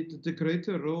at the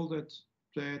greater role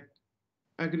that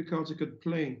agriculture could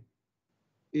play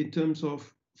in terms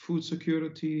of food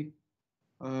security,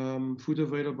 food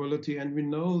availability. And we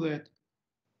know that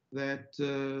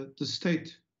the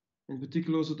state, in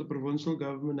particular also the provincial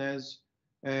government,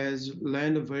 has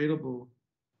land available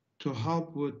to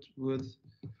help with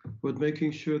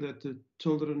making sure that the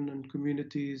children and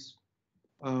communities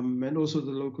and also the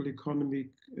local economy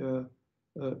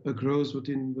grows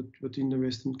within the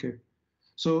Western Cape.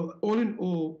 So all in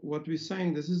all, what we're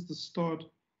saying, this is the start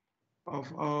of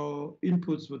our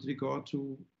inputs with regard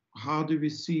to how do we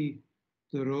see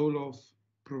the role of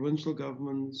provincial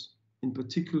governments in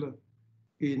particular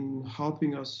in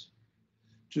helping us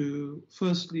to,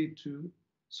 firstly, to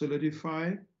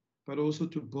solidify, but also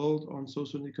to build on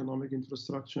social and economic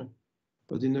infrastructure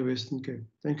within the Western Cape.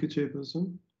 Thank you,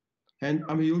 Chairperson. And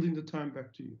I'm yielding the time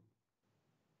back to you.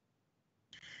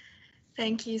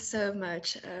 Thank you so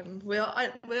much.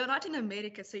 We're not in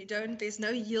America, so there's no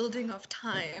yielding of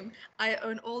time. I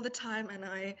own all the time, and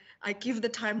I give the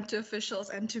time to officials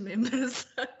and to members.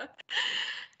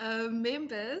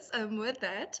 Members, with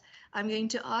that, I'm going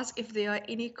to ask if there are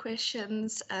any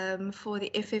questions for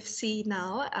the FFC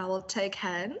now. I will take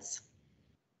hands.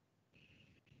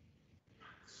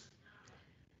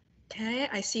 Okay,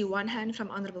 I see one hand from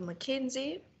Honourable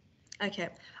Mackenzie. Okay,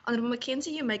 Honourable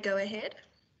Mackenzie, you may go ahead.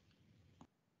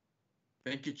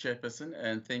 Thank you, Chairperson,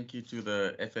 and thank you to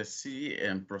the FSC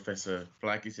and Professor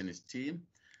Plakis and his team.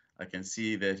 I can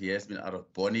see that he has been out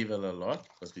of Bonneville a lot,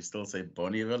 because we still say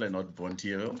Bonneville and not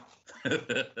Bontierville.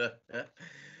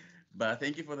 But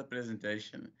thank you for the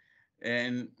presentation.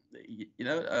 And, you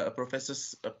know, Professor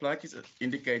Plakis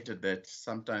indicated that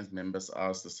sometimes members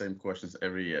ask the same questions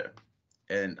every year.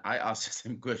 And I ask the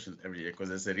same questions every year, because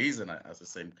there's a reason I ask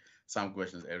some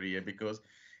questions every year, because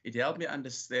it helped me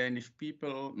understand if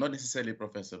people, not necessarily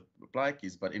Professor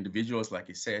Plakis, but individuals, like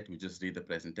he said, who just read the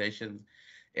presentations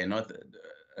and not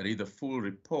read the full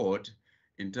report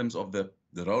in terms of the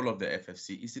role of the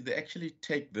FFC, is if they actually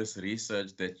take this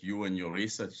research that you and your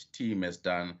research team has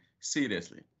done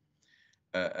seriously.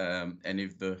 And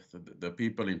if the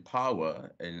people in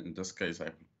power, and in this case,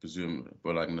 I presume,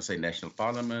 well, I'm going to say National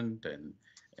Parliament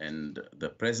and the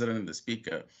President and the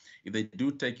Speaker, if they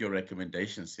do take your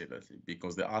recommendations seriously,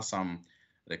 because there are some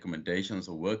recommendations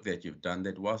or work that you've done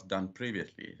that was done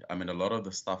previously. I mean, a lot of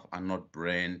the stuff are not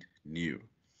brand new.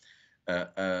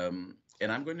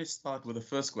 And I'm going to start with the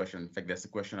first question. In fact, that's the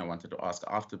question I wanted to ask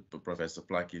after Professor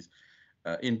Plakis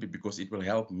input, because it will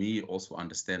help me also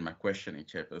understand my questioning,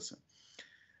 Chairperson.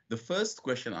 The first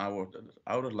question I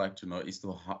would like to know is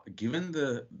given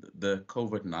the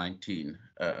COVID-19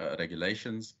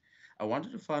 regulations, I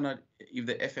wanted to find out if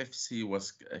the FFC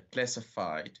was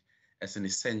classified as an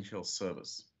essential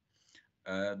service.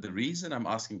 The reason I'm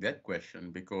asking that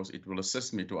question, because it will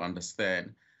assist me to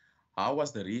understand how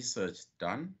was the research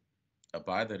done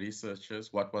by the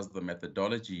researchers, what was the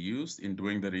methodology used in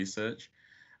doing the research,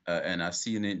 and I've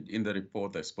seen in the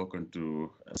report they've spoken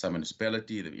to some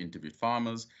municipality, they've interviewed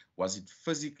farmers. Was it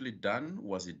physically done?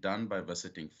 Was it done by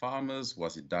visiting farmers?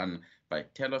 Was it done by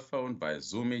telephone, by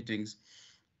Zoom meetings?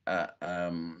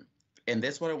 And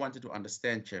that's what I wanted to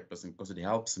understand, Chairperson, because it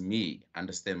helps me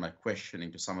understand my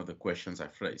questioning to some of the questions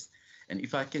I've raised. And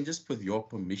if I can just, with your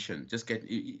permission, just get,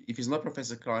 if it's not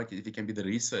Professor Clark, if it can be the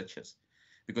researchers,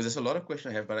 because there's a lot of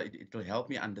questions I have, but it will help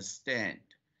me understand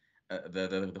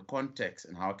the context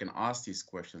and how I can ask these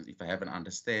questions if I have an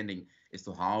understanding as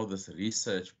to how this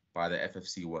research by the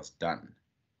FFC was done.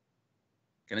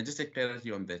 Can I just take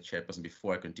clarity on that, Chairperson,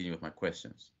 before I continue with my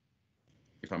questions,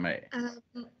 if I may?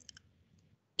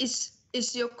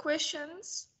 Is your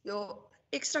questions, your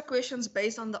extra questions,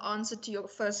 based on the answer to your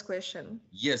first question?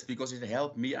 Yes, because it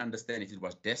helped me understand if it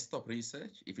was desktop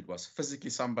research, if it was physically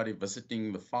somebody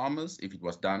visiting the farmers, if it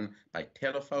was done by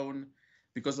telephone,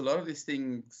 because a lot of these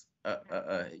things,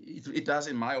 it does,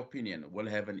 in my opinion, will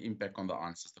have an impact on the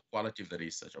answers, the quality of the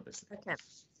research, obviously. Okay.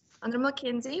 Honourable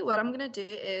Mackenzie, what I'm going to do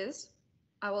is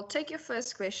I will take your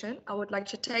first question. I would like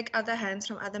to take other hands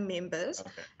from other members,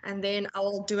 okay, and then I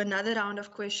will do another round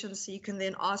of questions so you can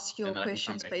then ask your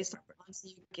questions based on the answer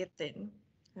you get then.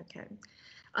 Okay.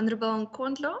 Honourable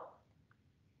Nkondlo.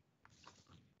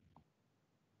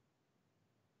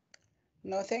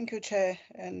 No, thank you, Chair,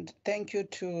 and thank you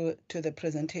to the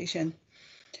presentation.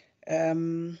 Let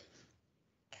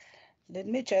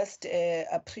me just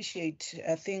appreciate,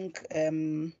 I think,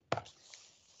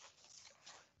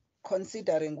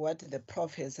 considering what the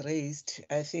Prof has raised,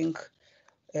 I think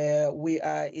we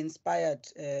are inspired,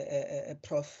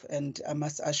 Prof, and I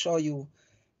must assure you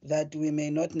that we may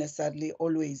not necessarily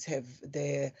always have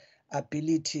the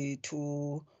ability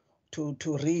to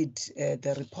read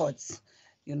the reports,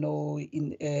 you know,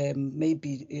 in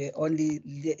maybe only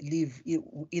live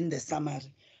in the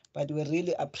summary, but we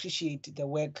really appreciate the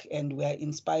work and we are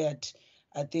inspired,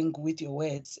 I think, with your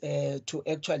words to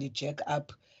actually jack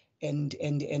up and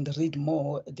read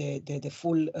more the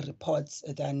full reports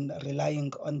than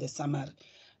relying on the summary.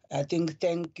 I think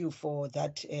thank you for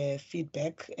that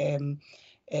feedback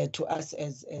to us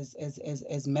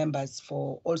as members,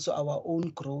 for also our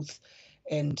own growth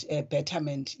and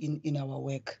betterment in our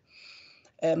work.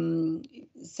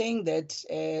 Saying that,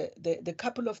 the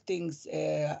couple of things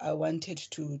I wanted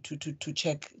to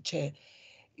check, Chair,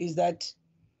 is that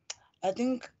I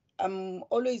think I'm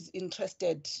always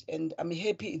interested, and I'm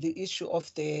happy the issue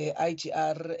of the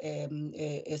IGR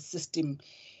system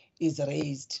is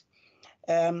raised.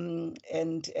 Being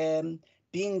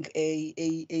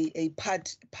a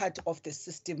part of the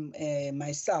system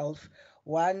myself,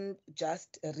 one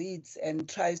just reads and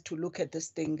tries to look at this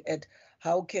thing at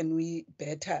how can we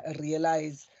better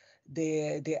realize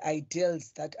the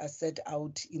ideals that are set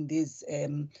out in this,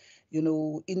 you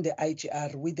know, in the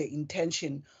IGR, with the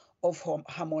intention of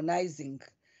harmonizing,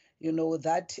 you know,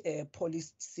 that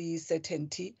policy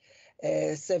certainty,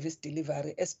 service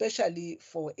delivery, especially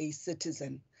for a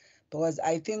citizen. because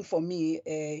I think for me,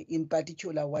 in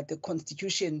particular, what the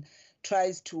Constitution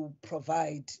tries to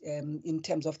provide in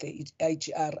terms of the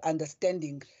IGR,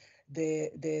 understanding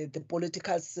the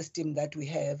political system that we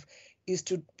have, is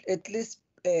to at least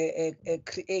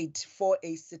create for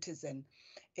a citizen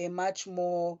a much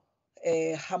more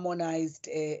harmonized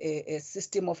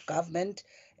system of government,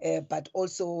 but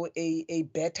also a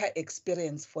better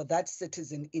experience for that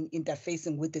citizen in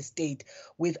interfacing with the state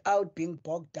without being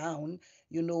bogged down,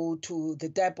 to the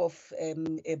type of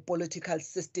a political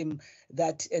system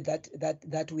that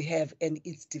we have and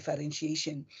its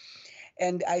differentiation.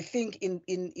 And I think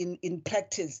in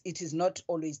practice, it is not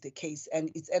always the case,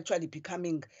 and it's actually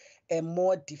becoming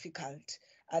more difficult,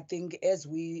 I think, as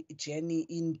we journey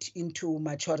into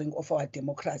maturing of our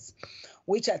democracy,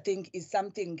 which I think is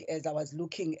something, as I was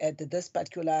looking at this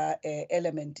particular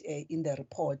element in the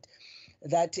report,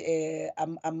 that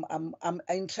I'm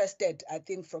interested, I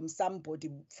think, from somebody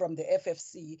from the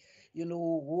FFC,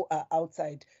 who are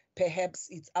outside. Perhaps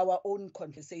it's our own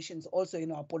conversations also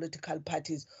in our political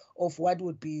parties of what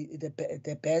would be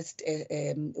the best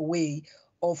way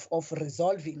of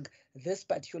resolving this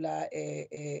particular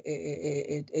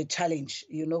challenge,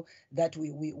 that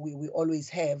we always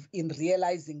have in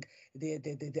realizing the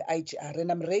IGR.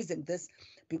 And I'm raising this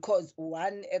because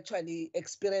one actually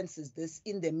experiences this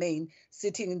in the main,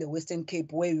 sitting in the Western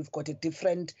Cape, where we've got a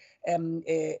different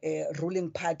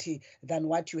ruling party than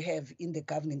what you have in the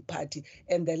governing party,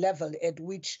 and the level at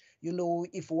which,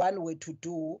 if one were to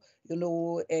do,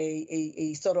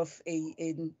 a sort of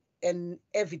an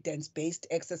evidence-based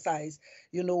exercise,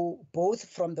 both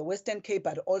from the Western Cape,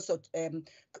 but also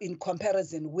in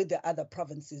comparison with the other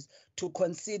provinces, to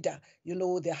consider,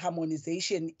 the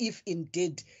harmonization, if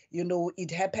indeed, it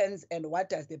happens, and what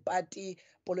does the party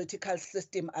political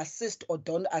system assist or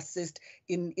don't assist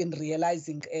in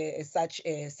realizing such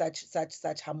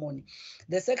harmony.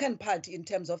 The second part, in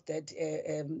terms of that,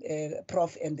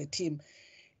 Prof and the team,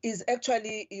 is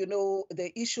actually,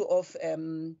 the issue of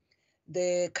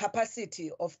the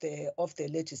capacity of the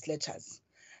legislatures,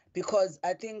 because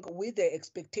I think with the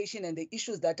expectation and the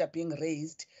issues that are being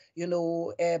raised, I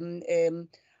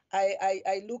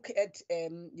look at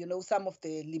some of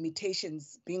the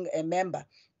limitations being a member,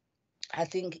 I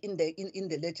think, in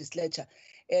the legislature,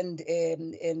 and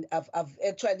I've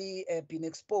actually been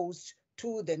exposed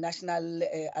to the National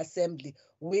Assembly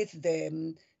with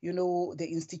the the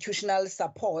institutional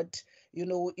support,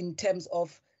 in terms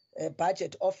of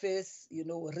budget office,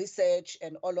 research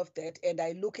and all of that. And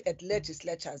I look at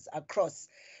legislatures across,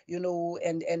 and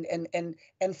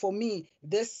for me,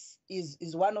 this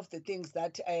is one of the things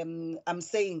that I'm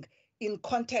saying in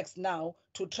context now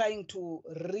to trying to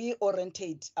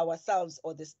reorientate ourselves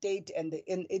or the state and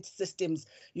in its systems,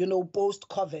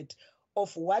 post-COVID,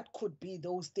 of what could be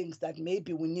those things that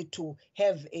maybe we need to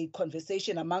have a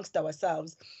conversation amongst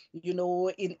ourselves,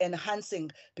 in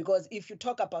enhancing. Because if you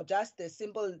talk about just the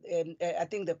simple, I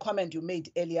think the comment you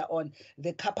made earlier on,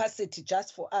 the capacity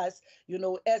just for us,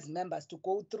 as members to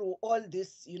go through all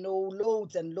this,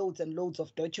 loads and loads and loads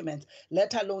of documents,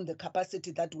 let alone the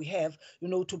capacity that we have,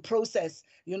 to process,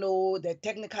 the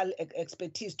technical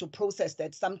expertise to process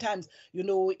that. Sometimes,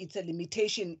 it's a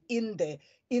limitation in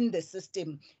the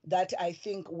system that I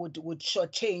think would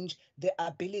shortchange the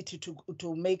ability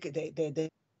to make the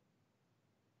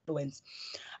influence.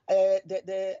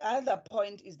 The other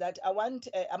point is that I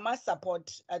must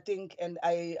support, I think, and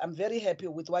I am very happy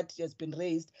with what has been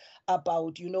raised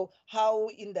about, how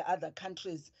in the other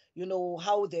countries,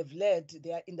 how they've led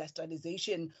their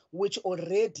industrialization, which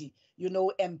already,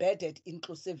 embedded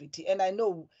inclusivity.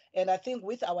 And I think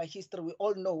with our history, we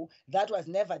all know that was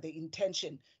never the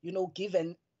intention,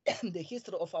 given the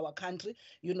history of our country,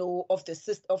 of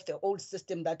the old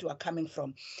system that we are coming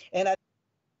from. And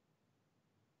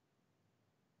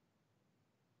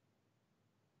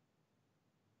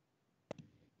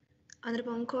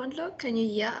Honorable Nkondlo, can you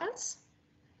hear us?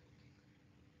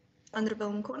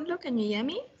 Honorable Nkondlo, can you hear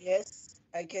me? Yes,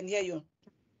 I can hear you.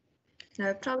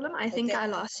 No problem. I think I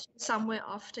lost you somewhere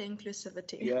after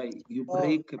inclusivity. Yeah, you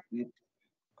break a bit.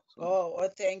 Oh,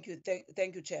 thank you.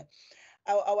 Thank you, Chair.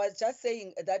 I was just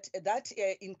saying that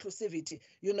inclusivity,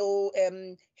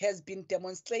 has been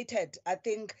demonstrated. I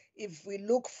think if we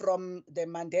look from the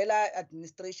Mandela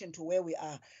administration to where we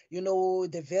are,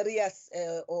 the various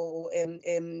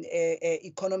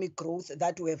economic growth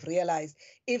that we have realized,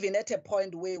 even at a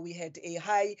point where we had a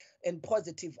high and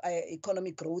positive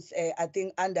economic growth, I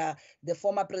think under the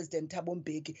former President Thabo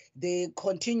Mbeki, they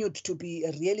continued to be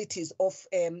realities of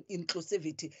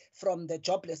inclusivity from the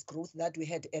jobless growth that we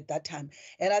had at that time.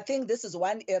 And I think this is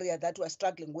one area that we're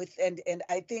struggling with. And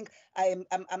I think I'm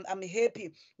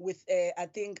happy with I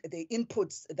think the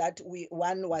inputs that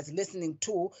one was listening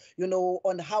to, you know,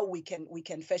 on how we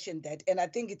can fashion that. And I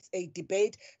think it's a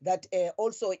debate that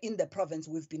also in the province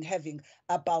we've been having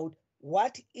about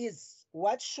what is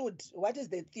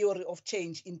the theory of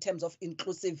change in terms of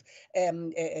inclusive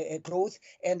growth.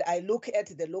 And I look at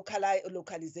the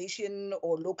localization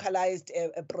or localized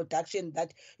production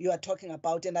that you are talking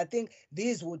about, and I think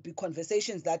these would be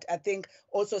conversations that I think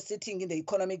also sitting in the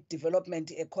economic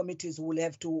development committees will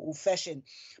have to fashion,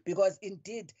 because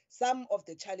indeed some of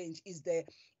the challenge is the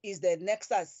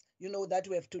nexus, you know, that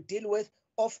we have to deal with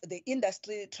of the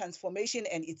industry transformation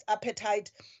and its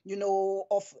appetite, you know,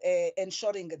 of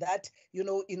ensuring that, you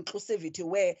know, inclusivity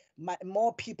where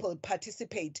more people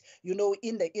participate, you know,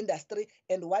 in the industry,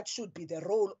 and what should be the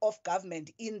role of government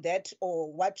in that,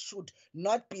 or what should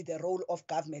not be the role of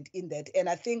government in that. And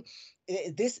I think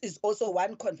this is also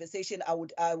one conversation I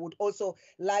would also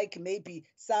like maybe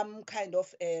some kind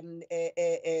of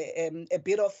a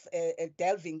bit of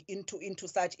delving into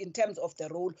such in terms of the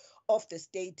role of the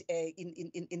state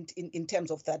in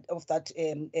terms of that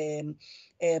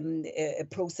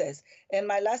process. And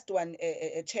my last one,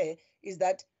 Chair, is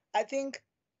that I think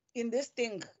in this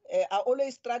thing I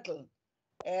always struggle,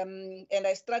 and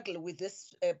I struggle with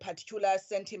this particular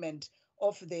sentiment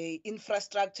of the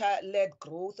infrastructure-led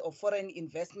growth or foreign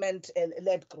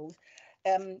investment-led growth.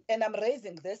 And I'm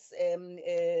raising this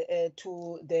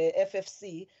to the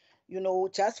FFC, you know,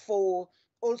 just for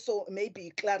also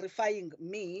maybe clarifying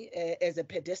me as a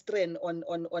pedestrian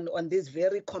on these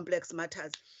very complex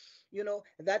matters. You know,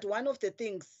 that one of the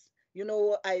things, you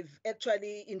know, I've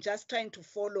actually, in just trying to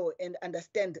follow and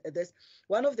understand this,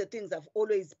 one of the things I've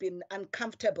always been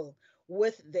uncomfortable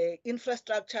with the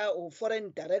infrastructure or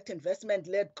foreign direct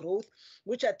investment-led growth,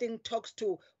 which I think talks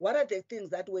to what are the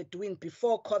things that we're doing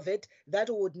before COVID that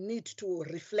we would need to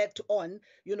reflect on,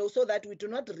 you know, so that we do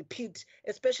not repeat,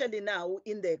 especially now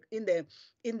in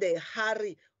the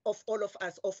hurry of all of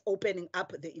us of opening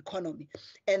up the economy,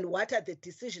 and what are the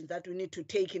decisions that we need to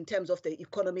take in terms of the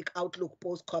economic outlook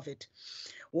post-COVID.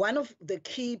 One of the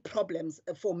key problems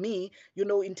for me, you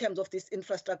know, in terms of this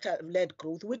infrastructure-led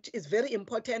growth, which is very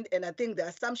important, and I think the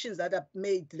assumptions that are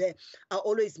made there are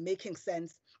always making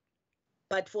sense,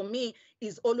 but for me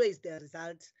is always the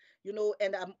result, you know,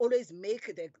 and I'm always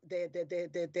make the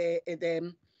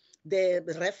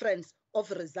reference of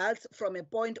results from a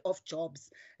point of jobs,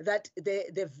 that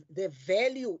the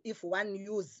value, if one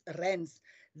use rents,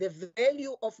 the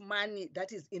value of money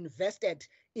that is invested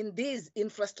in these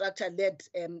infrastructure-led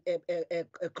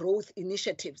growth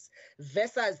initiatives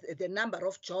versus the number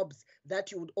of jobs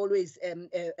that you would always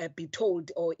be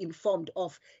told or informed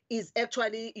of is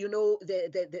actually, you know,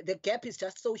 the gap is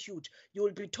just so huge. You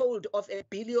will be told of R1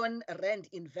 billion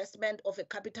investment of a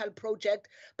capital project,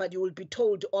 but you will be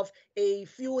told of a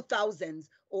few thousands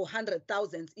or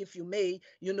 100,000, if you may,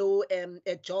 you know,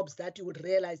 jobs that you would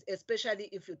realize, especially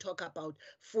if you talk about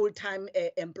full-time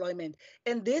employment.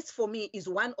 And this, for me, is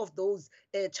one of those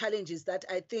challenges that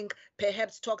I think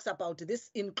perhaps talks about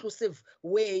this inclusive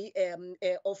way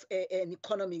of an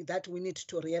economy that we need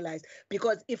to realize.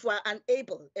 Because if we're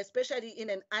unable, especially in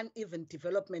an uneven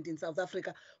development in South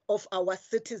Africa, of our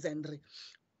citizenry,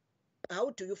 how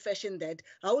do you fashion that?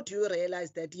 How do you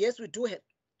realize that, yes, we do have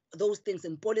those things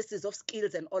and policies of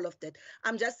skills and all of that?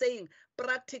 I'm just saying,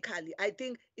 practically, I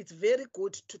think it's very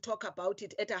good to talk about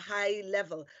it at a high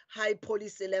level, high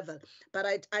policy level.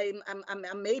 But I'm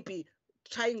maybe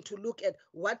trying to look at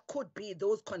what could be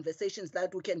those conversations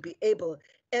that we can be able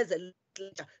as a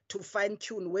legislature to fine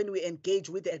tune when we engage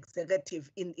with the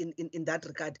executive in that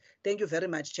regard. Thank you very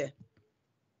much, Chair.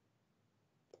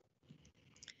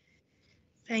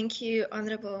 Thank you,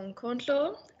 Honourable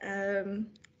Nkondlo.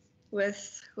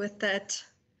 With that,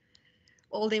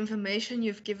 all the information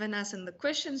you've given us and the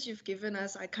questions you've given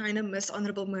us, I kind of miss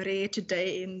Honourable Murray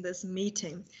today in this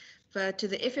meeting. But to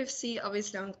the FFC,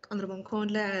 obviously, Honourable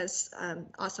Nkondlo has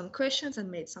asked some questions and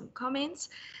made some comments.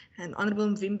 And Honourable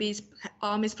Mvimbi's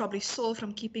arm is probably sore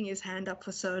from keeping his hand up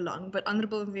for so long. But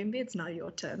Honourable Mvimbi, it's now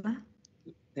your turn.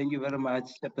 Thank you very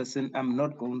much, Chairperson. I'm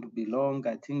not going to be long.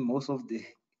 I think most of the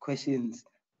questions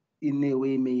in a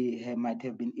way might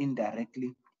have been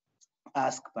indirectly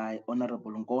asked by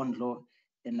Honourable Nkondlo,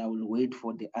 and I will wait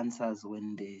for the answers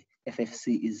when the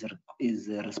FFC is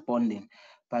responding.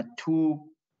 But two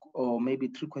or maybe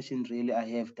three questions really I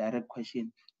have, direct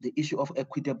question. The issue of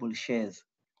equitable shares.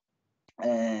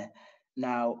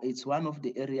 Now, it's one of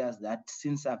the areas that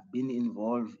since I've been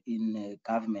involved in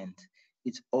government,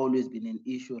 it's always been an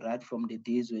issue right from the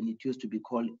days when it used to be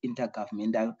called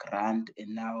intergovernmental grant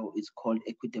and now it's called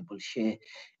equitable share.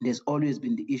 There's always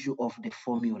been the issue of the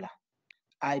formula.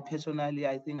 I personally,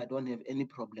 I think I don't have any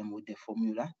problem with the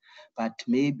formula, but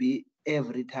maybe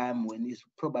every time when it's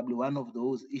probably one of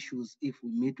those issues, if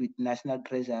we meet with National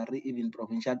Treasury, even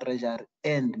Provincial Treasury,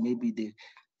 and maybe the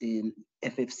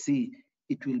FFC,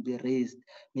 it will be raised.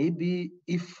 Maybe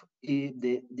if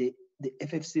the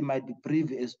FFC might be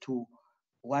privy as to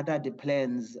what are the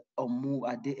plans or move,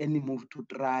 are there any move to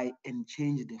try and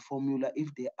change the formula? If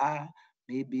they are,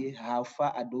 maybe how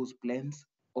far are those plans?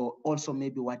 Or also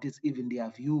maybe what is even their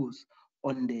views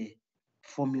on the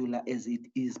formula as it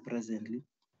is presently.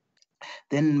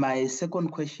 Then my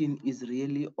second question is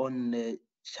really on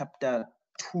chapter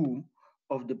 2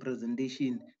 of the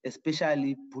presentation,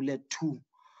 especially bullet 2.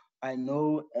 I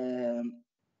know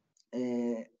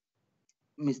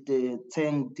Mr.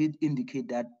 Tseng did indicate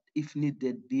that if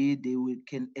needed be, they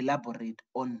can elaborate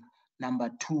on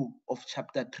number 2 of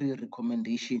chapter 3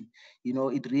 recommendation. You know,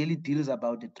 it really deals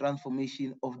about the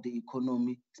transformation of the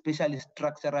economy, especially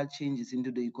structural changes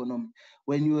into the economy.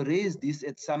 When you raise this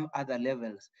at some other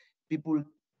levels, people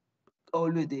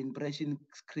always the impression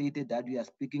is created that you are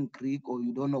speaking Greek or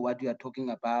you don't know what you are talking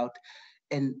about.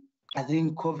 And I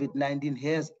think COVID-19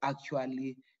 has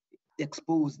actually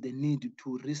exposed the need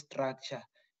to restructure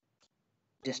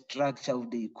the structure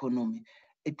of the economy.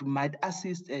 It might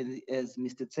assist, as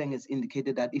Mr. Tseng has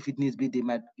indicated, that if it needs be, they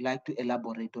might like to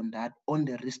elaborate on that, on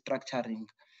the restructuring.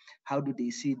 How do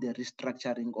they see the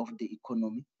restructuring of the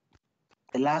economy?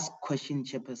 The last question,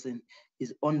 Chairperson,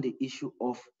 is on the issue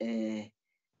of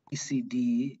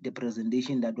ECD, the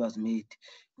presentation that was made.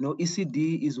 You know,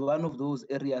 ECD is one of those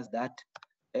areas that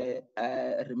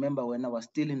I remember when I was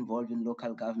still involved in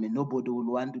local government, nobody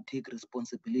will want to take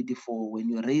responsibility for. When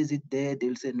you raise it there,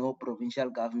 they'll say no, provincial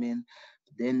government.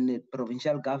 Then the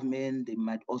provincial government, there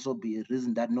might also be a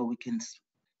reason that no, we can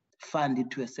fund it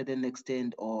to a certain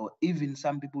extent, or even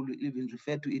some people will even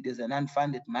refer to it as an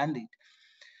unfunded mandate.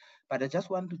 But I just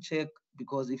want to check,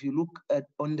 because if you look at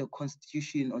on the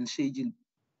constitution, on Schedule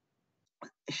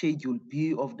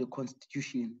B of the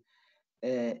constitution,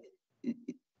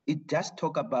 it does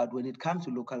talk about, when it comes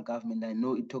to local government, I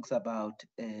know it talks about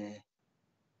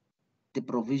the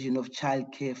provision of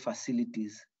childcare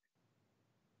facilities.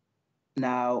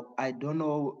 Now, I don't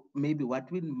know, maybe what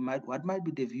might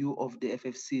be the view of the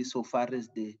FFC so far as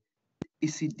the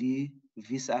ECD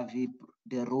vis-a-vis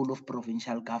the role of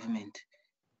provincial government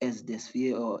as the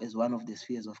sphere or as one of the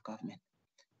spheres of government.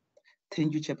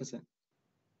 Thank you, Chairperson.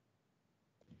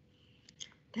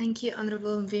 Thank you,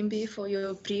 Honourable Mvimbi, for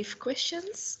your brief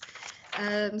questions.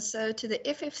 So to the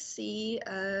FFC,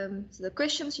 so the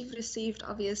questions you've received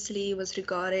obviously was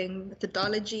regarding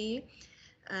methodology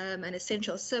and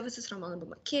essential services from Honourable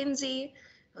Mackenzie.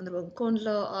 Honourable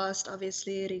Nkondlo asked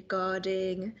obviously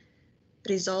regarding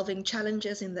resolving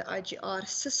challenges in the IGR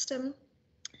system,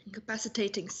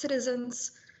 incapacitating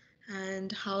citizens,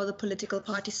 and how the political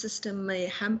party system may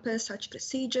hamper such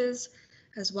procedures,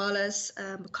 as well as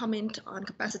comment on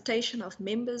capacitation of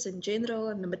members in general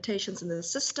and limitations in the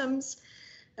systems,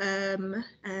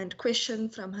 and question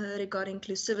from her regarding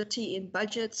inclusivity in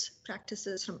budgets,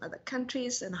 practices from other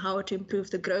countries, and how to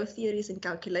improve the growth theories and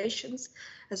calculations,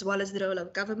 as well as the role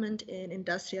of government in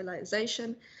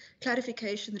industrialization,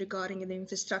 clarification regarding the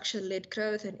infrastructure-led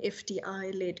growth and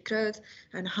FDI-led growth,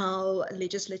 and how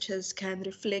legislatures can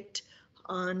reflect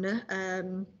on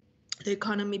the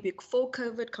economy before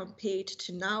COVID compared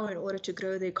to now in order to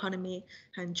grow the economy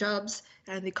and jobs,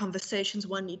 and the conversations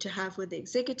one need to have with the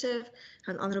executive.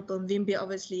 And Honourable Mvimbi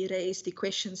obviously raised the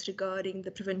questions regarding the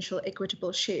provincial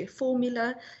equitable share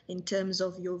formula in terms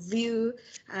of your view,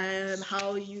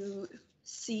 how you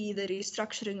see the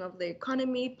restructuring of the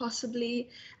economy possibly,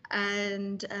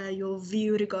 and your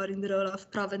view regarding the role of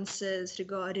provinces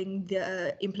regarding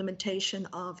the implementation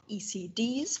of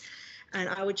ECDs. And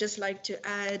I would just like to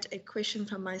add a question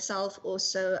from myself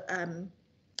also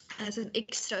as an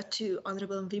extra to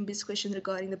Honourable Mvimbi's question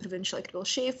regarding the provincial equitable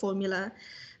share formula.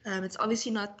 It's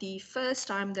obviously not the first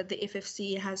time that the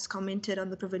FFC has commented on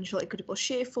the provincial equitable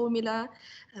share formula.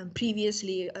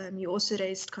 Previously, you also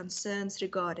raised concerns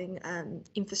regarding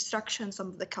infrastructure and some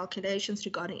of the calculations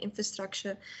regarding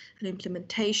infrastructure and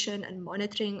implementation and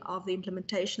monitoring of the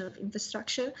implementation of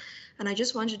infrastructure. And I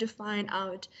just wanted to find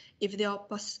out if there are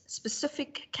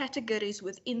specific categories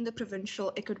within the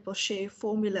provincial equitable share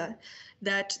formula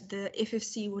that the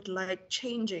FFC would like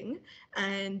changing,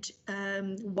 and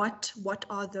what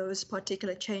are those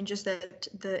particular changes that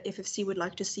the FFC would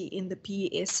like to see in the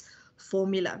PES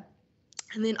formula.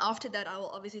 And then after that, I will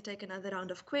obviously take another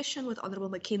round of question with Honourable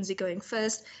Mackenzie going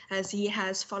first, as he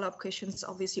has follow-up questions,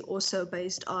 obviously also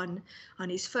based on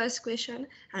his first question,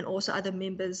 and also other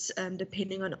members,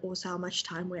 depending on also how much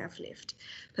time we have left.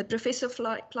 But Professor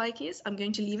Plaatjes, I'm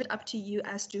going to leave it up to you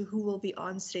as to who will be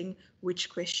answering which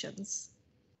questions.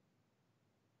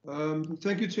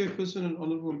 Thank you, Chairperson and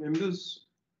honourable members.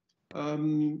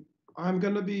 I'm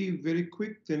going to be very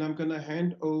quick, then I'm going to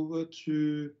hand over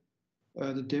to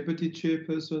the Deputy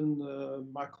Chairperson,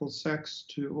 Michael Sachs,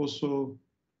 to also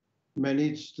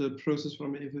manage the process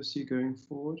from FFC going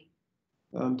forward.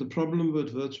 The problem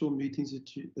with virtual meetings is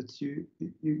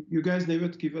you guys never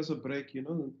give us a break, you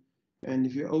know, and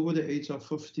if you're over the age of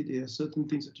 50, there are certain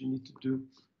things that you need to do,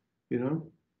 you know.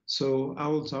 So I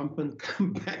will jump and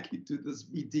come back into this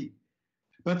meeting.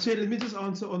 But Chair, let me just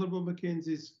answer Honourable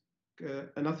Mackenzie's,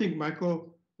 and I think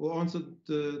Michael will answer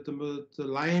the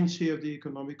lion's share of the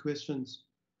economic questions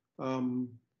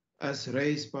as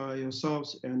raised by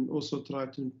yourselves, and also try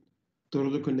to draw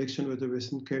the connection with the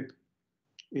Western Cape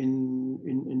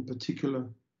in particular.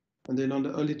 And then on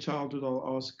the early childhood,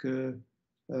 I'll ask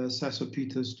Sasso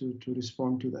Peters to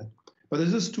respond to that. But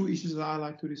there's just two issues that I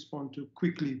like to respond to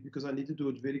quickly, because I need to do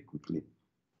it very quickly.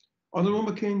 Honourable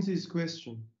Mackenzie's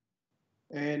question,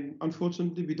 and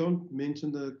unfortunately we don't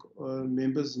mention the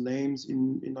members' names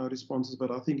in our responses, but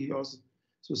I think he asked a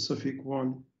specific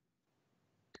one.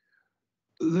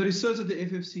 The research that the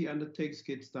FFC undertakes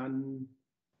gets done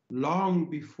long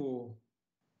before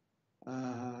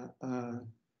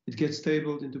it gets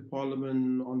tabled into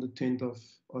Parliament on the 10th of,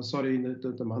 in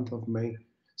the month of May.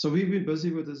 So we've been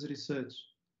busy with this research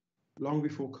long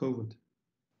before COVID.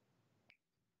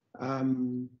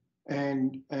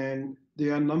 And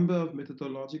there are a number of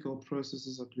methodological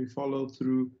processes that we follow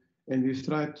through, and we've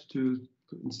tried to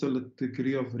instill a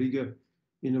degree of rigor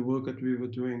in the work that we were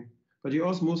doing. But you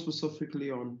asked more specifically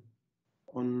on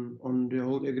the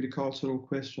whole agricultural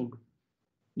question.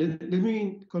 Let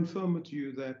me confirm with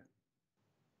you that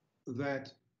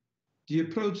the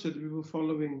approach that we were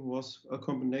following was a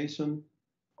combination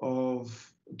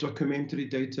of documentary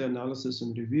data analysis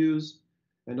and reviews,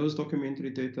 and those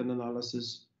documentary data and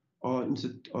analysis are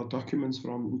documents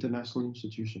from international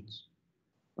institutions.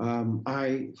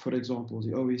 For example,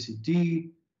 the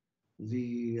OECD,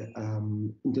 the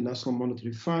International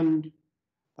Monetary Fund,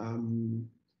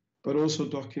 but also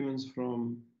documents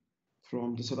from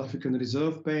the South African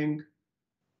Reserve Bank,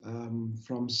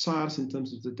 from SARS in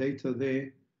terms of the data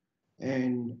there,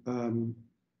 and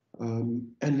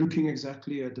looking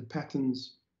exactly at the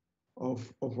patterns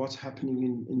of what's happening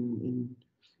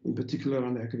in particular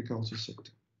on the agriculture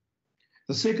sector.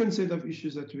 The second set of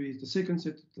issues that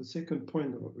the second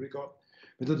point regard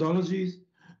methodologies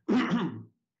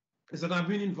is that I've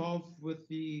been involved with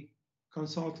the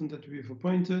consultant that we've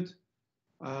appointed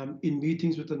in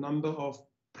meetings with a number of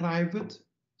private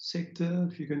sector,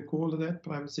 if you can call it that,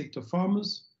 private sector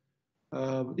farmers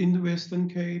in the Western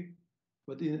Cape,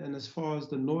 and as far as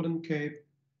the Northern Cape,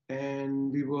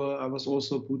 and I was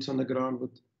also boots on the ground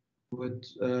with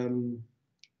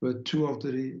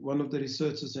one of the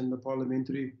researchers and the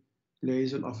parliamentary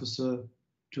liaison officer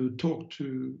to talk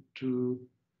to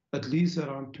at least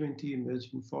around 20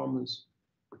 emerging farmers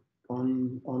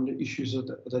on the issues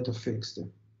that affects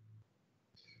them.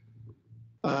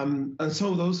 And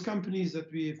so those companies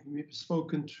that we've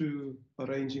spoken to are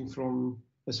ranging from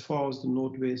as far as the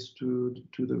Northwest to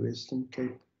the Western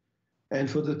Cape. And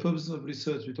for the purposes of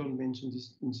research, we don't mention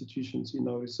these institutions in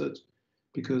our research,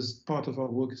 because part of our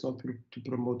work is not to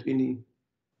promote any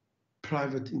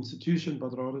private institution,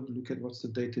 but rather to look at what's the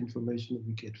data information that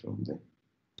we get from them.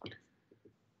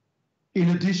 In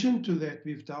addition to that,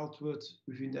 we've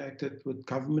interacted with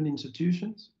government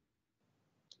institutions,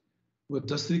 with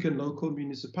district and local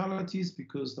municipalities,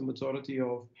 because the majority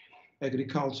of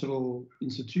agricultural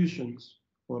institutions,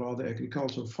 or rather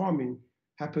agricultural farming,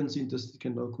 happens in district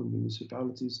and local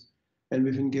municipalities. And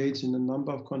we've engaged in a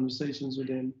number of conversations with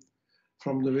them,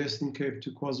 from the Western Cape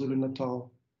to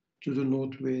KwaZulu-Natal, to the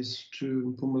Northwest,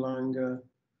 to Mpumalanga,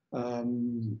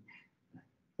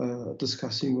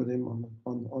 discussing with them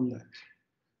on that.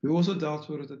 We also dealt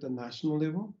with it at the national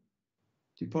level,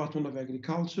 Department of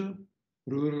Agriculture,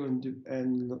 Rural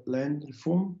and Land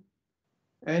Reform,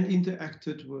 and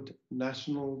interacted with the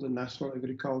National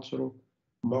Agricultural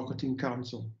Marketing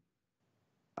Council.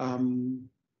 And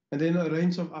then a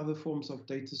range of other forms of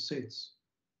data sets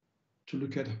to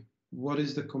look at what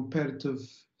is the comparative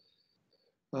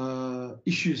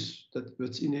issues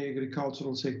that's in the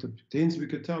agricultural sector. Hence, we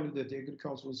could tell you that the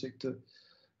agricultural sector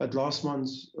at last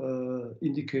month's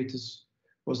indicators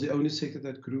was the only sector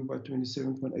that grew by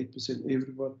 27.8%.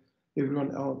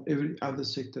 everyone else, every other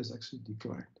sector has actually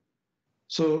declined.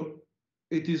 So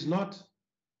it is not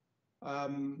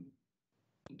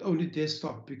only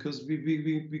desktop, because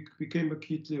we became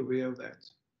acutely aware of that.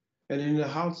 And in the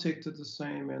health sector, the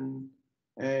same,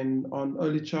 and on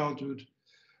early childhood,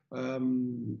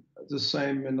 the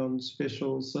same, and on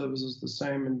special services, the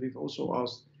same. And we've also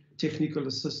asked technical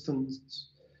assistants,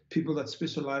 people that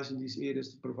specialize in these areas,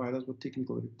 to provide us with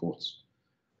technical reports.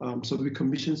 So we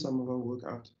commission some of our work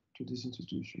out to these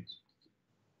institutions.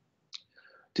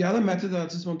 The other matter that I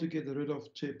just want to get rid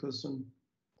of, Chairperson,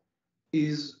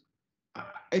 is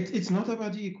it's not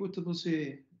about the equitable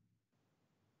share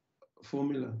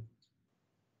formula.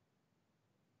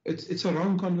 It's a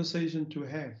wrong conversation to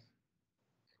have.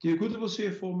 The equitable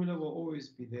share formula will always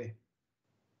be there.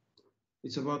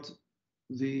 It's about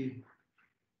the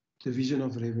division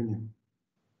of revenue.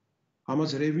 How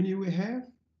much revenue we have,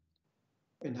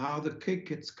 and how the cake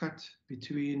gets cut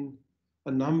between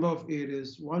a number of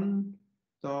areas. One,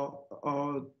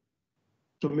 are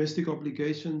domestic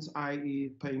obligations,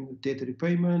 i.e. paying debt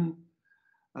repayment,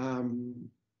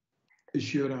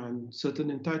 issue around certain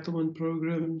entitlement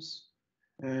programs,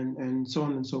 and so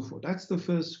on and so forth. That's the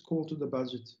first call to the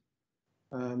budget.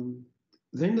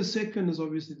 Then the second is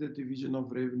obviously the division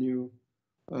of revenue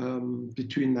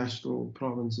between national,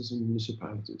 provinces, and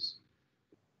municipalities.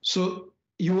 So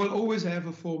you will always have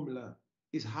a formula,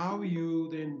 is how you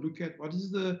then look at what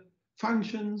is the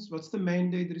functions, what's the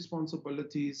mandate,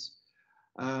 responsibilities,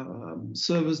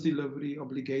 service delivery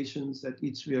obligations that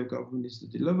each sphere of government is to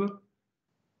deliver.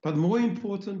 But more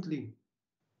importantly,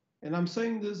 and I'm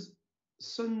saying this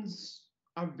since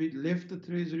I've left the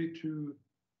Treasury to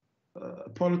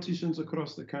politicians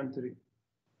across the country,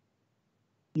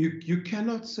 you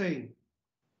cannot say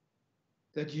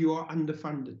that you are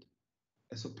underfunded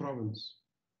as a province,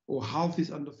 or health is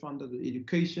underfunded, or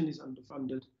education is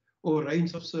underfunded, or a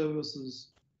range of services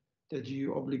that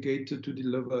you're obligated to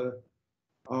deliver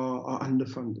are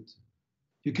underfunded.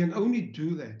 You can only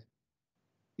do that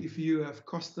if you have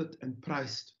costed and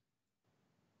priced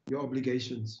your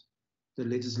obligations, the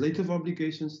legislative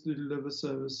obligations to deliver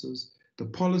services, the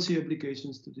policy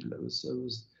obligations to deliver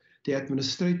service, the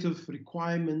administrative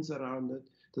requirements around it,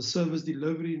 the service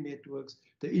delivery networks,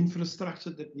 the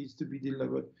infrastructure that needs to be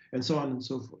delivered, and so on and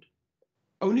so forth.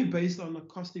 Only based on the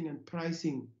costing and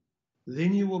pricing,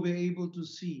 then you will be able to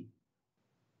see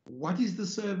what is the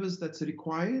service that's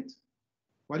required,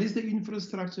 what is the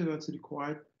infrastructure that's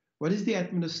required, what is the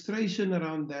administration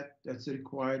around that that's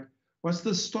required, what's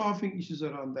the staffing issues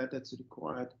around that that's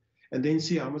required, and then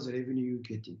see how much revenue you're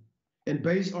getting. And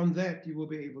based on that, you will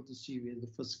be able to see where the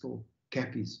fiscal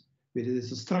gap is, whether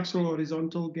there's a structural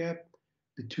horizontal gap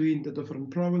between the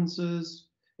different provinces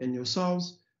and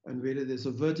yourselves, and whether there's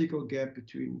a vertical gap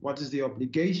between what is the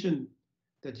obligation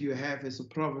that you have as a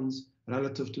province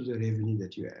relative to the revenue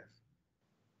that you have.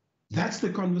 That's the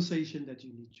conversation that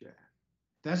you need to have.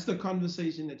 That's the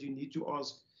conversation that you need to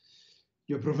ask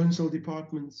your provincial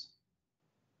departments,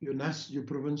 your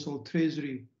provincial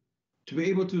treasury, to be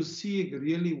able to see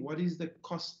really what is the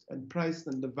cost and price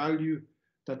and the value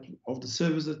that of the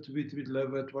service that we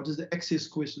delivered, what is the access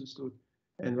questions to it,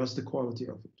 and what's the quality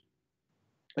of it.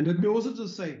 And let me also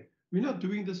just say, we're not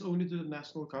doing this only to the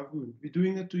national government, we're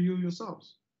doing it to you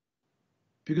yourselves.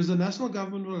 Because the national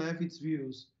government will have its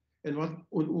views, and what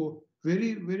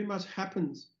very, very much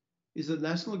happens is the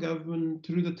national government,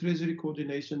 through the treasury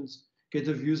coordinations, get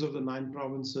the views of the 9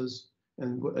 provinces,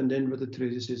 and then with the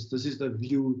treasury says, this is the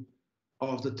view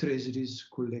of the treasuries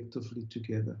collectively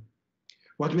together.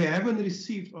 What we haven't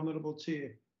received, Honourable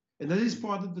Chair, and that is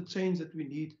part of the change that we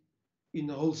need in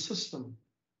the whole system,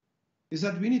 is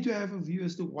that we need to have a view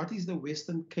as to what is the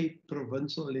Western Cape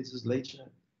provincial legislature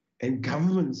and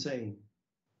government saying,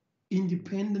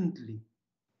 independently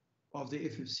of the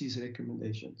FFC's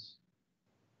recommendations.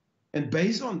 And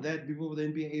based on that, we will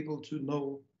then be able to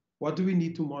know what do we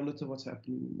need to monitor what's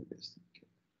happening in the Western Cape.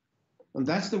 And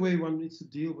that's the way one needs to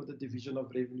deal with the division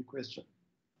of revenue question,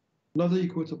 not the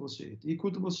equitable share. The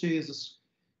equitable share is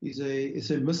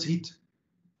a mishit.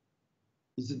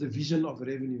 It's a division of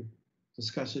revenue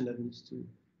discussion that needs to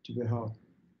be held.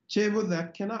 Chair, with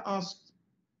that, can I ask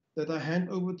that I hand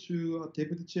over to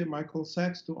Deputy Chair Michael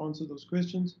Sachs to answer those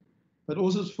questions, but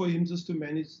also for him just to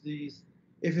manage these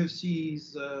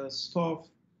FFC's staff,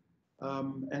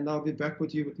 and I'll be back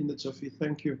with you within the jiffy.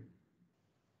 Thank you.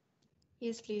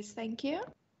 Yes, please. Thank you.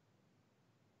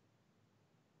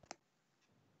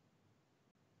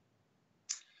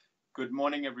 Good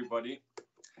morning, everybody,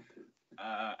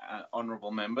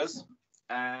 honourable members.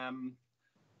 I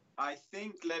I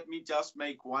think let me just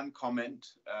make one comment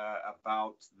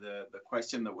about the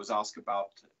question that was asked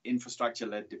about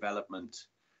infrastructure-led development,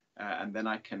 and then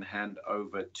I can hand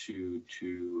over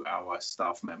to our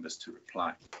staff members to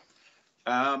reply.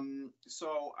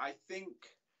 So I think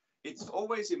it's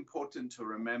always important to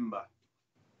remember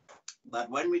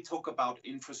that when we talk about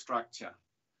infrastructure,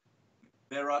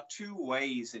 there are two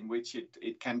ways in which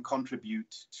it can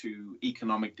contribute to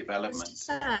economic development.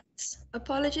 Mr. Sachs,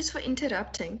 apologies for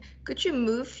interrupting. Could you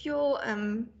move your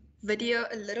video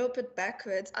a little bit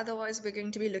backwards? Otherwise, we're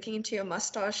going to be looking into your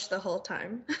mustache the whole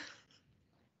time.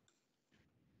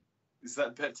 Is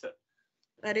that better?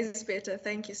 That is better.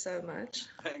 Thank you so much.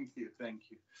 Thank you. Thank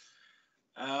you.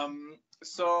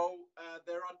 So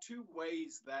there are two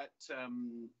ways that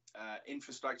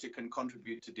infrastructure can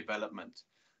contribute to development.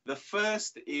 The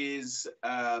first is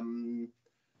in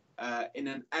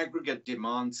an aggregate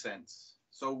demand sense.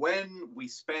 So when we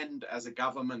spend as a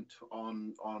government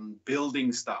on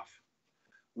building stuff,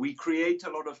 we create a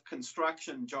lot of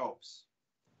construction jobs.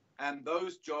 And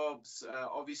those jobs,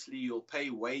 obviously, you'll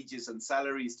pay wages and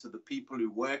salaries to the people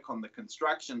who work on the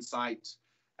construction site,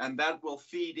 and that will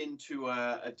feed into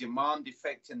a demand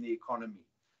effect in the economy.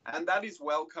 And that is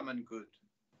welcome and good.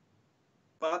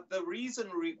 But the reason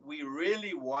we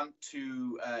really want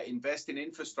to invest in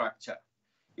infrastructure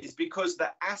is because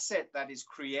the asset that is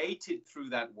created through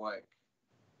that work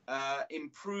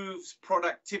improves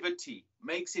productivity,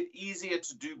 makes it easier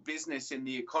to do business in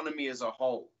the economy as a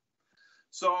whole.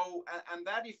 So, and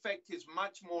that effect is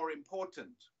much more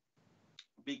important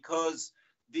because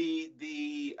the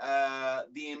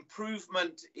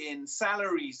improvement in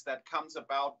salaries that comes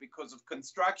about because of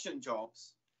construction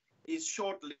jobs is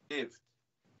short-lived.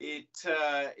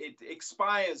 It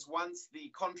expires once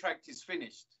the contract is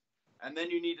finished, and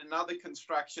then you need another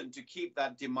construction to keep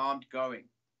that demand going.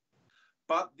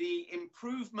 But the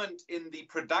improvement in the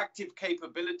productive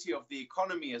capability of the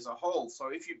economy as a whole, so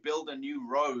if you build a new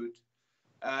road,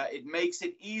 it makes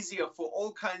it easier for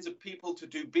all kinds of people to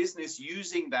do business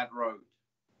using that road.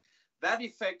 That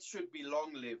effect should be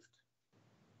long-lived.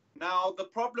 Now, the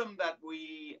problem that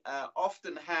we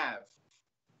often have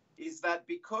is that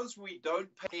because we don't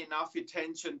pay enough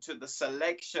attention to the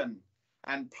selection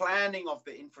and planning of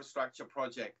the infrastructure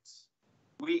projects,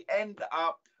 we end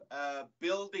up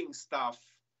building stuff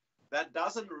that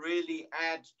doesn't really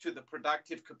add to the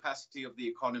productive capacity of the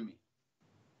economy.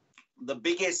 The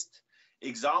biggest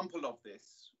example of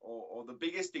this, or the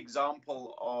biggest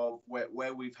example of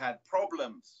where we've had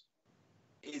problems,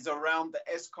 is around the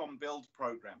Eskom build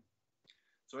program.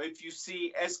 So if you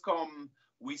see Eskom,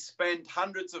 we spend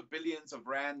hundreds of billions of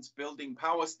rands building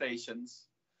power stations,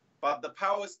 but the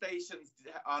power stations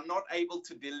are not able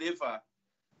to deliver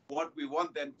what we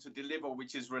want them to deliver,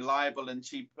 which is reliable and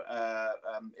cheap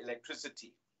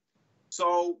electricity.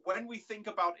 So when we think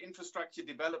about infrastructure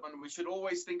development, we should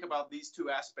always think about these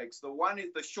two aspects. The one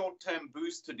is the short-term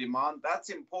boost to demand. That's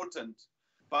important.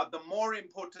 But the more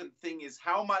important thing is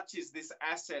how much is this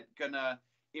asset going to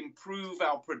improve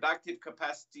our productive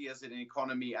capacity as an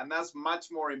economy? And that's much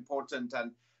more important,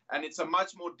 and it's a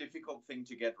much more difficult thing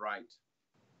to get right.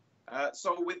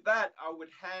 So with that, I would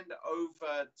hand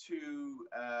over to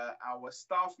our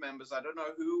staff members. I don't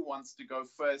know who wants to go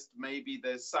first. Maybe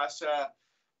there's Sasha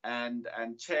and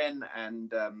Chen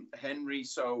and Henry.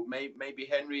 So maybe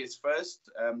Henry is first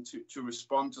to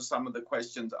respond to some of the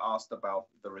questions asked about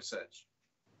the research.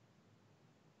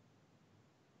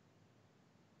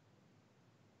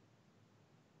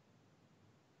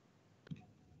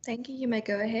 Thank you. You may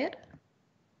go ahead.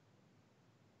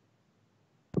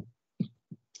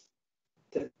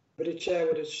 Deputy Chair, I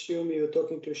would assume you're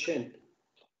talking to Shen.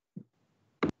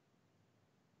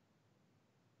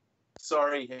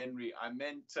 Sorry, Henry. I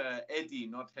meant Eddie,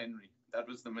 not Henry. That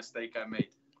was the mistake I made.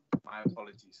 My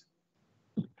apologies.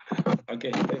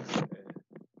 Okay, thanks.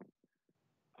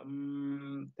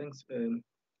 Thanks,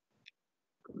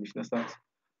 Commissioner Sachs.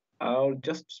 I'll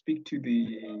just speak to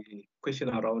the question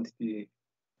around the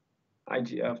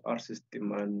IGFR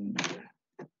system and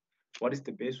what is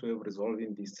the best way of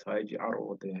resolving this IGR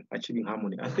or the achieving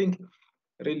harmony. I think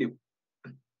really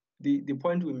the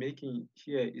point we're making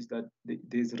here is that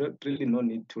there's really no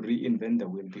need to reinvent the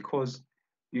wheel because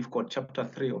we've got Chapter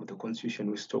 3 of the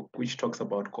Constitution which talks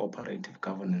about cooperative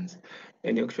governance,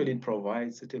 and actually it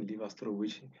provides certain levers through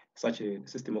which such a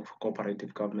system of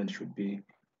cooperative government should be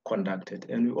conducted.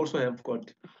 And we also have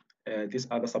got this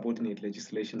other subordinate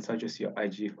legislation such as your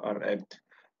IGFR Act,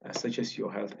 such as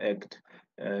your Health Act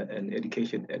and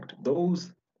Education Act.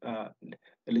 Those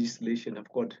legislation have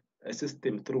got a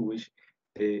system through which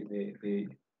they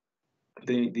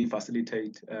they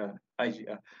facilitate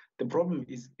IGR. The problem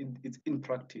is it's in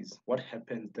practice. What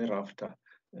happens thereafter?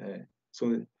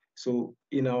 So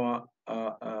in our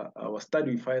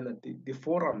study, we find that the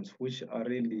forums which are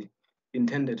really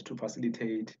intended to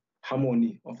facilitate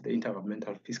harmony of the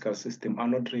intergovernmental fiscal system are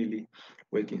not really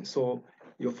working. So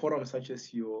your forums, such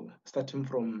as your starting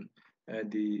from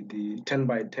the 10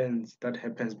 by 10s that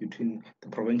happens between the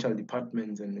provincial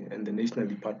departments and the national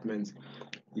departments,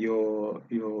 your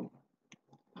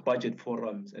budget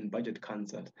forums and budget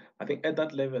councils. I think at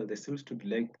that level there seems to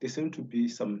be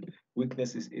some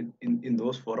weaknesses in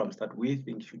those forums that we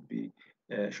think should be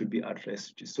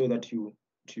addressed, so that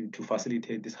to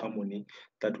facilitate this harmony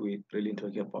that we're really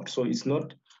talking about. So it's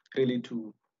not really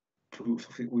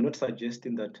we're not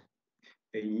suggesting that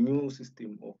a new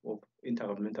system of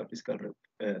intergovernmental fiscal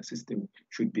system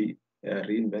should be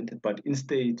reinvented, but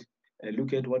instead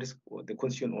look at what the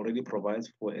constitution already provides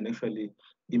for and actually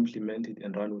implement it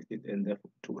and run with it, and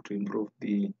therefore to improve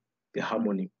the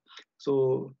harmony.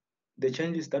 So the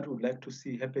changes that we'd like to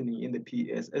see happening in the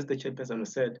PES, as the chairperson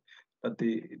said, that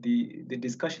the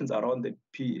discussions around the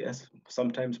PES,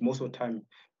 sometimes, most of the time,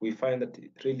 we find that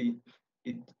it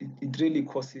really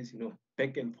causes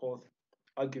back and forth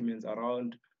arguments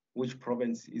around which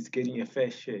province is getting a fair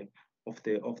share of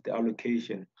the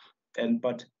allocation,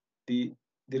 but the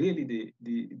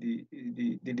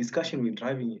discussion we're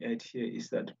driving at here is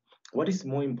that what is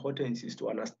more important is to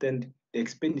understand the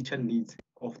expenditure needs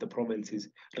of the provinces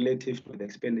relative to the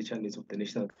expenditure needs of the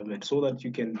national government, so that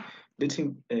you can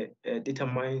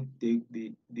determine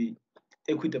the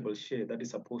equitable share that is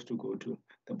supposed to go to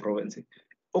the provinces.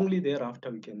 Only thereafter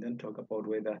we can then talk about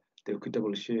whether the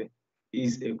equitable share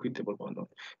is equitable or not.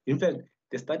 In fact,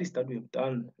 the studies that we've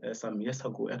done some years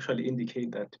ago actually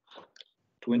indicate that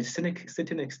to a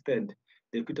certain extent,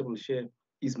 the equitable share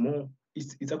is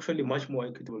it's actually much more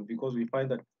equitable, because we find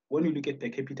that when we look at the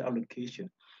capital allocation,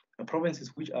 provinces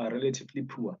which are relatively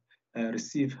poor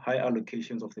receive high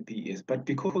allocations of the PES. But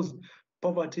because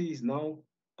poverty is now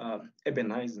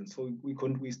urbanizing, so we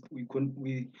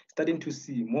starting to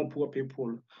see more poor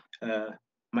people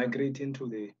migrating to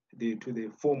the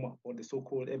former or the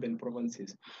so-called urban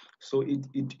provinces. So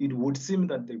it would seem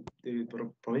that the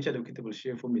provincial equitable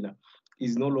share formula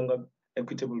is no longer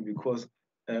equitable, because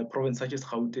provinces such as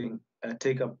Gauteng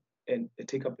take up and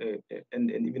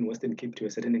even Western Cape to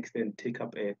a certain extent take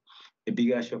up a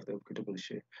bigger share of the equitable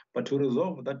share. But to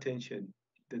resolve that tension,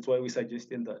 that's why we're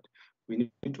suggesting that we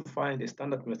need to find a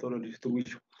standard methodology through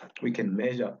which we can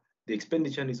measure the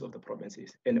expenditure needs of the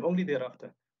provinces, and only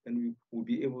thereafter then we will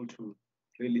be able to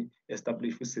really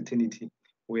establish with certainty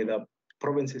whether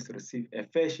provinces receive a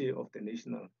fair share of the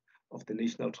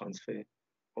national transfer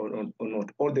or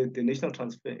not, or the national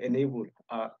transfer enabled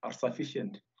are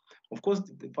sufficient. Of course,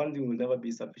 the funding will never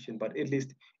be sufficient, but at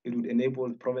least it would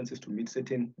enable provinces to meet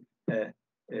certain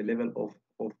level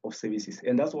of services.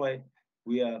 And that's why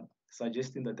we are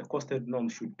suggesting that the costed norm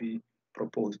should be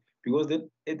proposed, because that,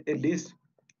 at least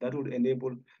that would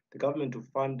enable the government to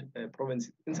fund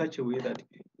provinces in such a way that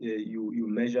you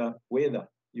measure whether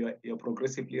you're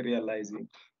progressively realizing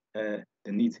the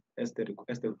needs as per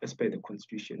the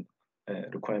constitution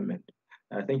requirement.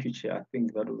 Thank you, Chair. I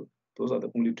think those are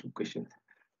the only two questions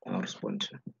I'll respond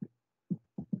to.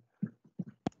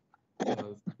 Thank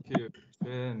you,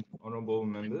 Chair and honourable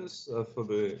members, for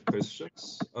the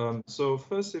questions. So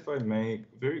first, if I may,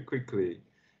 very quickly,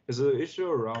 is the issue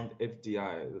around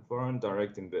FDI, the foreign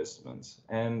direct investments,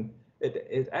 and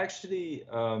it actually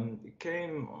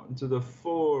came to the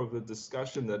fore of the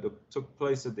discussion that took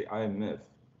place at the IMF.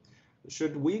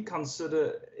 Should we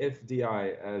consider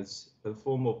FDI as a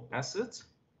form of asset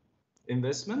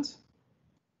investment,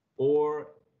 or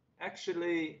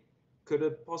actually could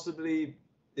it possibly,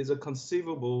 is it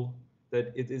conceivable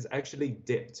that it is actually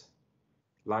debt,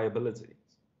 liability?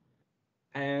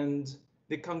 And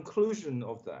the conclusion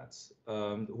of that,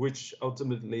 which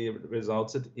ultimately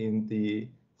resulted in the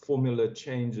formula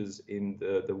changes in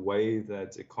the way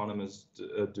that economists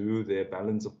do their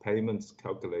balance of payments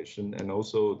calculation, and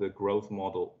also the growth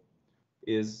model,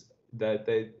 is that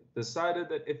they decided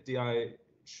that FDI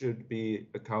should be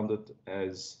accounted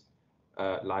as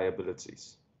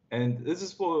liabilities. And this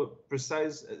is for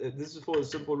a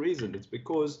simple reason. It's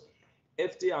because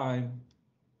FDI,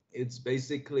 it's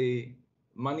basically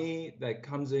money that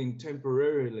comes in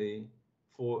temporarily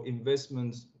for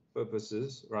investment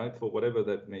purposes, right, for whatever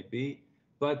that may be,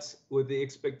 but with the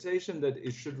expectation that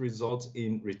it should result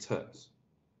in returns.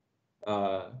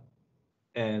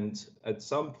 And at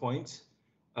some point,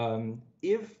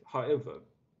 if, however,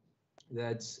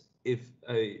 if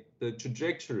the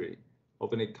trajectory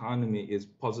of an economy is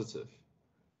positive,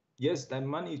 yes, that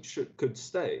money could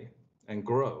stay and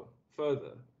grow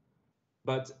further.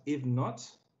 But if not,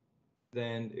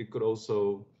 then it could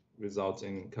also result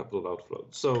in capital outflow.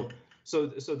 So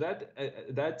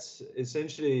that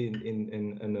essentially,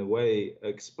 in a way,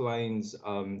 explains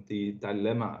the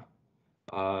dilemma,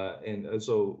 and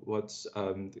also what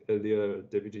the earlier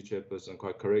Deputy Chairperson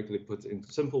quite correctly put in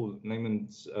simple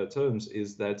layman's terms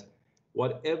is that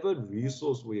whatever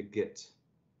resource we get,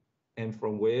 and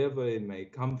from wherever it may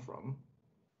come from,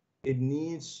 it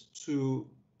needs to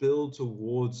build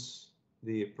towards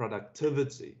the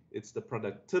productivity. It's the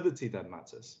productivity that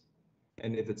matters.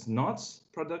 And if it's not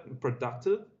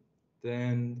productive,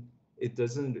 then it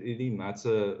doesn't really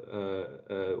matter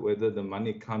whether the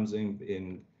money comes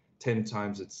in 10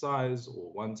 times its size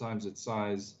or 1 times its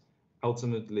size.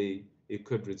 Ultimately, it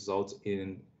could result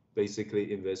in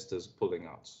basically investors pulling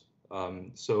out.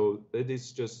 So it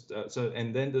is just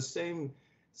and then the same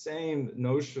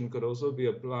notion could also be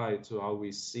applied to how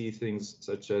we see things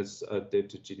such as debt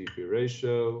to GDP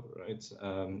ratio, right?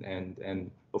 And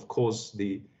of course,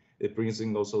 it brings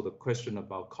in also the question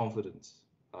about confidence,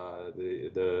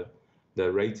 the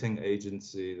rating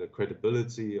agency, the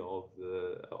credibility of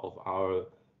our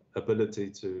ability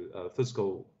to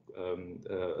fiscal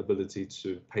ability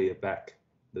to pay it back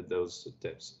those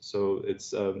debts. So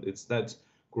it's that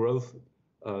growth.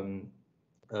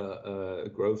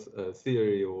 Growth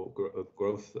theory or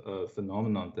growth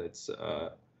phenomenon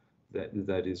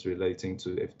that is relating to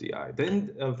FDI.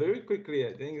 Then very quickly,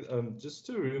 I think just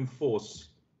to reinforce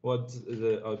what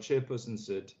our chairperson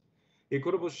said,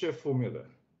 equitable share formula.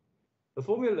 The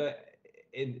formula,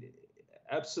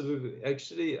 absolutely,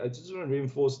 actually, I just want to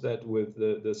reinforce that with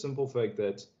the simple fact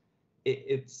that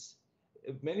it's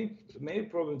many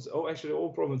provinces, actually all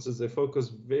provinces, they focus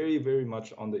very, very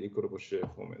much on the equitable share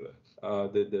formula,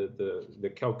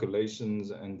 the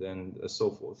calculations and then so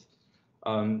forth.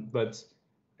 But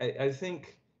I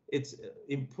think it's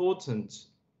important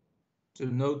to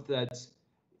note that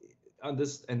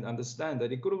understand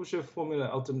that equitable share formula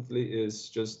ultimately is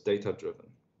just data driven,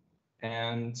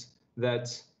 and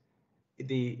that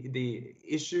the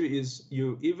issue is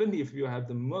even if you have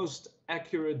the most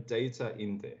accurate data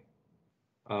in there,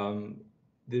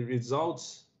 the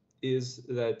result is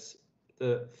that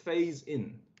the phase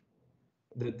in,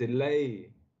 the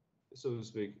delay, so to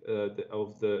speak,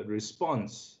 of the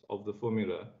response of the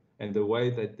formula and the way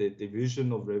that the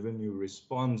division of revenue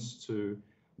responds to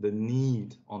the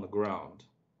need on the ground,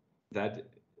 that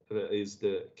is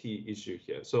the key issue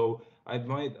here. So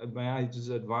may I just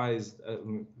advise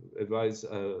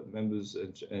members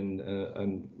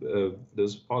and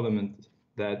this Parliament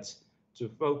that to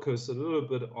focus a little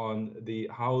bit on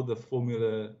how the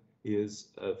formula is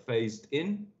phased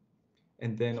in,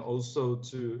 and then also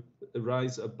to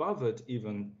rise above it,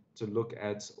 even to look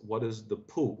at what is the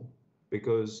pool,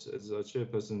 because as our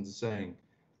chairperson is saying,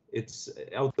 it's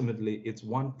ultimately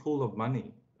one pool of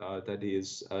money that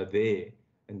is there,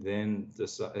 and then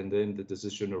the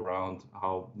decision around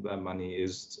how that money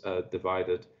is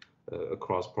divided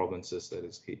across provinces, that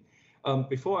is key.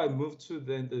 Before I move to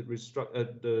then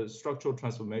the structural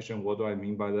transformation, what do I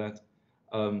mean by that,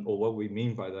 or what we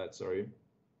mean by that? Sorry,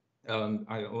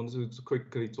 I want to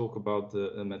quickly talk about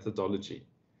the methodology.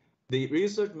 The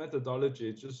research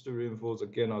methodology, just to reinforce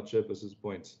again our chairperson's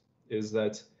point, is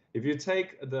that if you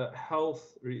take the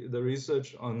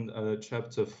research on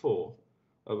chapter 4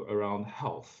 around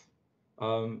health,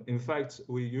 in fact,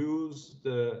 we use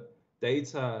the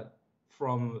data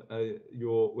from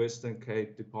your Western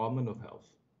Cape Department of Health.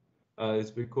 It's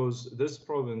because this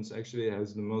province actually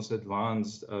has the most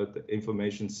advanced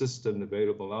information system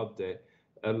available out there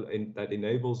that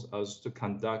enables us to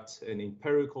conduct an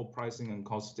empirical pricing and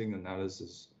costing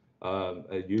analysis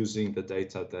using the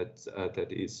data that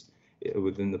is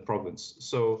within the province.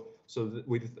 So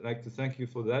we'd like to thank you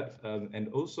for that, and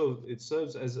also it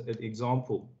serves as an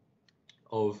example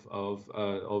of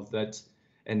that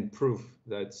and proof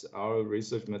that our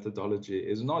research methodology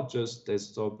is not just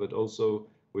desktop, but also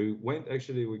we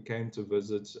came to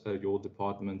visit your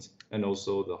department and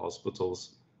also the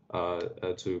hospitals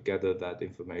to gather that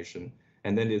information.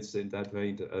 And then it's in that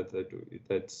way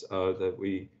that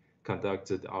we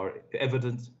conducted our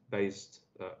evidence-based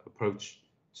approach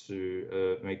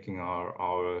to making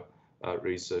our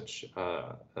research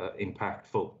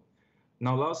impactful.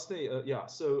 Now, lastly,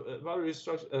 so about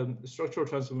structural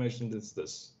transformation is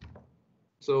this.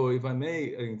 So if I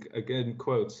may again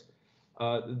quote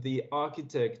the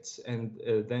architect and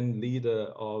then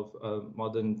leader of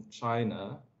modern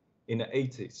China in the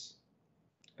 80s.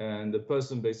 And the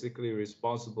person basically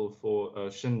responsible for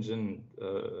Shenzhen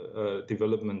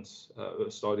development,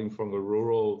 starting from a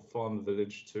rural farm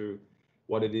village to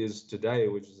what it is today,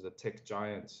 which is a tech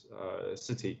giant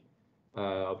city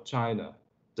of China,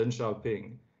 Deng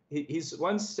Xiaoping. He's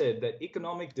once said that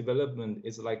economic development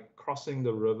is like crossing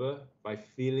the river by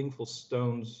feeling for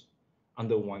stones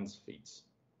under one's feet.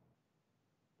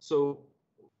 So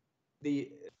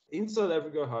in South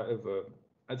Africa, however,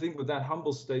 I think with that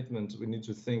humble statement, we need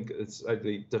to think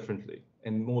slightly differently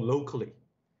and more locally.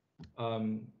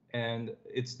 And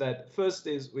it's that first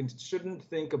is we shouldn't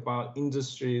think about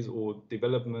industries or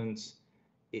developments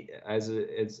as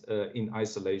in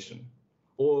isolation,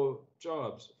 or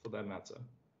jobs for that matter,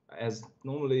 as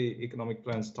normally economic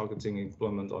plans targeting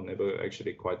employment are never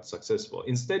actually quite successful.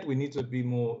 Instead, we need to be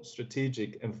more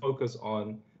strategic and focus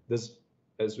on this,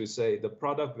 as we say, the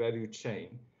product value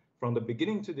chain from the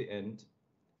beginning to the end,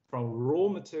 from raw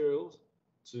materials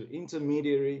to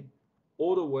intermediary,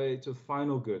 all the way to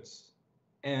final goods,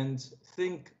 and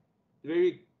think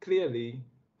very clearly,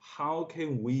 how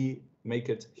can we make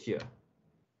it here,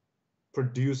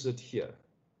 produce it here?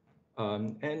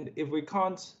 And if we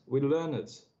can't, we learn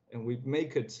it and we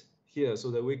make it here so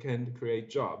that we can create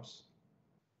jobs.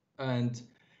 And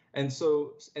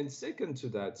second to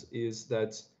that is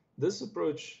that this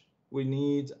approach, we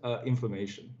need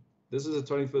information. This is the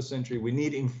 21st century. We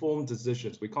need informed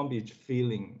decisions. We can't be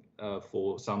feeling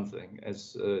for something,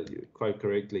 as quite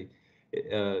correctly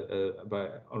by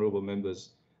honorable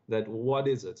members, that what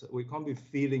is it? We can't be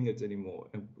feeling it anymore,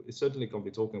 and we certainly can't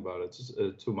be talking about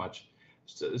it too much.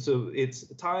 So it's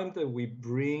time that we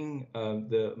bring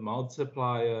the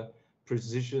multiplier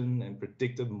precision and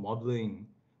predictive modeling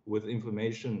with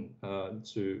information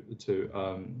to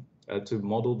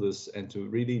model this and to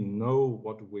really know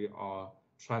what we are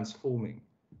transforming.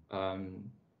 So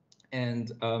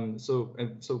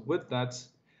with that,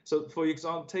 so for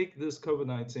example, take this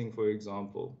COVID-19, for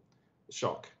example,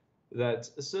 shock, that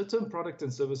certain products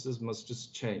and services must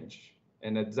just change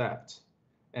and adapt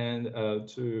and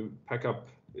to pack up,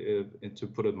 and to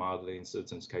put it mildly in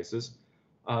certain cases.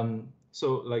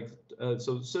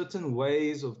 So certain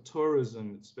ways of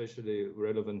tourism, especially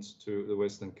relevant to the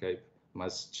Western Cape,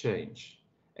 must change.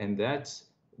 And that's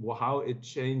how it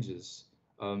changes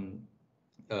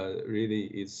really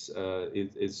is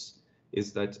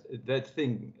that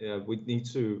thing. We need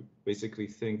to basically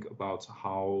think about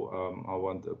how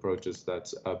one approaches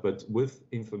that, but with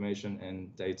information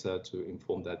and data to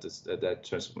inform that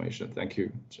transformation. Thank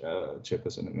you,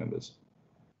 Chairperson and members.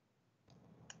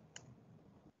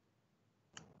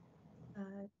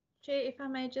 Chair, if I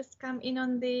may just come in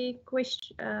on the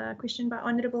question by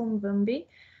Honourable Mvimbi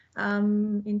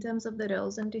in terms of the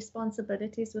roles and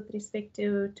responsibilities with respect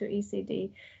to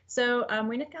ECD. So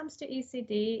when it comes to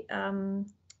ECD,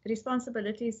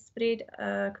 responsibilities spread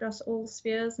across all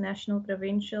spheres, national,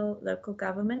 provincial, local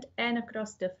government, and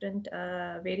across different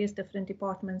various different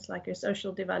departments like your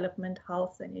social development,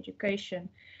 health, and education.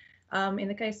 In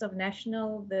the case of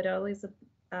national, the role is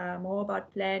more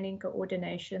about planning,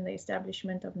 coordination, the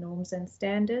establishment of norms and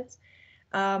standards.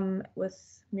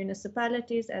 With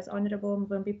municipalities, as Honourable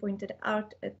Mvimbi pointed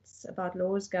out, it's about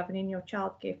laws governing your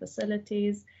childcare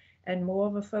facilities and more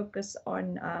of a focus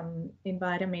on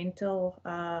environmental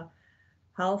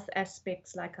health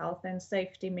aspects like health and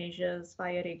safety measures,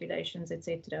 fire regulations,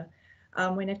 etc.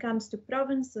 When it comes to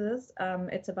provinces,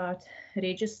 it's about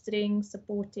registering,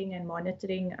 supporting and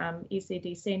monitoring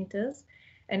ECD centres,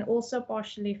 and also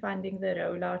partially funding the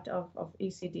rollout of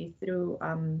ECD through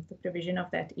the provision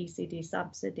of that ECD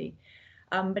subsidy.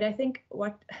 But I think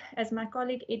as my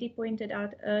colleague Eddie pointed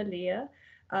out earlier,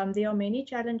 there are many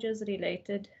challenges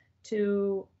related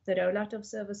to the rollout of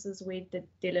services where the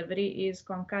delivery is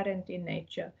concurrent in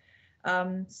nature.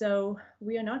 So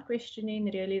we are not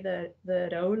questioning really the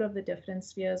role of the different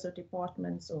spheres or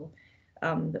departments or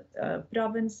the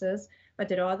provinces,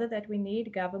 but rather that we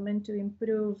need government to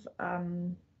improve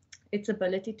its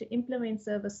ability to implement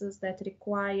services that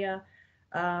require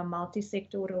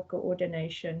multi-sectoral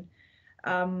coordination.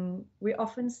 We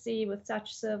often see with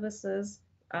such services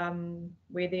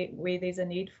where there's a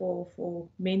need for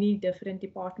many different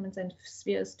departments and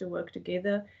spheres to work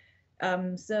together,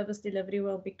 service delivery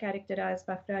will be characterized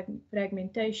by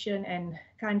fragmentation and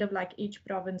kind of like each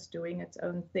province doing its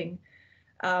own thing.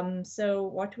 So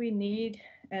what we need,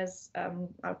 as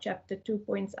our chapter 2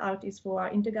 points out, is for our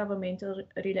intergovernmental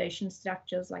relation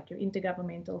structures like your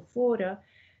intergovernmental fora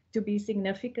to be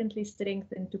significantly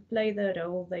strengthened to play the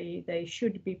role they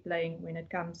should be playing when it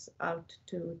comes out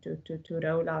to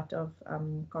rollout of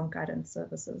concurrent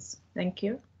services. Thank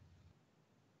you.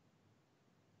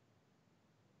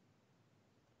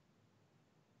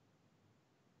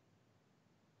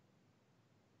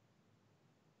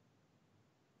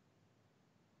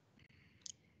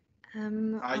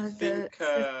 I think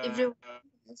everyone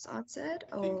has answered,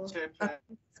 or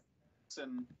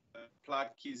Chairperson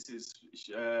Plakis is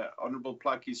Honourable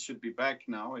Plakis should be back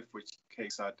now. If which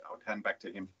case I would hand back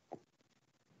to him.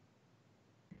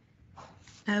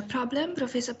 No problem,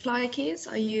 Professor Plakis.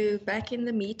 Are you back in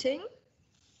the meeting?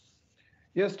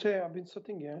 Yes, Chair. I've been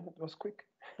sitting here. It was quick.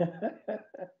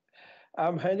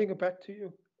 I'm handing it back to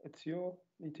you. It's your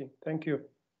meeting. Thank you.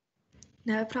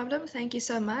 No problem. Thank you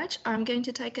so much. I'm going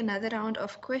to take another round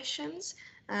of questions.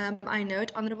 I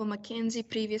note Honourable Mackenzie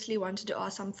previously wanted to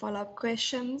ask some follow-up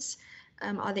questions.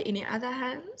 Are there any other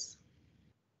hands?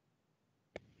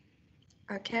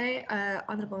 Okay,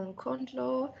 Honourable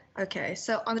Nkondlo. Okay,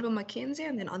 so Honourable Mackenzie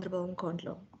and then Honourable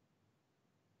Nkondlo.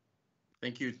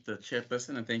 Thank you, the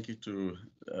chairperson, and thank you to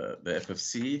the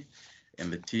FFC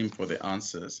and the team for the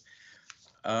answers.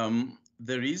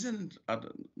 The reason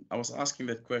I was asking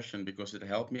that question because it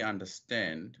helped me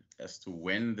understand as to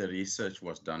when the research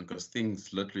was done, because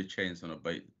things literally change on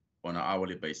an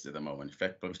hourly basis at the moment. In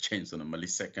fact, probably changed on a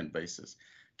millisecond basis,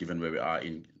 given where we are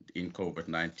in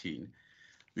COVID-19.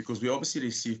 Because we obviously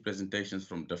receive presentations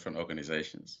from different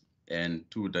organizations. And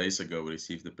 2 days ago, we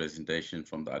received a presentation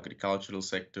from the agricultural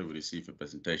sector. We received a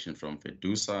presentation from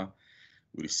FEDUSA.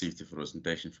 We received a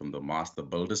presentation from the Master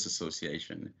Builders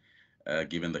Association,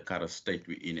 given the current state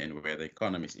we're in and where the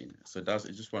economy is in. So I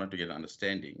just wanted to get an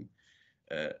understanding.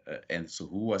 And so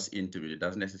who was interviewed? It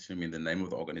doesn't necessarily mean the name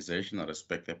of the organization. I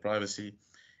respect their privacy.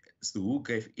 So who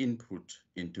gave input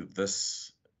into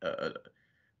this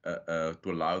to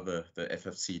allow the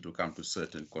FFC to come to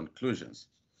certain conclusions.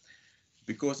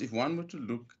 Because if one were to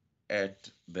look at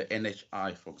the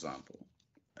NHI, for example,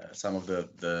 some of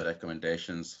the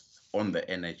recommendations on the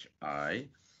NHI,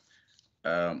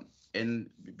 and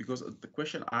because the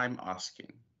question I'm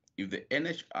asking, if the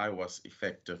NHI was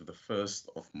effective the 1st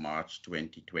of March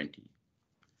 2020,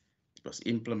 it was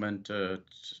implemented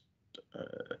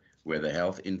where the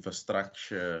health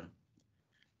infrastructure.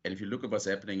 And if you look at what's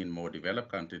happening in more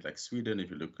developed countries like Sweden,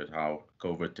 if you look at how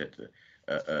COVID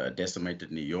had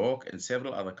decimated New York and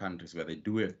several other countries where they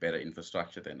do have better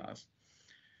infrastructure than us,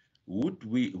 would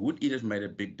it have made a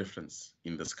big difference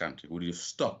in this country? Would it have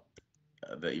stopped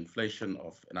the inflation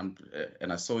of,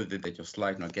 and I saw that your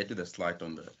slide, and I'll get to the slide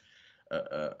on the,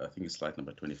 I think it's slide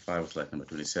number 25 or slide number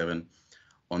 27,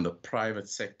 on the private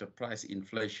sector price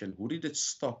inflation, would it have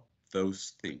stopped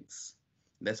those things?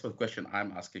 That's what question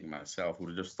I'm asking myself.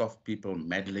 Would it have stopped people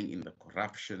meddling in the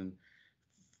corruption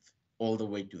all the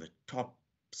way to the top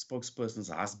spokesperson's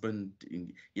husband?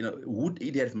 Would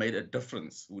it have made a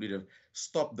difference? Would it have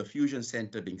stopped the fusion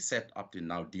center being set up to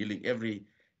now dealing, every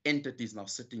entity is now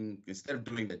sitting, instead of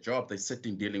doing the job, they're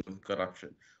sitting dealing with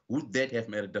corruption? Would that have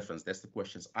made a difference? That's the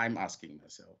questions I'm asking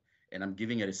myself. And I'm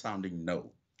giving a resounding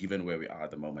no, given where we are at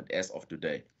the moment, as of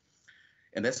today.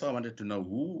 And that's why I wanted to know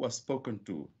who was spoken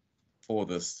to for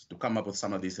this, to come up with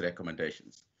some of these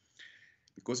recommendations.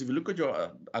 Because if you look at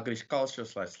your agriculture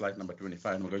slide number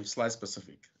 25, and we're going to slide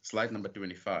specific, slide number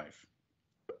 25,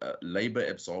 labor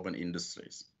absorbent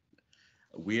industries.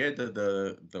 Where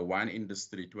the wine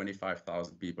industry,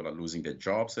 25,000 people are losing their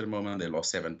jobs at the moment. They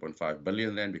lost 7.5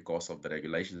 billion rand because of the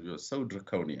regulations. It was so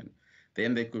draconian.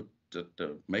 Then they could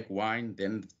make wine.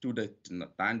 Then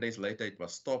 9 days later, it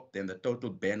was stopped. Then the total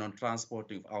ban on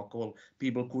transporting of alcohol.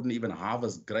 People couldn't even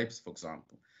harvest grapes, for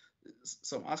example.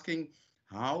 So I'm asking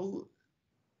how.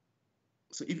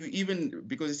 So if you even,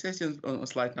 because it says on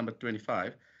slide number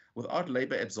 25, without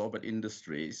labor absorbent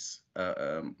industries,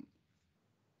 and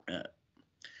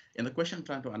the question I'm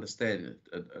trying to understand,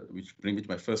 which brings me to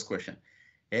my first question,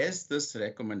 has this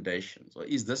recommendations, or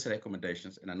is this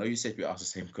recommendations, and I know you said we ask the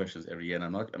same questions every year, and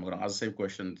I'm going to ask the same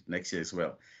question next year as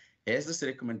well. Has this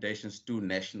recommendations to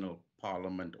national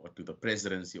parliament or to the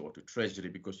presidency or to treasury,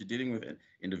 because you're dealing with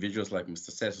individuals like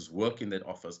Mr. Sess who's work in that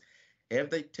office, have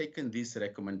they taken these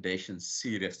recommendations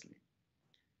seriously?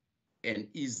 And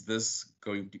is this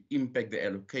going to impact the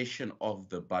allocation of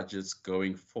the budgets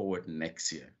going forward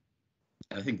next year?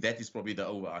 And I think that is probably the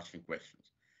overarching questions.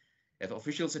 If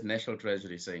officials at National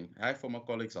Treasury saying, hi, former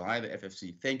colleagues, or hi, the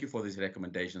FFC, thank you for these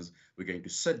recommendations. We're going to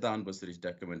sit down with these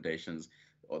recommendations,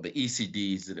 or the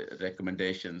ECD's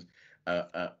recommendations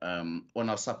on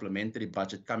our supplementary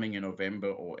budget coming in November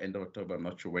or end of October. I'm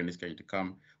not sure when it's going to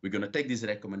come. We're going to take these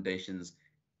recommendations,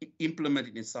 implement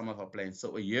it in some of our plans.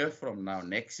 So a year from now,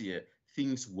 next year,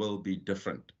 things will be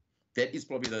different. That is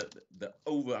probably the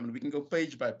over. I mean, we can go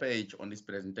page by page on this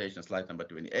presentation, slide number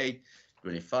 28,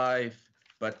 25.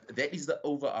 But that is the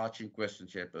overarching question,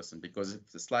 Chairperson, because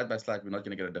if the slide by slide, we're not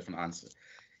going to get a different answer.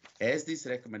 As these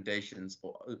recommendations,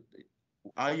 or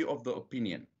are you of the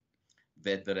opinion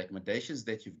that the recommendations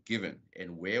that you've given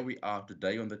and where we are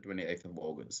today on the 28th of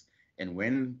August, and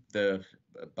when the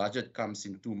budget comes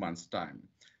in 2 months' time,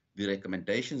 the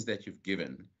recommendations that you've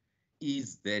given,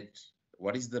 is that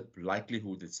what is the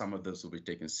likelihood that some of those will be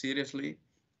taken seriously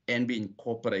and be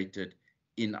incorporated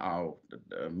in our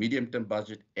medium-term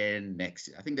budget and next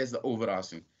year? I think that's the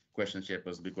overarching question,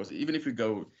 Chairperson, because even if we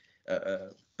go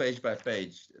page by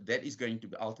page, that is going to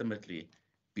be ultimately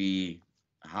be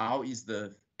how is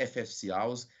the FFC,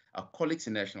 how's our colleagues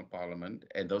in National Parliament,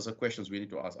 and those are questions we need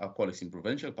to ask our colleagues in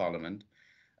Provincial Parliament,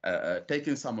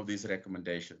 taking some of these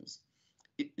recommendations,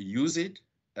 use it,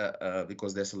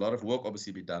 because there's a lot of work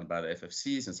obviously be done by the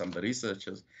FFCs and some of the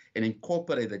researchers, and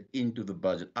incorporate it into the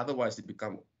budget. Otherwise, it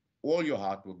becomes all your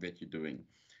hard work that you're doing,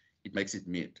 it makes it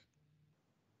mute.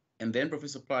 And then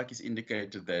Professor Clark has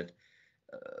indicated that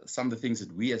some of the things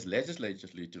that we as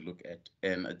legislators need to look at,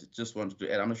 and I just wanted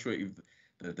to add, I'm not sure if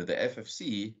the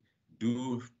FFC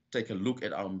do take a look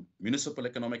at our municipal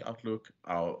economic outlook,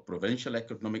 our provincial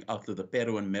economic outlook, the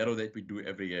Pero and Mero that we do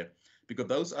every year, because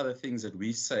those are the things that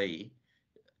we say,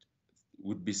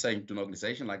 would be saying to an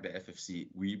organization like the FFC,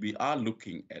 we are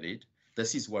looking at it,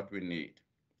 this is what we need.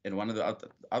 And one of the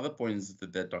other points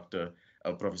that Dr.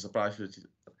 Professor Price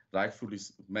rightfully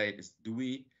made is, do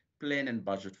we plan and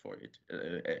budget for it?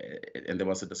 And there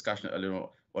was a discussion earlier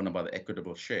on about the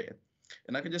equitable share.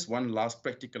 And I can just one last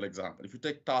practical example. If you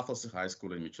take Tafels High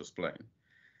School in Mitchells Plain,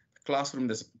 the classroom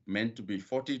that's meant to be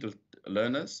 40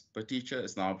 learners per teacher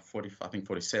is now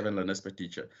 47 learners per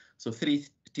teacher. So 3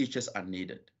 teachers are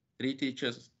needed. 3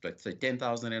 teachers, let's say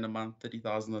 10,000 in a month,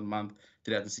 30,000 a month,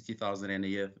 360,000 in a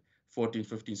year, 14,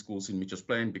 15 schools in Mitchells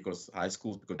Plain, because high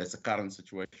schools, because that's the current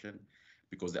situation,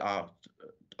 because there are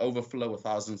overflow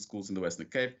 1,000 schools in the Western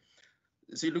Cape.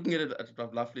 So you're looking at it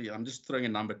at roughly, I'm just throwing a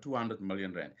number, 200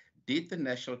 million rand. Did the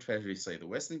National Treasury say the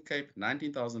Western Cape,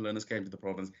 19,000 learners came to the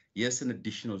province, yes, an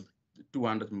additional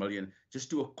 200 million just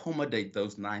to accommodate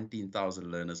those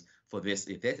 19,000 learners for this?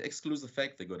 If that excludes the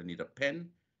fact they're going to need a pen,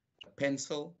 a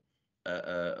pencil,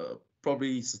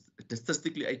 probably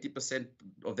statistically 80%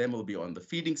 of them will be on the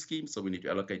feeding scheme, so we need to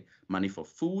allocate money for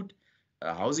food.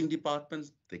 Housing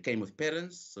departments, they came with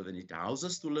parents, so they need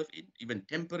houses to live in, even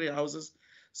temporary houses.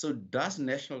 So does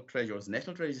National Treasury, or is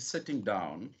National Treasury sitting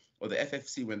down, or the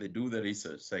FFC when they do the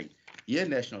research, saying, here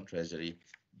National Treasury,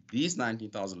 these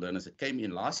 19,000 learners that came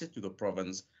in last year to the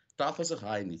province, Tafels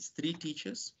High needs 3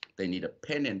 teachers, they need a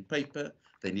pen and paper,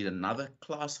 they need another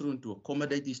classroom to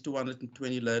accommodate these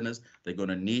 220 learners, they're going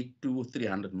to need 200 or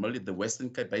 300 million. The Western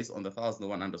Cape, based on the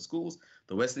 1,100 schools,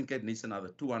 the Western Cape needs another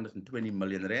 220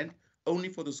 million rand, only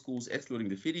for the schools, excluding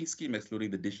the feeding scheme,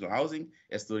 excluding the additional housing,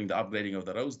 excluding the upgrading of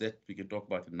the roads, that we can talk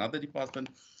about in another department.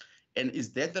 And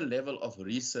is that the level of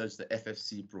research the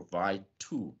FFC provide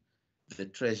to the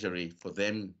Treasury for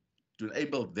them, to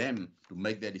enable them to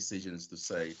make their decisions to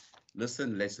say,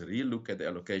 listen, let's relook at the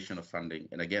allocation of funding.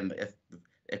 And again, the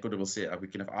equitable share, we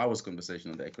can have hours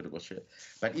conversation on the equitable share.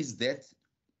 But is that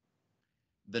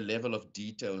the level of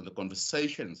detail in the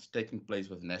conversations taking place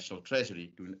with the National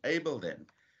Treasury to enable them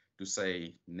to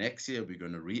say, next year we're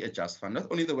going to readjust fund, not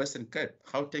only the Western Cape,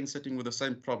 Gauteng sitting with the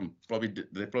same problem,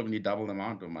 they probably need double the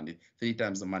amount of money, 3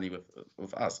 times the money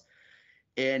with us.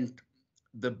 And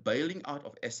the bailing out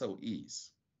of SOEs,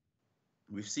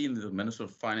 we've seen the Minister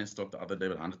of Finance talk the other day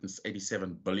about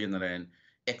 187 billion rand,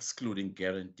 excluding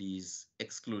guarantees,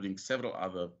 excluding several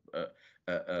other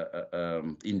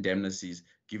indemnities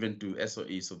given to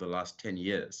SOEs of the last 10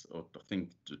 years, or I think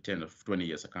 10 or 20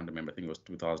 years, I can't remember, I think it was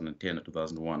 2010 or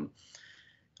 2001.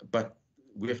 But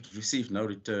we have received no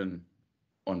return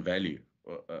on value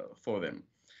for them.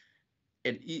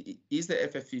 And is the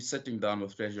FFC sitting down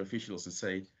with Treasury officials and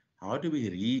say, how do we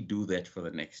redo that for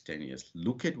the next 10 years?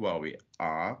 Look at where we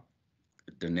are.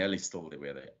 Denel is still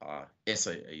where they are.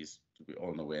 SAAs, we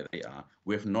all know where they are.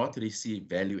 We have not received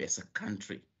value as a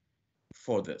country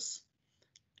for this.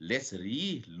 Let's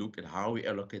re-look at how we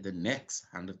allocate the next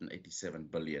 187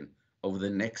 billion over the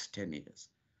next 10 years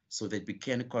so that we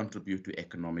can contribute to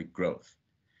economic growth.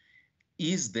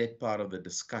 Is that part of the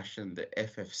discussion the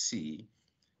FFC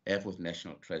have with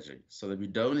National Treasury, so that we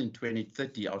don't in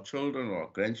 2030, our children or our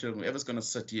grandchildren, whoever's going to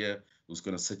sit here, who's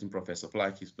going to sit in Professor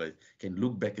Plaatje's place, can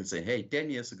look back and say, hey, 10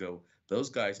 years ago,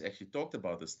 those guys actually talked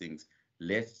about these things.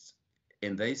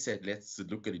 And they said, let's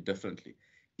look at it differently.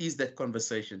 Is that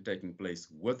conversation taking place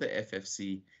with the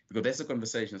FFC? Because that's the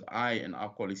conversations I and our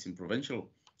colleagues in Provincial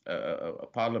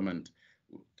Parliament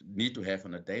need to have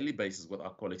on a daily basis with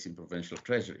our colleagues in Provincial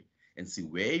Treasury, and see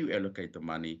where you allocate the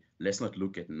money. Let's not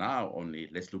look at now only,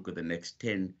 let's look at the next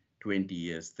 10, 20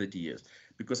 years, 30 years.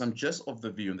 Because I'm just of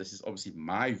the view, and this is obviously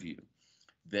my view,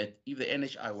 that if the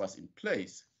NHI was in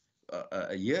place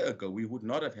a year ago, we would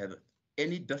not have had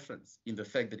any difference in the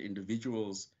fact that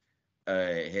individuals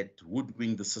had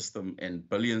woodwinked the system and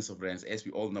billions of rands, as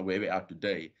we all know where we are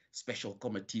today, special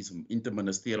committees,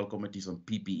 interministerial committees on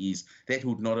PPEs, that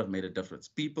would not have made a difference.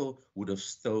 People would have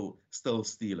still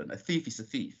stolen. A thief is a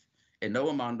thief. And no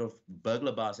amount of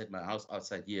burglar bars at my house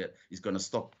outside here is going to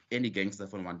stop any gangster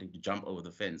from wanting to jump over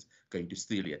the fence, going to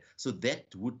steal here. So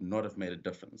that would not have made a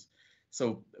difference.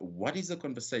 So what is the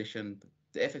conversation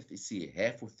the FFC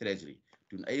have with Treasury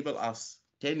to enable us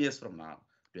 10 years from now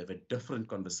to have a different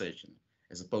conversation,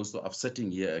 as opposed to us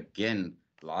sitting here again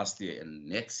last year and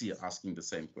next year asking the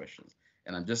same questions?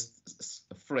 And I'm just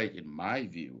afraid, in my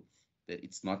view, that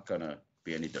it's not going to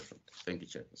be any different. Thank you,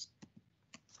 Chairperson.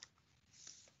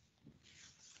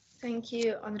 Thank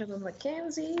you, Honourable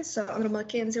Mackenzie. So Honourable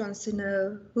Mackenzie wants to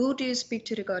know, who do you speak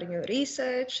to regarding your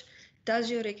research? Does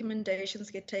your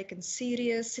recommendations get taken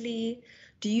seriously?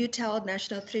 Do you tell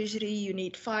National Treasury you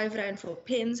need 5 Rand for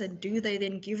pens, and do they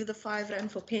then give the 5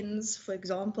 Rand for pens, for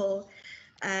example?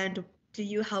 And do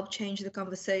you help change the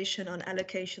conversation on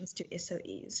allocations to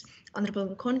SOEs?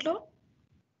 Honourable Nkondlo.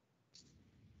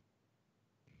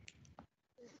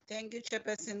 Thank you,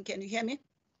 Chairperson. Can you hear me?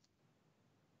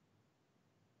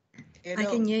 Hello. I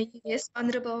can hear you, yes,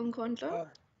 Honourable Nkondlo.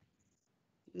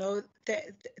 No,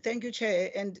 thank you, Chair,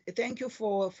 and thank you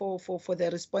for the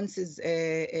responses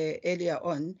earlier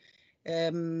on.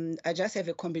 I just have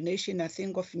a combination, I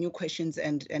think, of new questions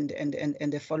and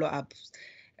a follow-up.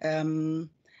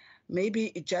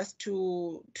 Maybe just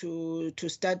to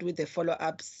start with the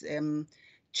follow-ups,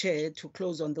 Chair, to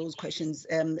close on those questions.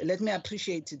 Let me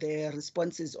appreciate the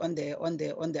responses on the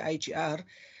IGR.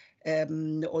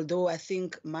 Although I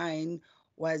think mine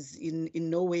was in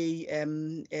no way,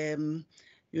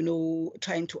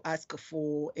 trying to ask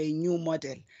for a new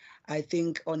model. I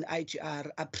think on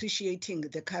IGR, appreciating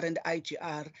the current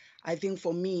IGR, I think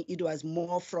for me, it was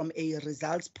more from a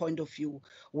results point of view,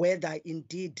 whether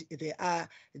indeed there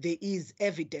is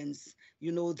evidence,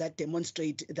 that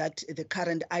demonstrate that the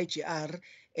current IGR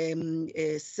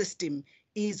system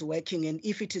is working, and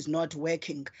if it is not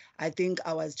working, I think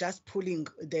I was just pulling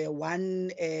the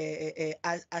one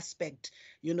aspect,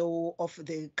 of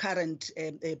the current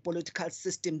political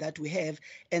system that we have,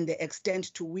 and the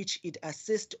extent to which it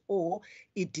assists or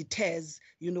it deters,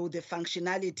 the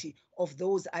functionality of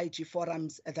those IG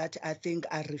forums that I think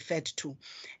are referred to.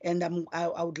 And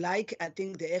I would like, I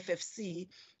think, the FFC,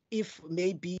 if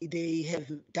maybe they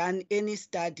have done any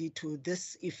study to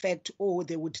this effect, or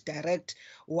they would direct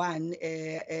one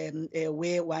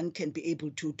where one can be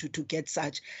able to get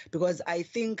such. Because I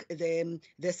think the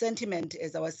sentiment,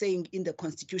 as I was saying, in the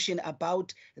Constitution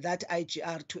about that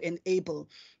IGR to enable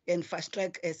and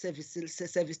fast-track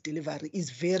service delivery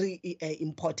is very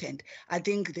important. I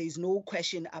think there is no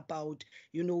question about,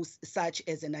 such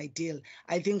as an ideal.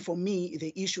 I think for me,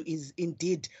 the issue is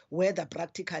indeed whether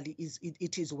practically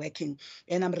it is working.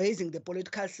 And I'm raising the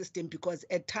political system because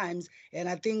at times, and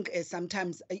I think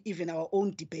sometimes even our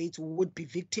own debates would be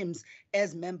victims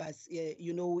as members,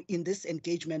 in this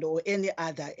engagement or any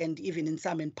other, and even in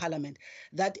some in Parliament,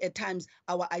 that at times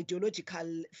our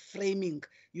ideological framing,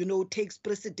 takes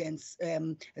precedence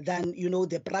than,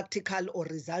 the practical or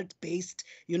result-based,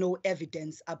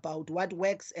 evidence about what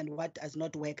works and what does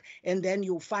not work. And then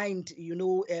you find,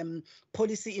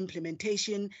 policy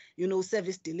implementation,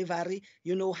 service delivery,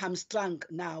 hamstrung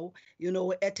now,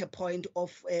 at a point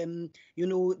of,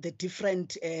 the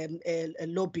different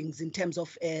lobbyings in terms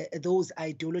of those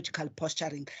ideological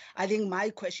posturing. I think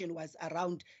my question was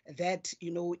around that,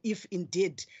 if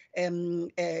indeed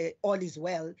all is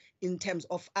well in terms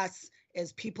of us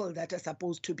as people that are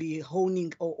supposed to be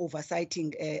honing or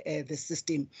oversighting the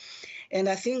system. And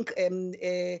I think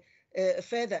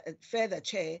further,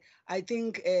 Chair, I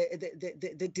think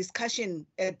the discussion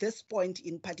at this point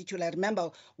in particular, I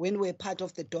remember when we were part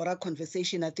of the DORA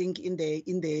conversation, I think in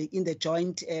the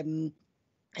joint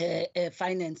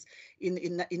finance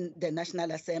in the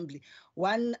National Assembly.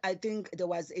 One, I think there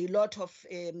was a lot of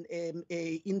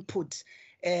input,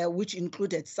 which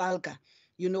included SALGA,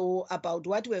 about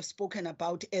what we have spoken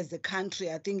about as a country.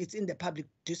 I think it's in the public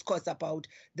discourse about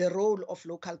the role of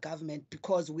local government,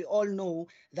 because we all know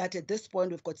that at this point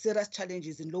we've got serious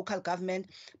challenges in local government,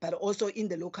 but also in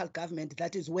the local government,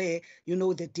 that is where,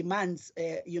 the demands,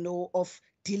 of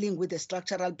dealing with the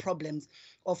structural problems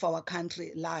of our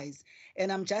country lies.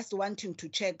 And I'm just wanting to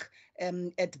check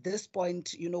at this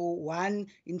point, one,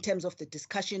 in terms of the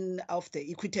discussion of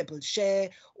the equitable share,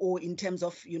 or in terms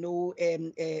of,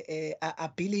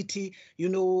 ability,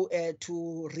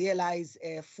 to realize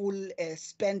full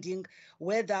spending,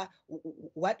 whether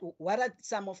what are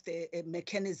some of the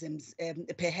mechanisms,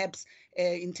 perhaps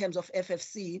in terms of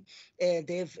FFC,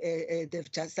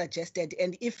 they've just suggested,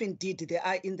 and if indeed they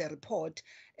are in the report,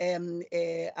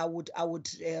 I would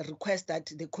request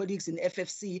that the colleagues in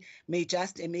FFC may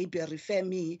just maybe refer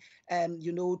me,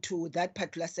 to that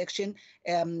particular section,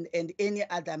 and any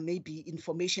other maybe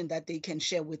information that they can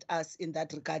share with us in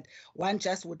that regard. One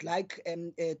just would like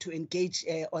to engage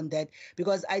on that,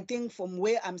 because I think from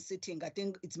where I'm sitting, I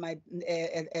think it's my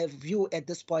view at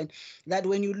this point that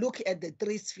when you look at the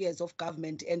three spheres of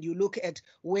government and you look at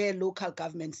where local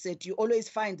government sit, you always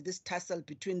find this tussle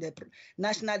between the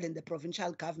national and the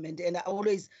provincial government. And I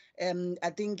always, I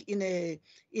think in a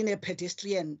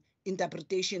pedestrian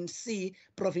interpretation, see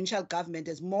provincial government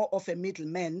as more of a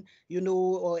middleman,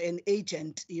 or an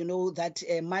agent, that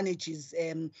manages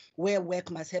where work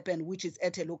must happen, which is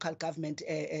at a local government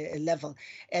level.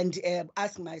 And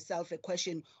ask myself a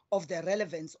question of the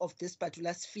relevance of this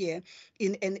particular sphere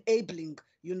in enabling,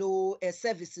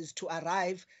 services to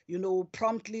arrive,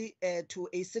 promptly to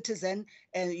a citizen,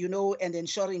 and, and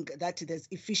ensuring that there's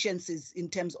efficiencies in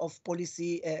terms of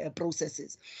policy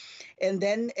processes. And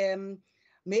then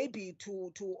maybe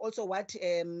to also what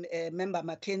Member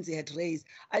Mackenzie had raised,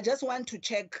 I just want to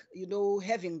check,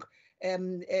 having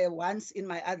once in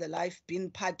my other life been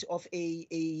part of an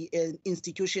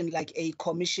institution like a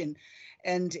commission,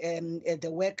 and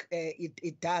the work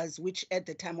it does, which at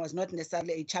the time was not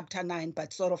necessarily a Chapter 9,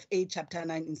 but sort of a Chapter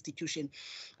 9 institution.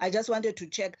 I just wanted to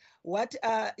check what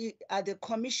are the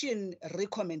commission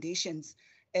recommendations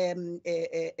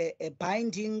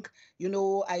binding.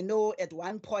 I know at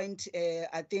one point,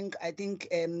 I think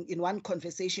in one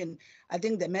conversation, I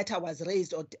think the matter was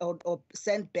raised or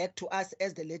sent back to us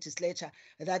as the legislature,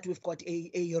 that we've got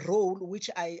a role, which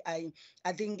I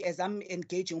think as I'm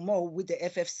engaging more with the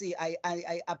FFC,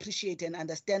 I appreciate and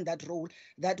understand that role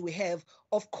that we have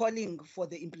of calling for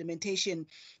the implementation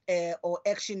or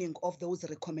actioning of those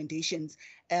recommendations,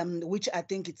 which I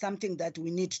think it's something that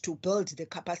we need to build the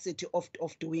capacity of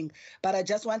doing. But I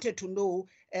just wanted to know,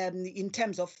 in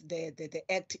terms of the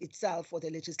act itself or the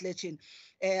legislation,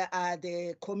 are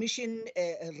the commission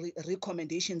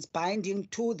recommendations binding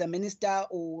to the minister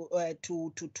or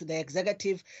to the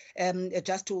executive,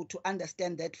 just to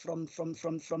understand that from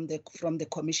the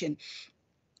commission.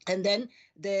 And then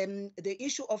the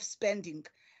issue of spending,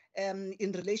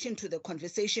 in relation to the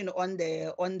conversation on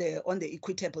the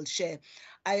equitable share,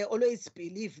 I always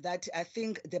believe that I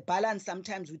think the balance,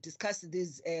 sometimes we discuss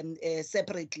this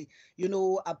separately,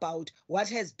 about what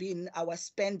has been our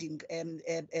spending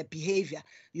behavior,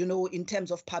 in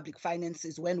terms of public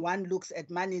finances, when one looks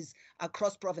at monies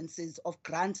across provinces of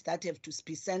grants that have to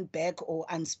be sent back or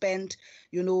unspent,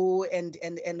 and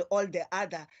all the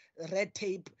other red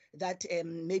tape that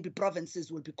maybe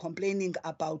provinces will be complaining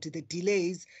about, the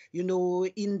delays, in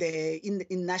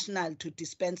national to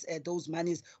dispense those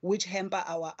monies, which hamper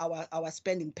our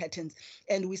spending patterns.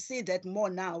 And we see that more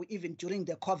now, even during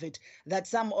the COVID, that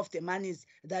some of the monies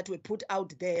that were put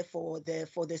out there for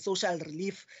the social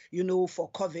relief, for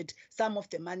COVID, some of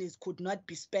the monies could not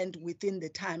be spent within the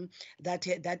time that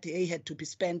they had to be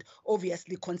spent,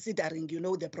 obviously considering,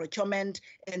 the procurement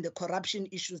and the corruption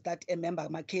issues that Member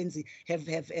Mackenzie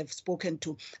have spoken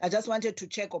to. I just wanted to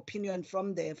check opinion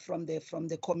from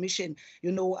the commission,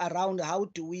 around how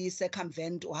do we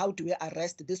circumvent or how do we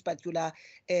arrest this particular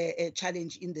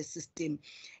challenge in the system.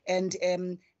 And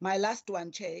my last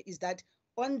one, Chair, is that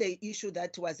on the issue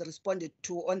that was responded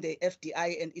to on the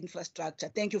FDI and infrastructure,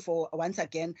 thank you for once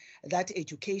again that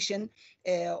education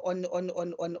on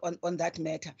that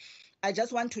matter. I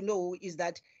just want to know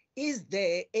is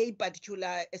there a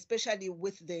particular, especially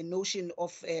with the notion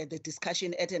of the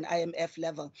discussion at an IMF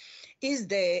level, is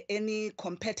there any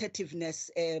competitiveness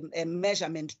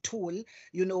measurement tool,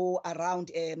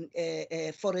 around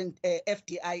foreign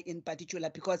FDI in particular?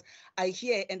 Because I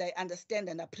hear and I understand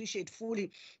and appreciate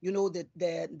fully,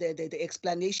 the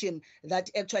explanation that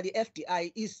actually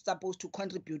FDI is supposed to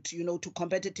contribute, to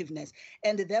competitiveness.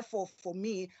 And therefore, for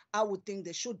me, I would think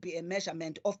there should be a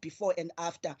measurement of before and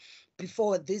after,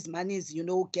 before this these monies,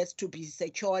 gets to be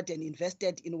secured and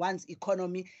invested in one's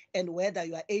economy, and whether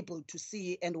you are able to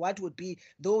see and what would be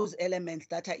those elements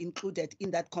that are included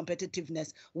in that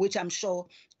competitiveness, which I'm sure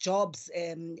jobs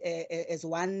as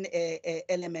one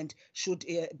element should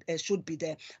be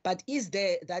there. But is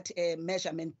there that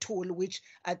measurement tool which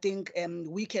I think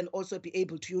we can also be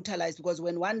able to utilize? Because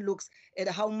when one looks at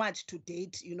how much to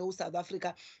date, South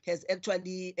Africa has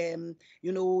actually,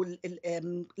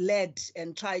 led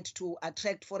and tried to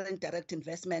attract foreign direct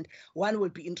investment, one will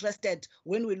be interested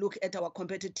when we look at our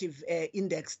competitive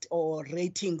index or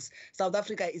ratings. South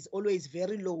Africa is always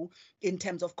very low in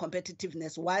terms of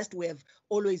competitiveness, whilst we have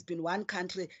always been one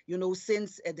country,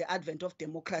 since the advent of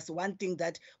democracy. One thing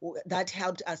that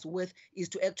helped us with is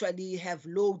to actually have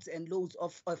loads and loads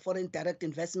of foreign direct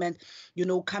investment,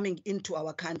 coming into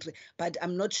our country. But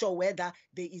I'm not sure whether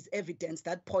there is evidence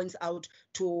that points out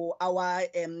to our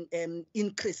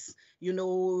increase,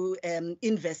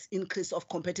 increase of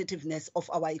competitiveness of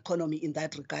our economy in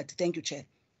that regard. Thank you, Chair.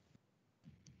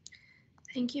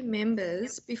 Thank you,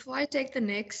 members. Before I take the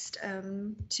next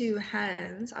two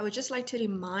hands, I would just like to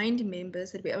remind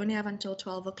members that we only have until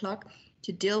 12 o'clock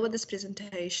to deal with this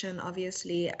presentation,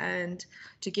 obviously, and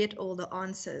to get all the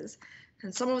answers.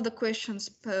 And some of the questions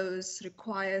posed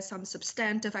require some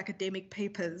substantive academic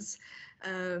papers.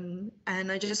 And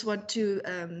I just want to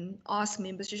ask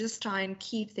members to just try and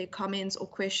keep their comments or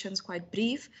questions quite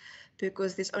brief,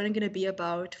 because there's only going to be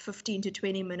about 15 to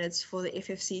 20 minutes for the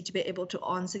FFC to be able to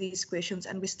answer these questions,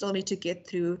 and we still need to get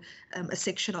through a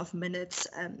section of minutes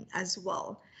as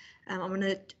well. I'm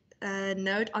going to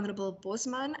note Honourable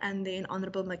Bosman and then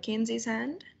Honourable Mackenzie's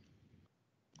hand.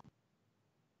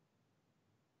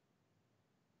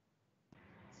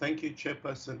 Thank you,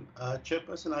 Chairperson.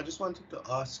 Chairperson, I just wanted to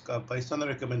ask, based on the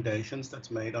recommendations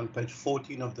that's made on page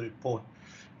 14 of the report,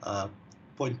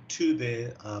 point 2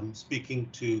 there, speaking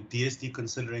to DSD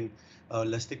considering a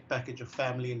holistic package of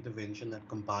family intervention that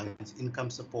combines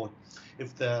income support.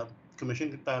 If the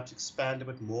Commission could perhaps expand a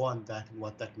bit more on that and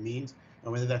what that means,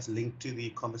 and whether that's linked to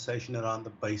the conversation around the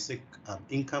basic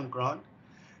income grant.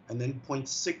 And then point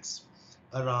 6,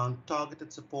 around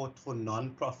targeted support for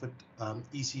non-profit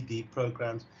ECD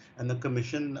programs, and the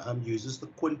Commission uses the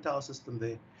quintile system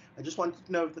there. I just wanted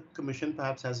to know if the Commission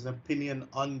perhaps has an opinion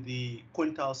on the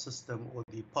quintile system or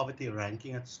the poverty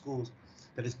ranking at schools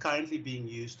that is currently being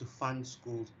used to fund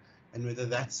schools, and whether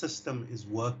that system is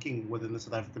working within the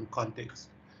South African context.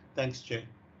 Thanks, Chair.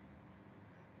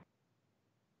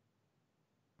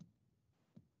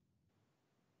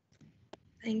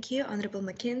 Thank you, Honourable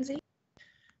Mackenzie.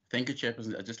 Thank you,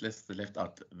 Chairperson. I just left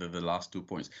out the last 2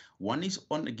 points. One is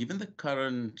on, given the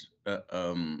current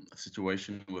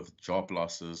situation with job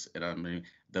losses, and I mean,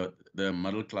 the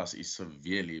middle class is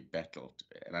severely battled.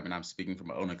 And I mean, I'm speaking from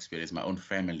my own experience, my own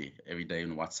family. Every day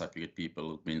on WhatsApp, you get people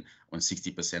who've been on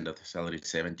 60% of the salary,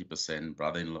 70%,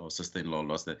 brother-in-law, sister-in-law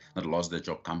lost their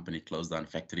job, company closed down,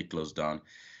 factory closed down.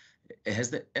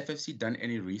 Has the FFC done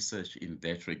any research in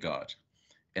that regard,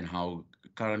 and how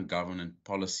current government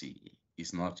policy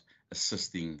is not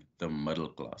assisting the middle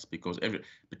class? Because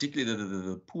particularly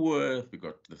the poor, we've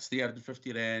got the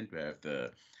 350 Rand, we have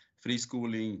the free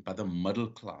schooling, but the middle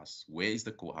class, where is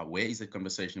the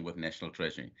conversation with National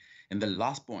Treasury? And the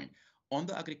last point, on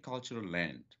the agricultural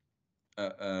land,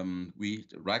 we're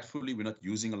not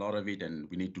using a lot of it, and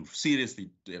we need to seriously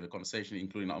have a conversation,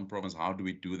 including our own province. How do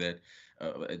we do that?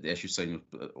 As you say in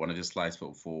one of your slides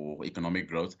for economic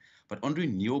growth. But on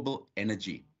renewable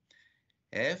energy,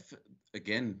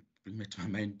 again, bring me to my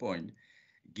main point,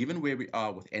 given where we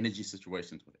are with energy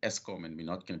situations with Eskom, and we're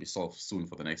not going to be solved soon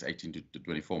for the next 18 to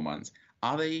 24 months,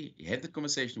 have the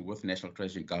conversation with National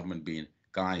Treasury government being,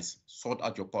 guys, sort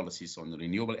out your policies on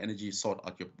renewable energy, sort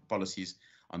out your policies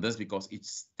on this, because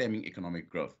it's stemming economic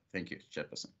growth. Thank you,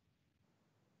 Chairperson.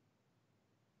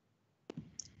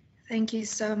 Thank you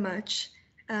so much.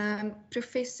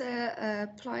 Professor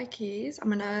Plaatjes, I'm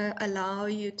going to allow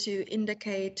you to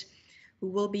indicate who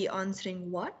will be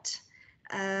answering what.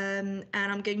 And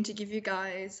I'm going to give you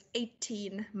guys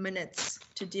 18 minutes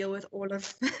to deal with all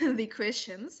of the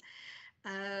questions,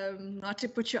 not to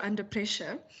put you under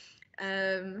pressure.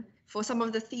 For some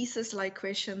of the thesis-like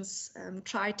questions,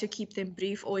 try to keep them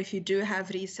brief, or if you do have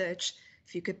research,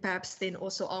 if you could perhaps then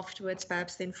also afterwards,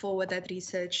 perhaps then forward that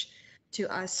research to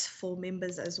us for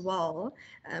members as well,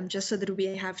 just so that we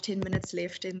have 10 minutes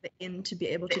left in the end to be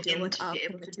able to deal with our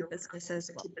committee business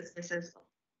as well.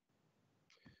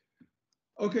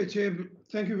 Okay, Chair,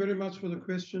 thank you very much for the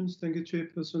questions. Thank you,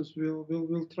 Chairpersons.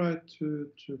 We'll try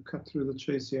to cut through the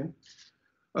chase here.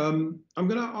 I'm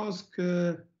going to ask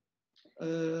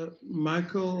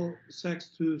Michael Sachs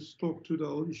to talk to the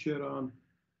whole issue around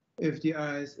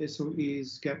FDIs,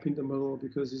 SOEs, gap in the middle,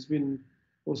 because he's been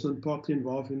also partly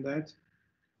involved in that.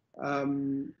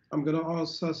 I'm going to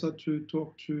ask Sasa to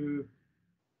talk to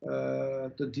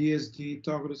the DSD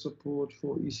targeted support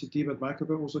for ECT, but Michael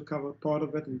can also cover part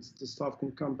of it, and the staff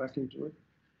can come back into it.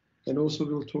 And also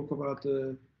we'll talk about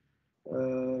the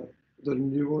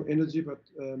renewable energy, but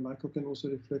Michael can also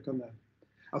reflect on that.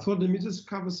 I thought let me just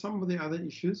cover some of the other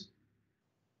issues.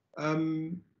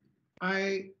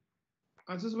 I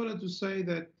just wanted to say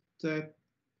that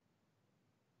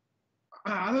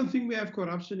I don't think we have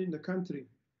corruption in the country.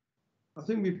 I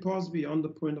think we passed beyond the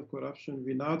point of corruption.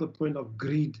 We're now at the point of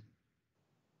greed.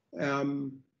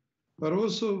 But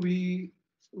also we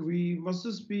must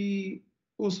just be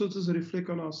also just reflect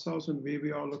on ourselves and where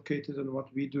we are located and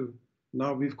what we do.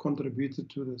 Now we've contributed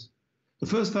to this. The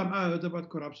first time I heard about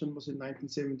corruption was in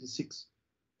 1976.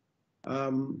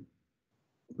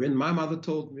 When my mother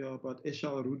told me about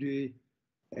Eshal Rudy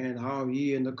and how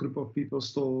he and a group of people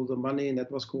stole the money, and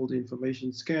that was called the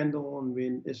information scandal, and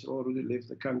when Eshal Rudy left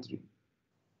the country.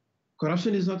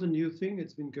 Corruption is not a new thing.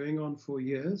 It's been going on for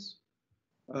years.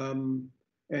 And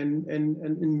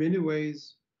in many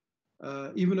ways,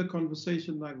 even a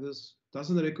conversation like this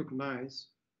doesn't recognize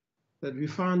that we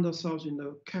find ourselves in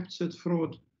a captured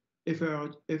fraud,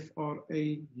 FRAUGST,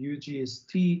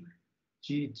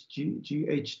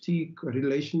 GHT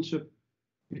relationship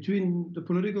between the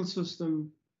political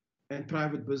system and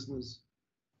private business.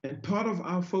 And part of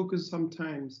our focus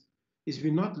sometimes is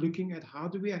we're not looking at how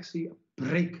do we actually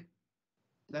break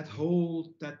that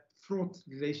fraught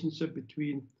relationship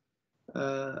between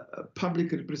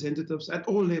public representatives at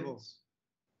all levels,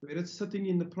 whether it's sitting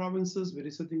in the provinces, whether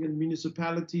it's sitting in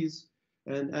municipalities,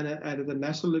 and at the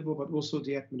national level, but also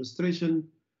the administration,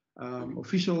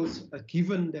 officials,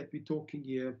 given that we're talking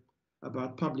here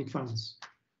about public funds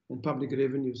and public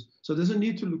revenues. So there's a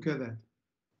need to look at that.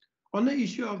 On the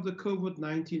issue of the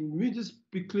COVID-19, let me just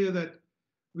be clear that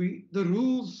we're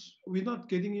not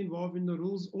getting involved in the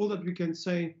rules. All that we can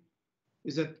say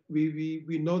is that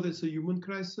we know there's a human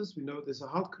crisis, we know there's a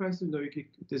health crisis, we know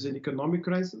there's an economic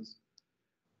crisis.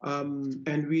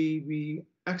 And we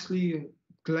actually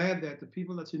glad that the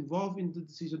people that's involved in the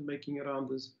decision making around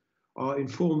this are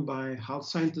informed by health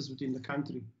scientists within the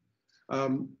country.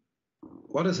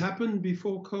 What has happened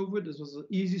before COVID, this was an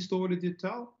easy story to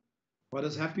tell. What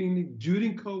is happening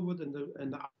during COVID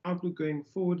and the outlook going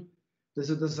forward,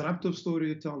 there's a disruptive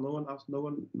story to tell.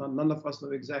 None of us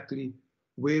know exactly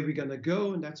where we're going to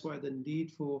go, and that's why the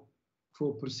need for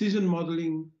precision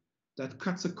modeling that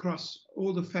cuts across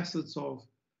all the facets of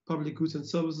public goods and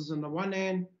services on the one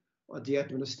hand, or the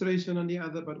administration on the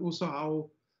other, but also how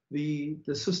the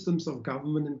systems of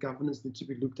government and governance need to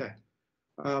be looked at.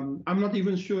 I'm not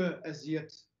even sure as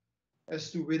yet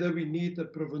as to whether we need the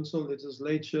provincial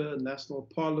legislature, national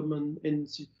parliament,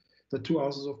 the two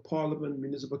houses of parliament,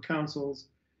 municipal councils,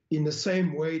 in the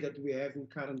same way that we have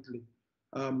currently.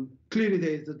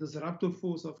 Clearly, the disruptive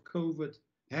force of COVID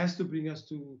has to bring us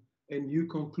to a new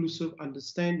conclusive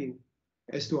understanding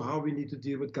as to how we need to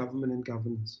deal with government and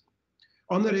governance.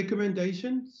 On the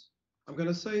recommendations, I'm going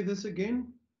to say this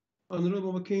again,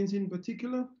 Honorable Mackenzie in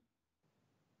particular,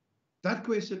 that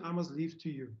question I must leave to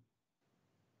you,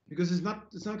 because it's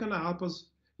not going to help us.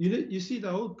 You see,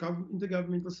 the whole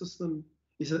intergovernmental system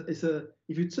is if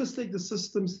you just take the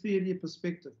systems theory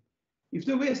perspective, if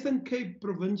the Western Cape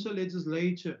Provincial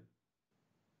Legislature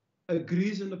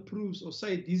agrees and approves, or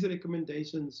say these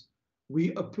recommendations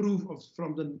we approve of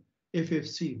from the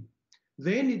FFC,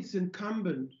 then it's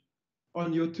incumbent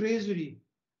on your treasury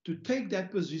to take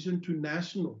that position to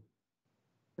national.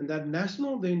 And that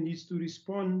national then needs to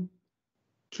respond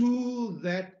to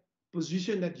that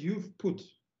position that you've put.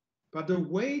 But the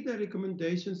way the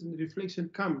recommendations and the reflection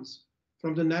comes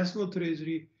from the national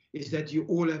treasury is that you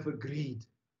all have agreed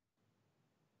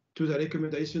to the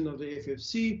recommendation of the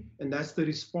FFC, and that's the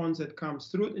response that comes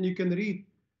through it. And you can read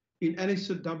in Annex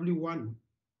W1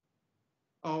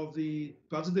 of the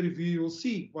budget review, you'll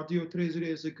see what your treasury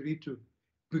has agreed to.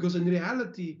 Because in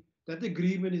reality, that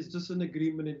agreement is just an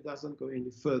agreement and it doesn't go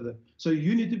any further. So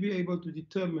you need to be able to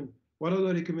determine what are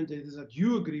the recommendations that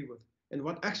you agree with and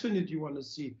what action did you want to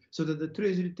see, so that the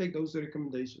treasury take those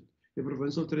recommendations, the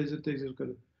provincial treasury takes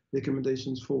those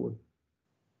recommendations forward.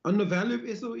 On the value of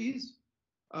SOEs,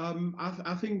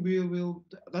 I think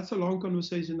that's a long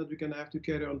conversation that we're going to have to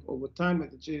carry on over time,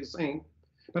 like the chair is saying.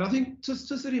 But I think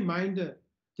just a reminder,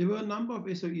 there were a number of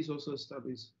SOEs also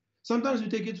established. Sometimes we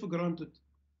take it for granted.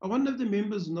 I wonder if the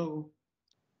members know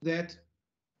that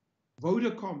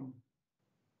Vodacom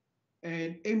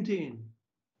and MTN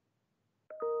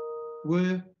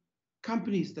were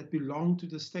companies that belonged to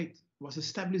the state, was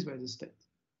established by the state.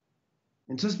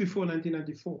 And just before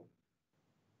 1994,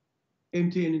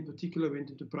 MTN in particular went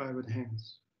into private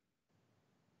hands.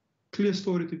 Clear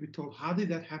story to be told. How did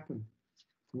that happen?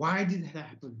 Why did that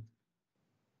happen?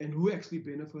 And who actually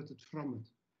benefited from it?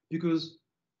 Because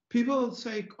people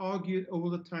argue all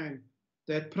the time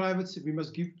that we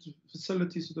must give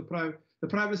facilities to the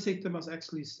private sector must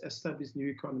actually establish new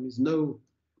economies. No,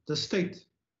 the state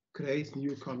creates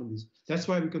new economies. That's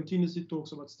why we continuously talk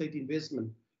about state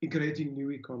investment in creating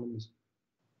new economies.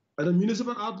 At a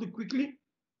municipal outlook quickly,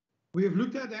 we have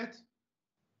looked at that.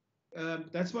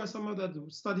 That's why some of that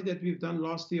study that we've done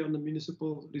last year on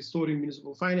the restoring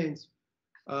municipal finance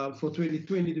for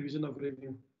 2020 Division of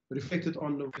Revenue reflected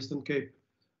on the Western Cape,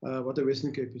 what the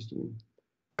Western Cape is doing.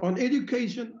 On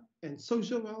education and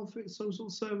social welfare, social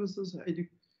services,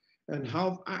 and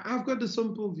health, I've got a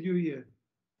simple view here.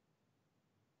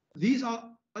 It's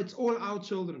all our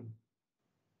children.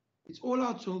 It's all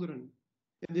our children.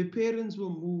 And their parents will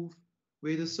move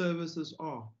where the services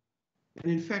are.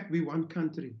 And in fact, we one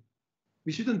country.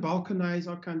 We shouldn't balkanize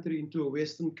our country into a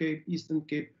Western Cape, Eastern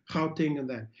Cape, Gauteng and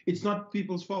that. It's not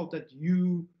people's fault that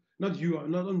not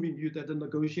only you, that the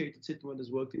negotiated settlement has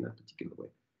worked in that particular way.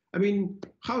 I mean,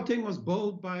 Gauteng was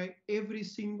built by every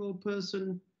single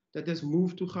person that has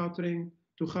moved to Gauteng,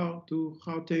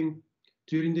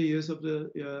 during the years of the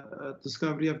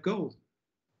discovery of gold.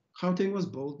 Gauteng was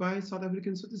built by South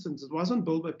African citizens. It wasn't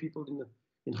built by people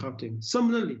in Gauteng.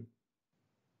 Similarly,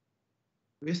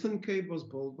 Western Cape was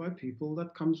built by people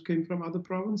that came from other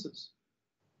provinces.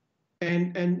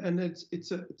 And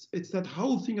it's that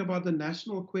whole thing about the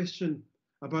national question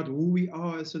about who we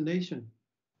are as a nation.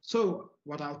 So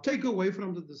what I'll take away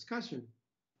from the discussion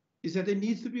is that there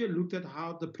needs to be a look at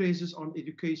how the pressures on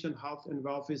education, health and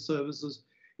welfare services,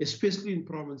 especially in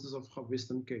provinces of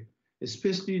Western Cape,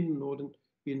 especially in northern,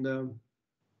 in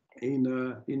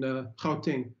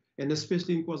Gauteng, and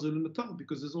especially in KwaZulu-Natal,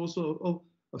 because there's also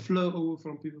a flow over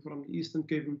from people from the Eastern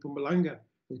Cape and Mpumalanga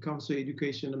when it comes to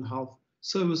education and health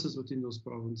services within those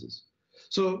provinces.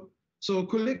 So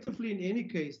collectively, in any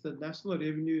case, the national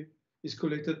revenue is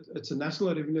collected. It's a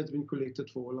national revenue that's been collected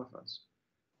for all of us.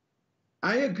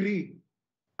 I agree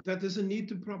that there's a need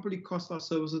to properly cost our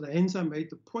services. Hence, I made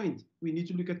the point. We need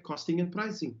to look at costing and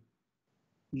pricing.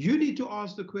 You need to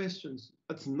ask the questions.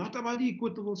 It's not about the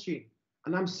equitable share.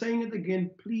 And I'm saying it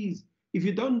again, please. If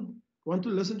you don't want to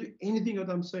listen to anything that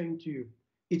I'm saying to you,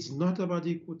 it's not about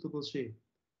the equitable share.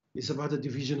 It's about the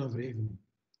division of revenue.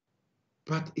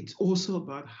 But it's also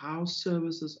about how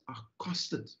services are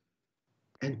costed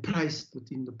and priced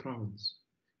within the province.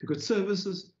 Because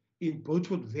services in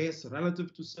Beaufort West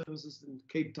relative to services in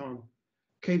Cape Town,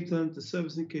 the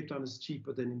service in Cape Town is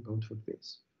cheaper than in Beaufort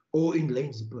West or in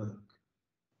Lensburg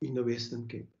in the Western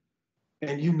Cape.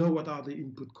 And you know what are the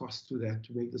input costs to that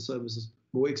to make the services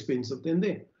more expensive than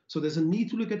there. So there's a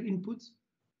need to look at inputs.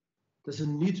 There's a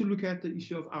need to look at the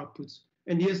issue of outputs.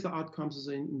 And yes, the outcomes is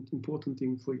an important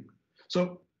thing for you.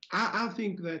 So I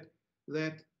think that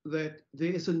there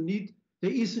is a need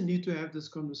to have this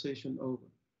conversation over.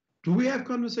 Do we have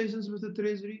conversations with the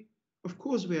Treasury? Of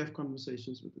course we have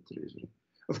conversations with the Treasury.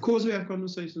 Of course we have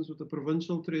conversations with the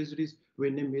provincial treasuries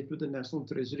when they meet with the National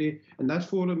Treasury, and that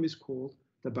forum is called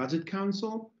the Budget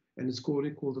Council, and it's called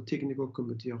the Technical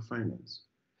Committee of Finance.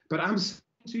 But I'm saying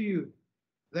to you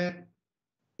that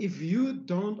if you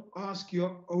don't ask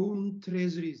your own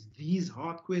treasuries these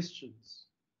hard questions,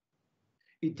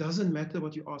 it doesn't matter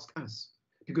what you ask us,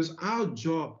 because our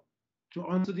job, to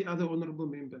answer the other honorable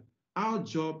member, our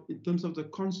job in terms of the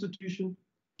Constitution,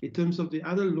 in terms of the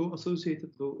other law,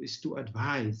 associated law, is to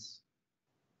advise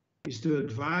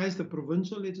the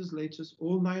provincial legislatures,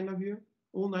 all 9 of you,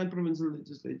 all 9 provincial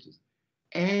legislatures,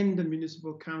 and the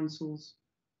municipal councils,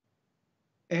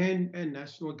 and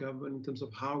national government in terms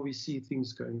of how we see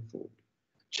things going forward.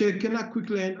 Chair, can I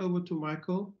quickly hand over to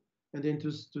Michael and then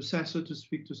to Sasha to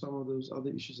speak to some of those other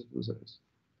issues that was raised.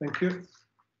 Thank you.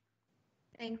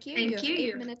 Thank you. You have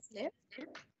 8 minutes left.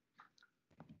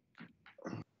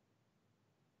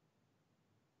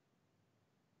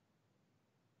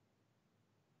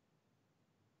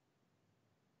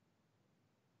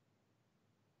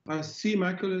 I see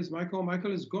Michael is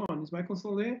gone. Is Michael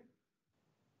still there?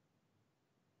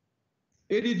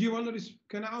 Eddie, do you want to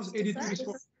can I ask Eddie to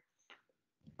respond?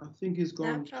 I think he's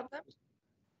gone. No problem.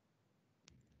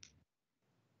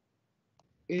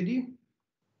 Eddie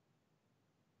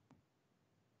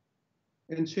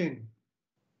and Shane.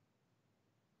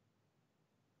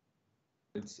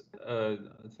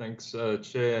 Thanks,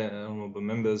 Chair, honourable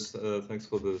members. Thanks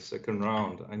for the second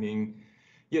round. I mean,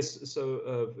 yes,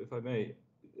 so if I may,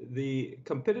 the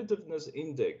competitiveness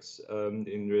index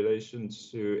in relation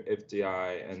to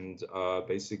FDI and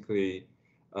basically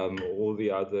all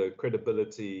the other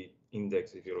credibility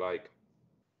index, if you like.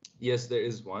 Yes, there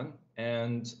is one,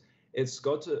 and it's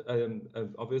got to,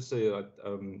 obviously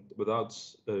without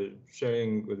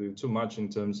sharing with you too much in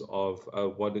terms of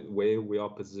where we are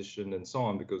positioned and so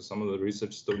on, because some of the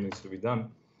research still needs to be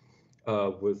done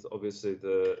with obviously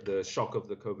the shock of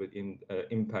the COVID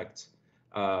impact,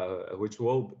 which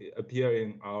will appear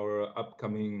in our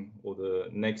upcoming or the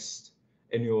next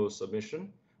annual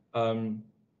submission.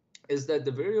 Is that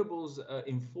the variables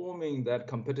informing that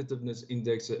competitiveness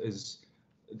index is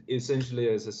essentially,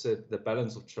 as I said, the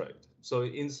balance of trade. So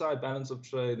inside balance of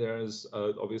trade, there is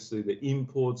obviously the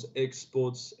imports,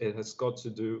 exports. It has got to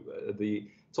do the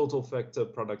total factor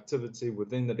productivity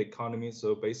within that economy.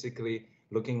 So basically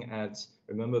looking at,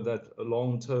 remember that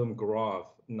long-term graph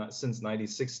since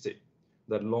 1960,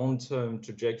 that long-term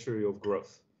trajectory of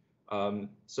growth.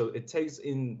 So it takes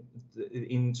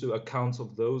into account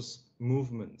of those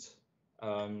movements.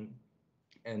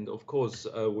 And of course,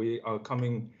 we are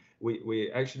coming, we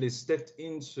actually stepped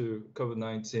into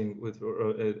COVID-19 with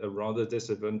a rather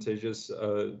disadvantageous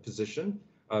position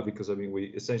because, I mean, we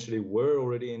essentially were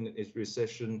already in a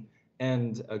recession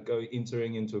and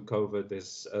entering into COVID,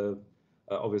 there's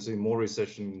obviously more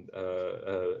recession.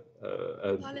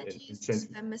 Apologies,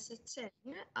 Mr. Tseng.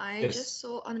 I just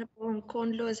saw Honorable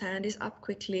Nkondlo's hand is up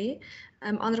quickly.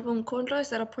 Honorable Nkondlo, is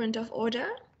that a point of order?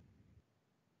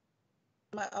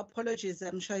 My apologies.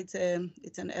 I'm sure it's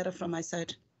an error from my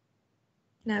side.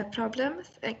 No problem.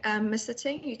 Mr.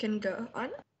 Tseng, you can go on.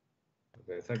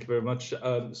 Okay, thank you very much.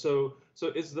 So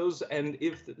it's those, and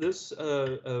if this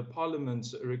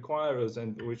Parliament requires,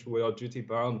 and which we are duty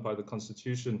bound by the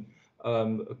Constitution,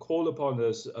 call upon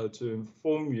us to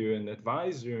inform you and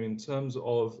advise you in terms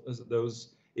of those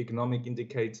economic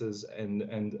indicators and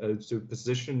to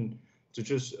position, to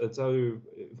just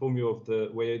inform you of the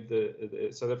way the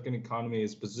South African economy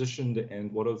is positioned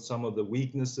and what are some of the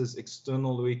weaknesses,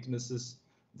 external weaknesses,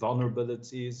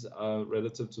 vulnerabilities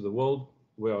relative to the world.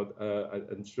 Well,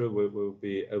 I'm sure we'll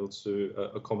be able to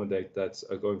accommodate that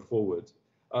going forward.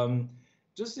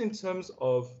 Just in terms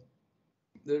of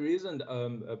the reason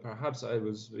perhaps I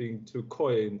was being too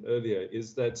coy earlier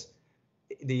is that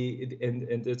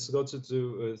and it's got to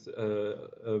do with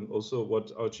also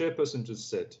what our chairperson just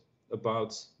said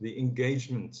about the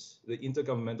engagement, the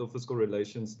intergovernmental fiscal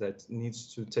relations that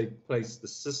needs to take place, the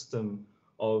system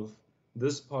of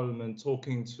this Parliament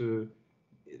talking to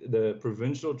the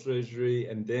provincial treasury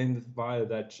and then via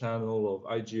that channel of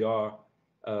IGR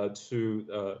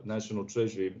to national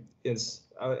treasury.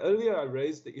 Earlier I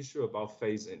raised the issue about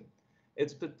phasing.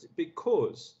 It's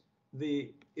because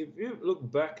if you look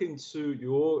back into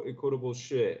your equitable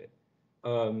share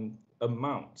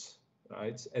amount,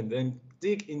 right, and then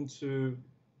dig into,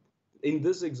 in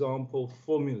this example,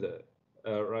 formula,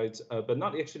 right, but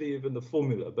not actually even the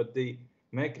formula, but the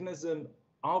mechanism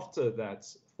after that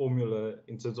formula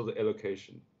in terms of the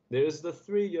allocation. There is the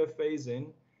 3-year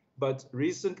phase-in, but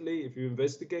recently, if you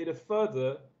investigate it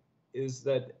further, is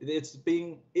that it's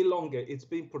being elongated, it's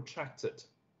being protracted.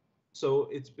 So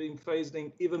it's being phased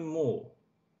in even more.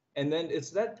 And then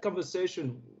it's that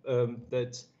conversation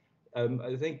that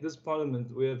I think this Parliament,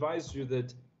 we advise you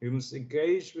that you must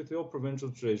engage with your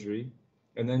provincial treasury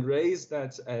and then raise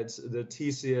that at the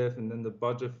TCF and then the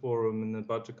budget forum and the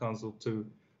budget council to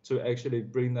actually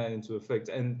bring that into effect.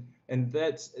 And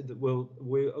that will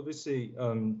obviously,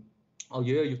 I'll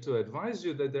hear you to advise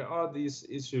you that there are these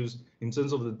issues in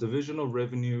terms of the divisional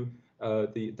revenue,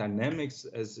 the dynamics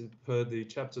as per the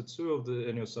chapter 2 of the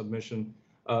annual submission,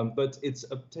 but it's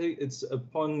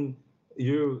upon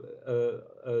you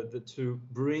to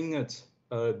bring it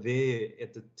there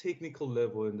at the technical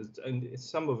level, and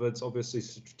some of it's obviously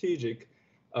strategic,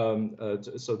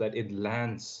 so that it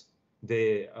lands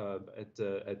there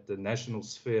at the national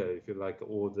sphere, if you like,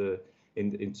 or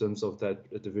in terms of that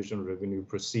division revenue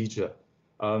procedure.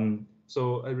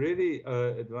 So I really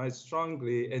advise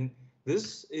strongly, and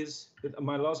this is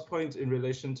my last point in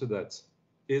relation to that,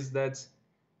 is that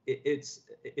it's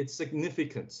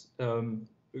significant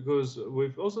because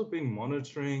we've also been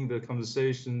monitoring the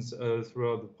conversations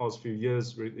throughout the past few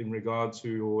years in regard to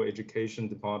your education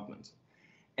department.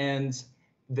 And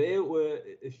there were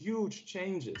huge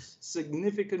changes,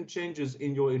 significant changes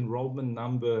in your enrollment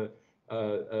number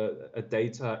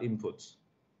data inputs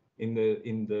in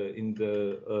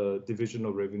the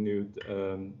divisional revenue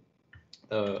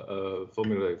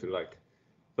formula, if you like.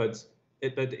 But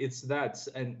it's that,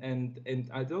 and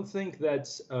I don't think that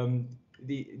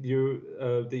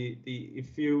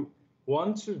if you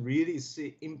want to really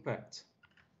see impact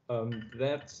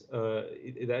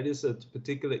that is a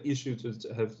particular issue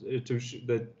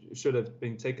that should have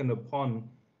been taken upon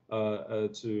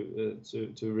to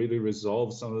really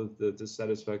resolve some of the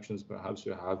dissatisfactions perhaps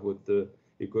you have with the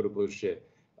equitable share.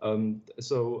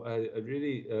 So I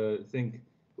really think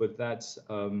with that,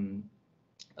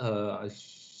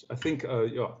 I think,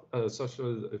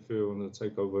 Sasha, if you want to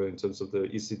take over in terms of the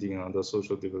ECD and other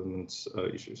social development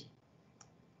issues.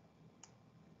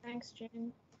 Thanks,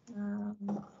 Jen.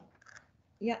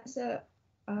 Yeah, so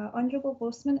Honourable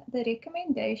Bosman, the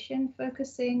recommendation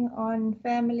focusing on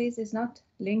families is not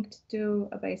linked to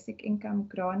a basic income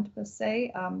grant per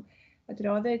se, but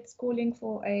rather it's calling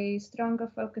for a stronger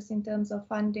focus in terms of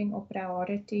funding or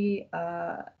priority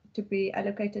to be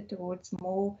allocated towards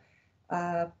more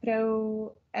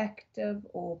proactive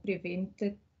or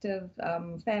preventative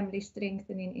family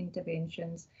strengthening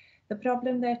interventions. The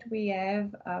problem that we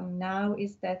have now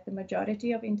is that the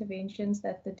majority of interventions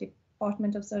that the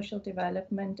Department of Social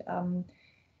Development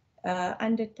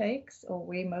undertakes, or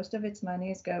where most of its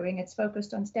money is going, it's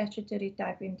focused on statutory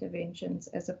type interventions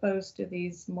as opposed to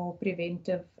these more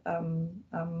preventive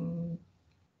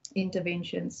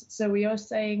interventions. So we are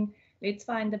saying, let's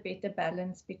find a better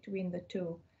balance between the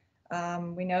two.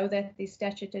 We know that these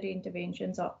statutory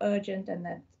interventions are urgent and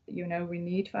that, you know, we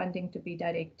need funding to be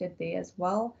directed there as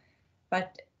well.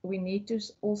 But we need to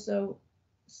also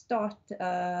start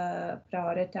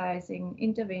prioritizing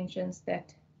interventions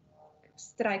that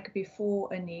strike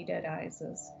before a need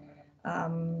arises.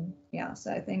 Yeah,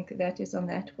 so I think that is on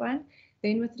that one.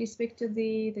 Then with respect to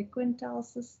the quintile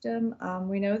system,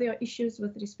 we know there are issues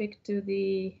with respect to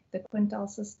the quintile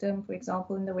system. For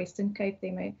example, in the Western Cape,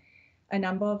 there may a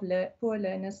number of poor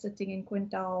learners sitting in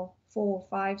quintile 4 or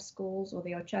 5 schools, or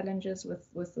there are challenges with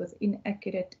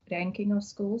inaccurate ranking of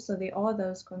schools. So there are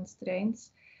those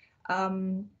constraints.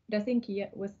 But I think here,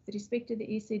 with respect to the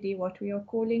ECD, what we are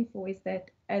calling for is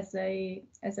that as a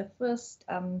first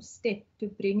step to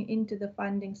bring into the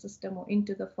funding system or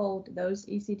into the fold those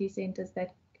ECD centres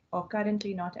that are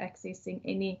currently not accessing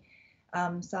any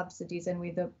subsidies and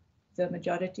where the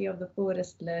majority of the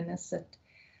poorest learners sit.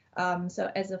 So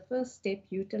as a first step,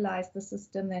 utilize the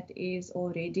system that is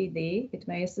already there. It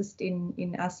may assist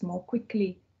in us more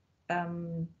quickly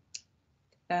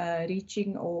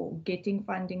reaching or getting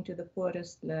funding to the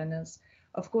poorest learners.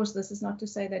 Of course, this is not to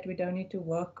say that we don't need to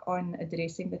work on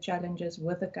addressing the challenges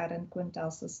with the current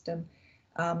quintile system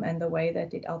and the way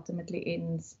that it ultimately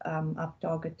ends up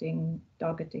targeting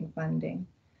funding.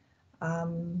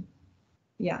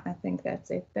 Yeah, I think that's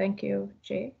it. Thank you,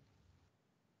 Chair.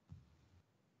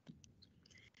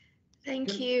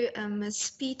 Thank you,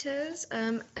 Ms. Peters.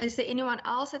 Is there anyone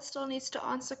else that still needs to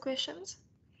answer questions?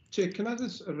 Chair, can I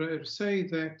just say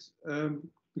that,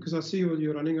 because I see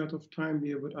you're running out of time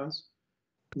here with us,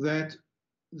 that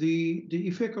the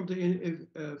effect of the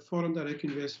foreign direct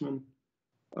investment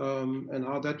and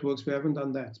how that works, we haven't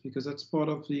done that, because that's part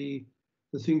of the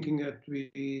thinking that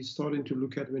we're starting to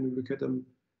look at when we look at the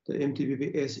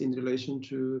MTBBS in relation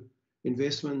to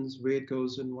investments, where it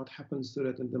goes and what happens to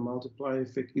that, and the multiplier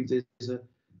effect if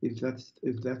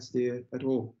that's there at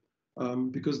all.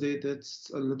 Because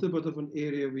that's a little bit of an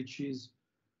area which is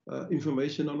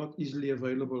information are not easily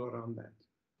available around that,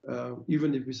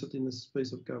 even if we sit in the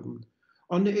space of government.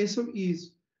 On the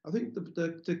SOEs, I think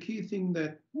the key thing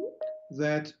that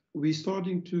we're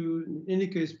starting to, in any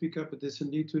case, pick up, that there's a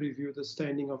need to review the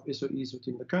standing of SOEs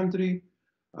within the country.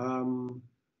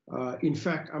 In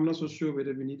fact, I'm not so sure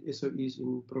whether we need SOEs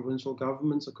in provincial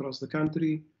governments across the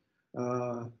country.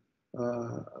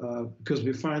 Because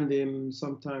we find them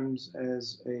sometimes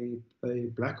as a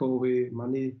black hole where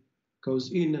money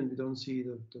goes in and we don't see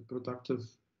the productive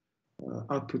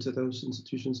outputs that those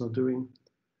institutions are doing.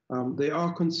 There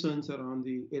are concerns around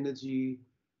the energy,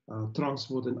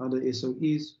 transport and other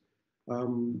SOEs.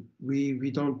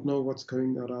 We don't know what's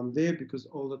going around there, because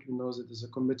all that we know is that there's a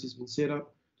committee has been set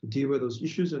up to deal with those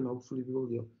issues, and hopefully we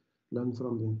will learn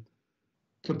from them.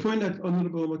 The point that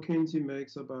Honourable Mackenzie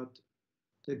makes about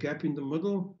the gap in the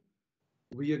middle,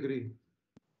 we agree.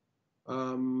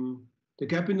 The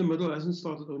gap in the middle hasn't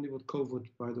started only with COVID,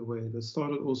 by the way. That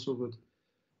started also with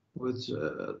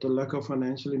the lack of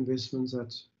financial investments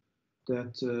that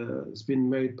has been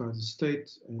made by the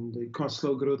state, and the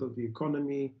slow growth of the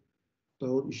economy, the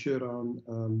whole issue around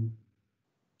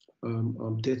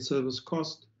debt service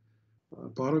cost,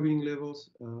 borrowing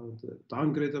levels, the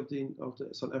downgrade of the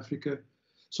South Africa.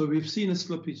 So we've seen a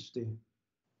slippage there.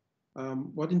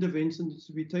 What intervention needs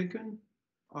to be taken?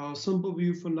 Our simple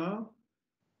view for now,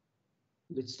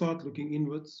 let's start looking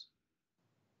inwards.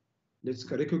 Let's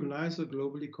recognize the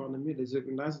global economy. Let's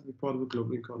recognize that we're part of a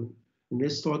global economy. And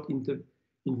let's start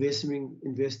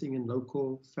investing in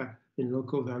local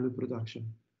value production.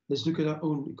 Let's look at our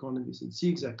own economies and see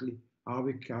exactly how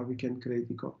we can create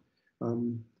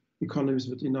economies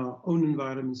within our own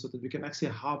environment so that we can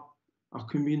actually help our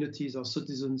communities, our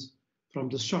citizens from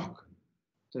the shock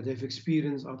that they've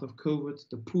experienced out of COVID.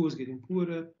 The poor is getting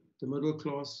poorer, the middle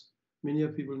class, many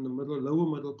of people in the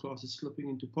lower middle class is slipping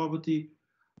into poverty.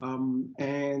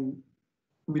 And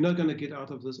we're not going to get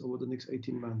out of this over the next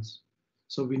 18 months.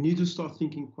 So we need to start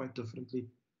thinking quite differently.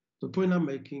 The point I'm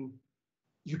making,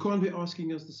 you can't be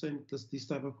asking us these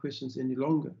type of questions any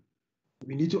longer.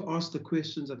 We need to ask the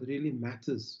questions that really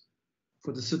matters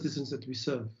for the citizens that we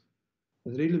serve.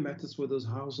 It really matters for those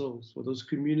households, for those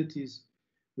communities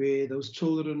where those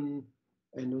children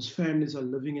and those families are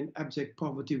living in abject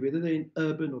poverty, whether they're in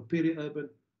urban or peri-urban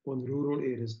or in rural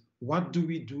areas. What do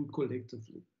we do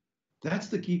collectively? That's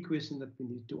the key question that we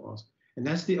need to ask. And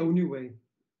that's the only way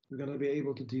we're going to be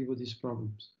able to deal with these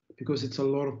problems, because it's a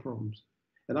lot of problems.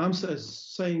 And I'm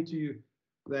saying to you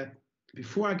that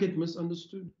before I get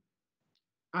misunderstood,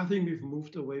 I think we've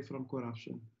moved away from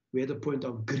corruption. We're at the point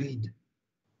of greed.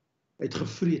 Het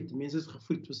gevreet, mense is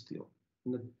gevreet vir steel.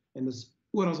 En dis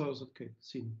oral as ons dit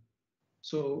sien.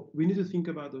 So we need to think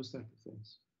about those type of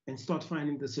things and start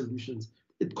finding the solutions.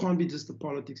 It can't be just the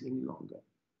politics any longer.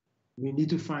 We need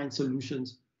to find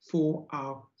solutions for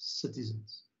our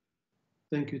citizens.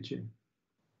 Thank you, Chair.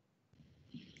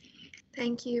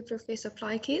 Thank you, Professor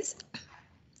Plaatjes.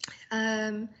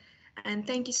 And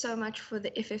thank you so much for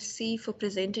the FFC for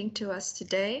presenting to us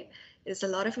today. There's a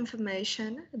lot of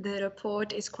information. The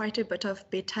report is quite a bit of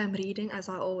bedtime reading, as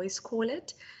I always call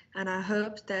it. And I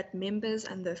hope that members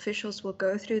and the officials will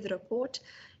go through the report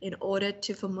in order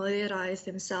to familiarize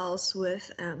themselves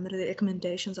with the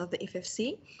recommendations of the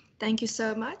FFC. Thank you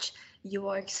so much. You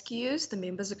are excused. The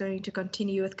members are going to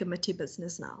continue with committee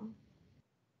business now.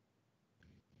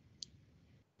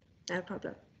 No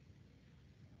problem.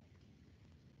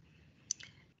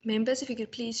 Members, if you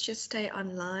could please just stay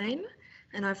online.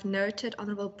 And I've noted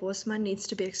Honourable Bosman needs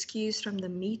to be excused from the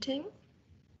meeting.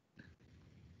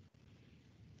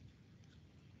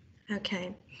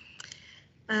 Okay.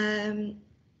 Ms.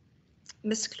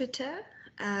 Klute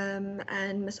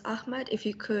and Ms. Ahmad, if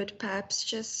you could perhaps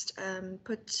just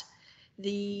put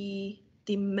the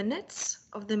minutes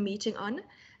of the meeting on.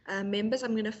 Members,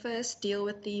 I'm going to first deal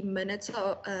with the minutes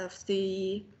of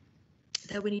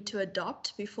that we need to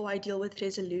adopt before I deal with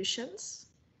resolutions.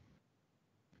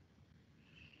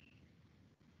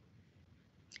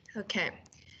 Okay,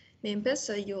 members,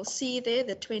 so you'll see there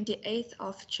the 28th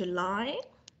of July.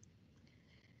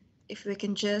 If we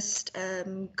can just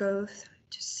go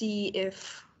to see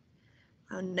if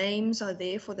our names are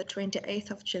there for the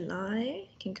 28th of July.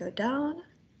 You can go down.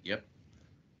 Yep.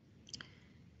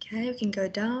 Okay, we can go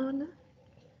down.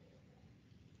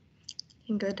 You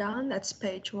can go down, that's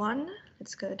page 1.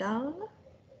 Let's go down.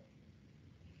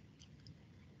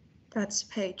 That's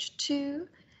page 2.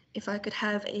 If I could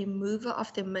have a mover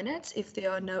of the minutes, if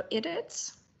there are no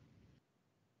edits.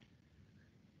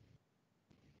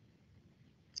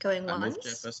 Going once. I move,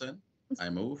 Chairperson. I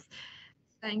move.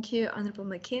 Thank you, Honourable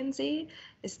Mackenzie.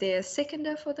 Is there a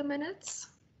seconder for the minutes?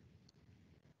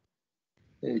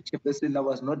 Chairperson, I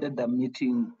was not at the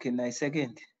meeting. Can I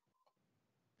second?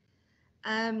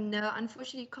 No,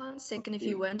 unfortunately, you can't second if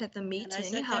you weren't at the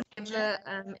meeting. However,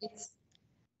 it's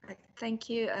thank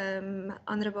you,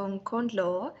 Honourable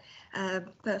Nkondlo.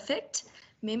 Perfect.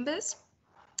 Members,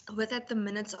 with that, the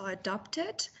minutes are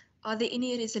adopted. Are there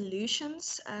any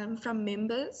resolutions from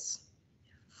members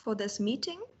for this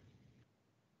meeting?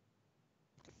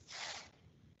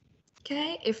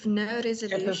 Okay, if no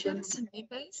resolutions,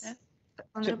 members,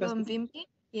 Honourable Mvimbi,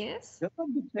 yes? Just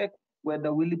want to check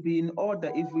whether will it be in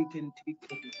order if we can take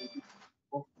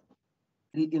of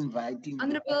re-inviting.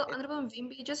 Honourable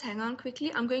Mvimbi, just hang on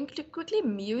quickly. I'm going to quickly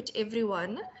mute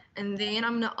everyone, and then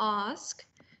I'm going to ask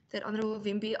that Honourable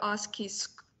Mvimbi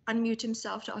unmute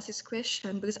himself to ask his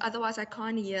question, because otherwise I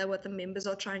can't hear what the members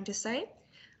are trying to say.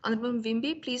 Honourable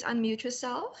Mvimbi, please unmute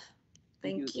yourself.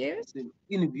 Thank you.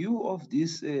 In view of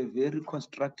this very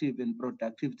constructive and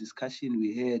productive discussion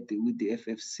we had with the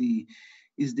FFC,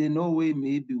 is there no way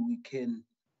maybe we can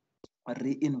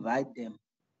re-invite them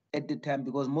at the time?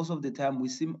 Because most of the time we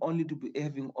seem only to be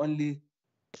having only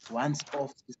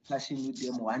once-off discussion with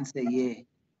them once a year.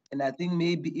 And I think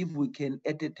maybe if we can,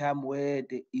 at a time where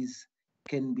there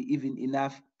can be even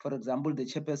enough, for example, the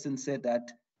chairperson said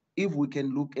that if we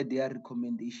can look at their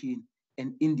recommendation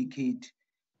and indicate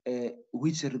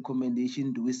which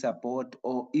recommendation do we support,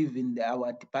 or even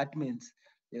our departments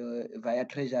via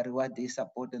Treasury, what they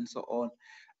support and so on,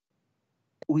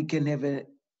 we can have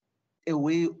a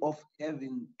way of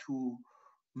having to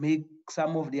make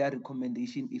some of their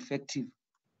recommendation effective.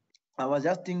 I was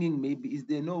just thinking, maybe is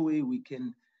there no way we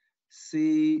can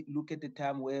say, look at the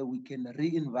time where we can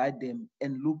re-invite them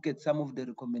and look at some of the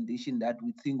recommendation that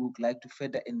we think would like to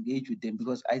further engage with them,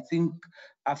 because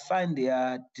I find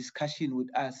their discussion with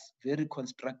us very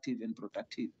constructive and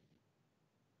productive.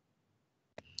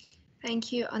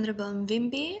 Thank you, Honorable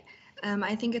Mvimbi.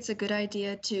 I think it's a good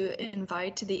idea to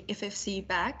invite the FFC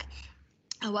back.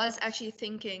 I was actually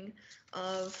thinking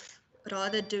of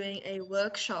rather doing a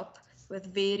workshop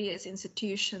with various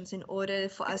institutions in order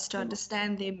for us to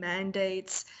understand their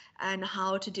mandates and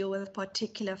how to deal with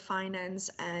particular finance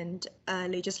and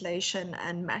legislation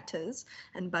and matters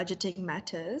and budgeting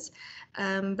matters.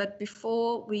 But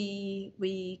before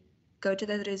we go to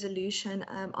that resolution,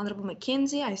 Honorable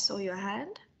Mackenzie, I saw your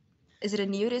hand. Is it a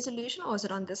new resolution or is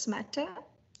it on this matter?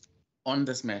 On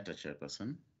this matter,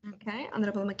 Chairperson. Okay,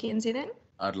 Honorable Mackenzie then.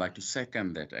 I'd like to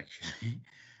second that actually,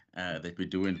 that we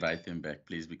do invite them back,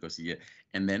 please, because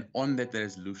and then on that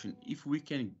resolution, if we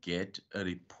can get a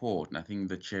report, and I think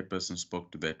the Chairperson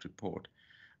spoke to that report,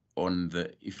 on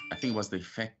I think it was the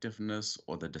effectiveness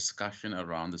or the discussion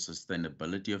around the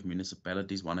sustainability of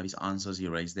municipalities. One of his answers, he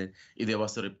raised that if there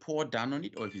was a report done on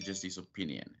it or if it's just his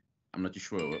opinion. I'm not too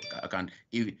sure. I can't,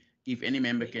 if any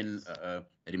member can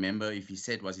remember if he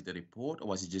said, was it a report or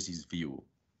was it just his view?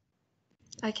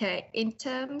 Okay, in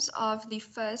terms of the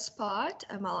first part,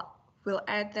 we'll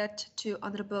add that to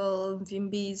Honorable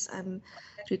Mvimbi's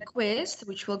request,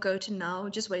 which we'll go to now,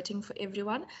 just waiting for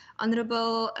everyone.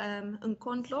 Honorable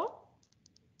Nkondlo,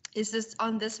 is this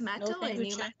on this matter or a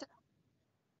new matter?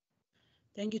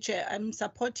 Thank you, Chair. I'm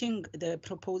supporting the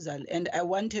proposal, and I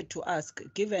wanted to ask,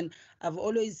 given I've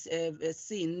always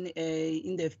seen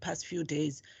in the past few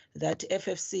days that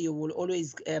FFC will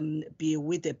always be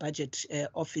with the budget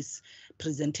office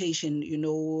presentation,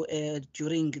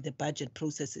 during the budget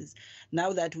processes.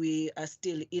 Now that we are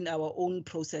still in our own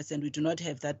process and we do not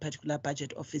have that particular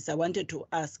budget office, I wanted to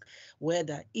ask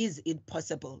whether is it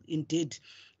possible indeed,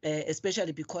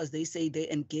 especially because they say they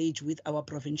engage with our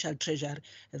provincial treasurer,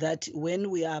 that when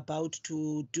we are about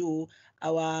to do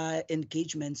our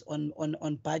engagements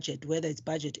on budget, whether it's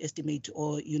budget estimate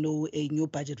or, a new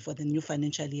budget for the new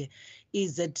financial year,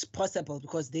 is it possible,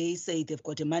 because they say they've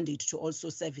got a mandate to also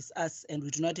service us and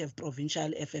we do not have provincial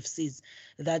FFCs,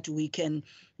 that we can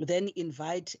then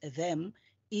invite them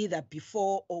either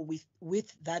before or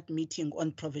with that meeting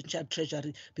on provincial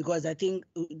treasury, because I think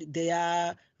they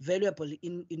are valuable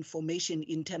information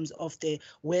in terms of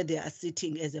where they are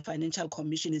sitting as a financial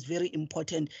commission is very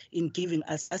important in giving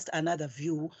us just another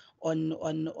view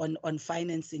on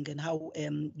financing and how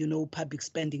public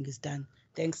spending is done.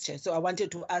 Thanks, Chair. So I wanted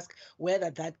to ask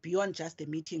whether that beyond just the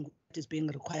meeting that is being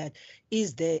required,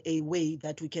 is there a way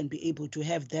that we can be able to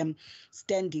have them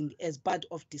standing as part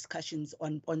of discussions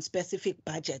on specific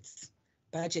budget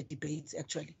debates,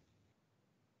 actually?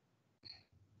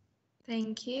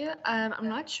 Thank you. I'm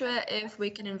not sure if we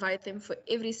can invite them for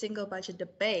every single budget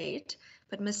debate,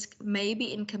 but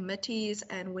maybe in committees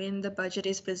and when the budget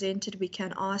is presented, we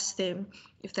can ask them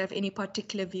if they have any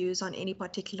particular views on any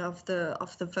particular of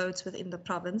the votes within the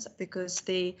province, because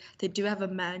they do have a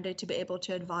mandate to be able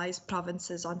to advise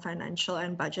provinces on financial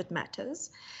and budget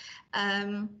matters.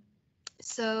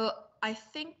 So I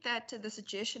think that the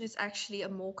suggestion is actually a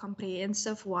more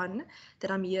comprehensive one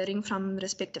that I'm hearing from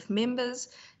respective members,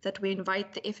 that we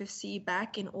invite the FFC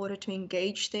back in order to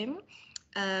engage them,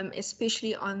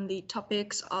 especially on the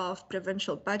topics of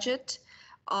provincial budget,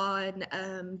 on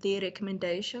their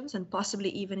recommendations, and possibly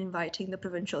even inviting the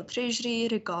provincial treasury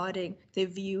regarding their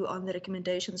view on the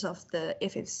recommendations of the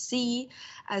FFC,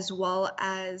 as well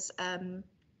as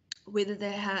whether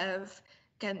they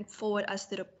can forward us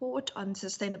the report on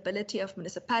sustainability of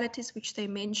municipalities, which they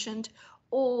mentioned,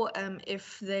 or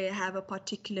if they have a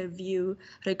particular view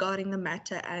regarding the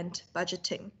matter and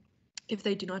budgeting, if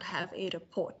they do not have a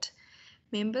report.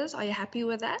 Members, are you happy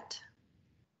with that?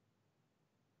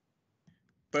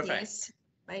 Perfect. Yes,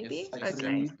 maybe? Yes,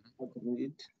 okay.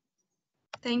 Agreed.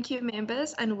 Thank you,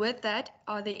 members. And with that,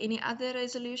 are there any other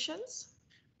resolutions?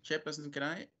 Chairperson, can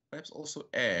I perhaps also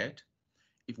add,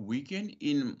 if we can,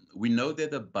 we know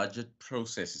that the budget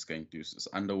process is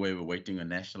underway, we're waiting on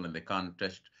national and they can't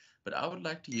touch, but I would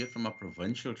like to hear from our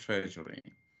provincial treasury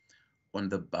on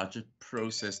the budget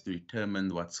process to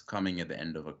determine what's coming at the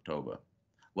end of October.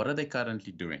 What are they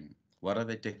currently doing? What are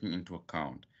they taking into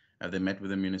account? Have they met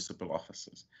with the municipal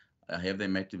officers? Have they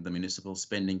met with the municipal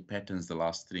spending patterns the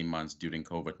last 3 months during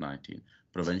COVID-19?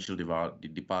 Provincial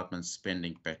department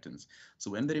spending patterns.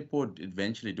 So when the report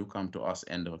eventually do come to us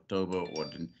end of October or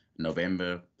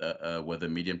November with the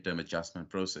medium-term adjustment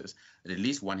process, at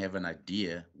least one have an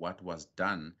idea what was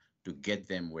done to get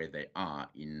them where they are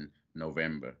in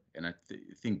November. And I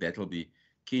think that will be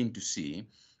keen to see.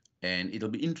 And it'll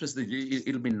be interesting.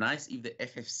 It'll be nice if the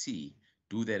FFC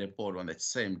do their report on that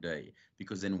same day,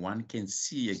 because then one can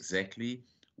see exactly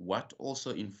what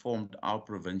also informed our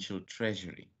provincial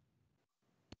treasury.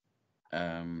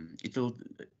 It'll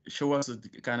show us a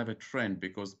kind of a trend,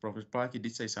 because Professor Parky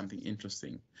did say something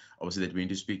interesting. Obviously, that we need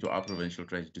to speak to our provincial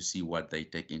treasury to see what they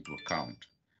take into account,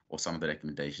 or some of the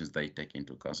recommendations they take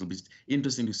into account. So it'll be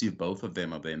interesting to see if both of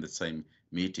them are there in the same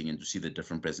meeting, and to see the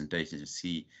different presentations, to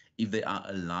see if they are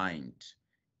aligned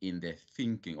in their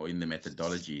thinking or in the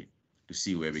methodology, to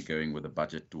see where we're going with the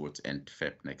budget towards end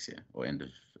Feb next year, or end of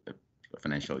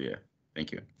financial year.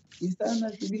 Thank you.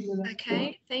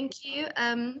 Okay, thank you.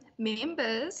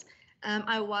 Members,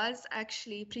 I was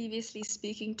actually previously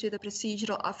speaking to the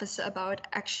procedural officer about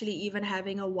actually even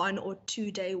having a 1 or 2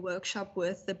 day workshop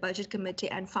with the Budget Committee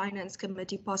and Finance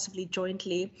Committee, possibly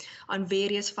jointly, on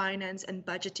various finance and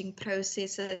budgeting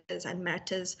processes and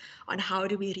matters, on how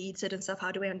do we read certain stuff,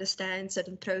 how do we understand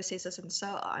certain processes, and so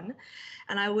on.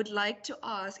 And I would like to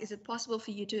ask, is it possible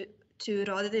for you to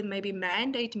rather than maybe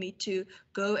mandate me to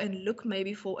go and look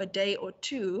maybe for a day or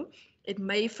two, it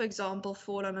may, for example,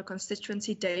 fall on a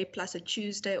constituency day plus a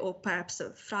Tuesday, or perhaps a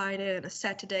Friday and a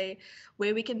Saturday,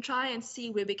 where we can try and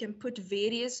see where we can put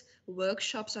various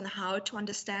workshops on how to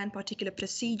understand particular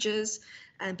procedures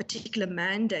and particular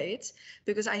mandates,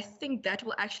 because I think that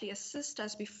will actually assist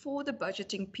us before the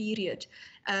budgeting period.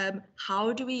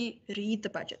 How do we read the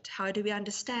budget? How do we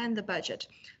understand the budget?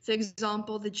 For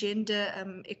example, the Gender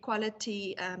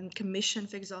Equality Commission,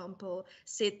 for example,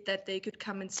 said that they could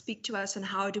come and speak to us on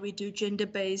how do we do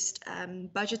gender-based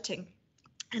budgeting.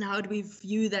 And how do we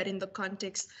view that in the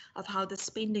context of how the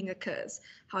spending occurs?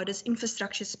 How does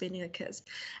infrastructure spending occurs?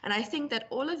 And I think that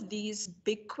all of these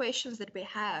big questions that we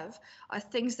have are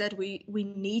things that we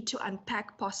need to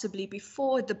unpack possibly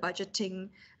before the budgeting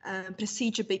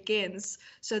procedure begins,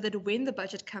 so that when the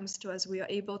budget comes to us, we are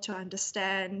able to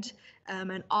understand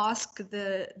and ask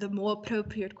the more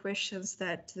appropriate questions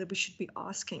that we should be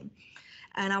asking.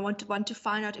 And I want to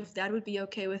find out if that would be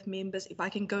okay with members, if I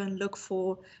can go and look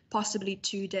for possibly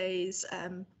 2 days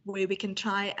where we can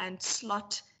try and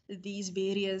slot these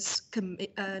various,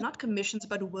 not commissions,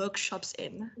 but workshops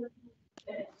in.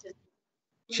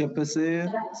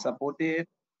 Chairperson, supported.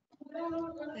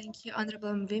 Thank you, Honourable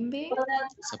Mvimbi.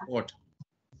 Support.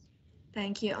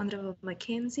 Thank you, Honourable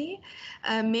Mackenzie.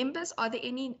 Members, are there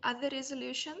any other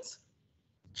resolutions?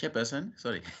 Chairperson,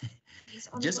 sorry. Yes,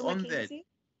 Just on Mackenzie.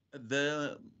 that,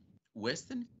 the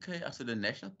Western Cape, so the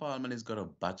National Parliament has got a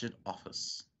budget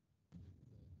office.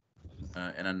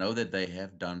 And I know that they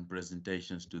have done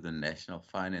presentations to the National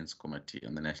Finance Committee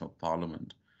and the National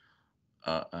Parliament.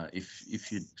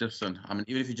 If you just, I mean,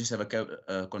 even if you just have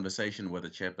a conversation with the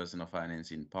chairperson of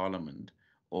finance in Parliament,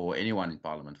 or anyone in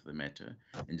Parliament for the matter,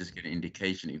 and just get an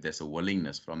indication if there's a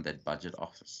willingness from that budget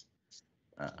office,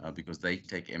 because they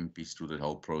take MPs through the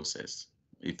whole process.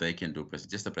 If they can do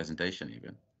just a presentation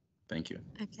even. Thank you.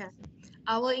 Okay.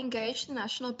 I will engage the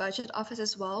National Budget Office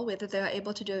as well, whether they are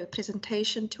able to do a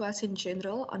presentation to us in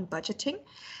general on budgeting.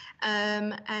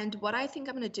 And what I think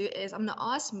I'm going to do is I'm going to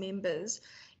ask members,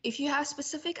 if you have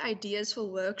specific ideas for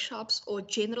workshops or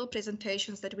general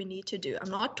presentations that we need to do.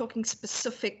 I'm not talking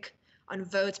specific on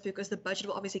votes, because the budget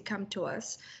will obviously come to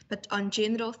us, but on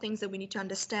general things that we need to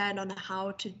understand on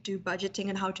how to do budgeting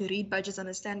and how to read budgets,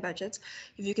 understand budgets.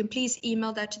 If you can please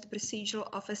email that to the procedural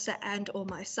officer and or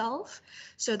myself,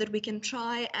 so that we can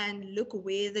try and look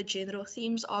where the general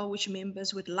themes are which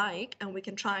members would like, and we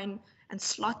can try and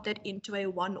slot that into a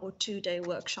 1 or 2 day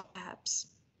workshop perhaps,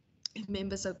 if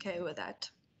members are okay with that.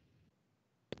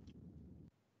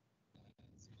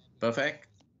 Perfect.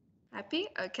 Happy?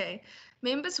 Okay.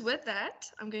 Members, with that,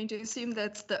 I'm going to assume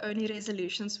that's the only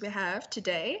resolutions we have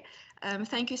today.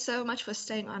 Thank you so much for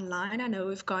staying online. I know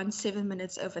we've gone 7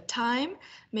 minutes over time.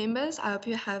 Members, I hope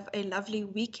you have a lovely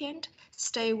weekend.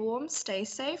 Stay warm, stay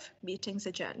safe. Meeting's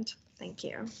adjourned. Thank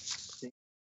you.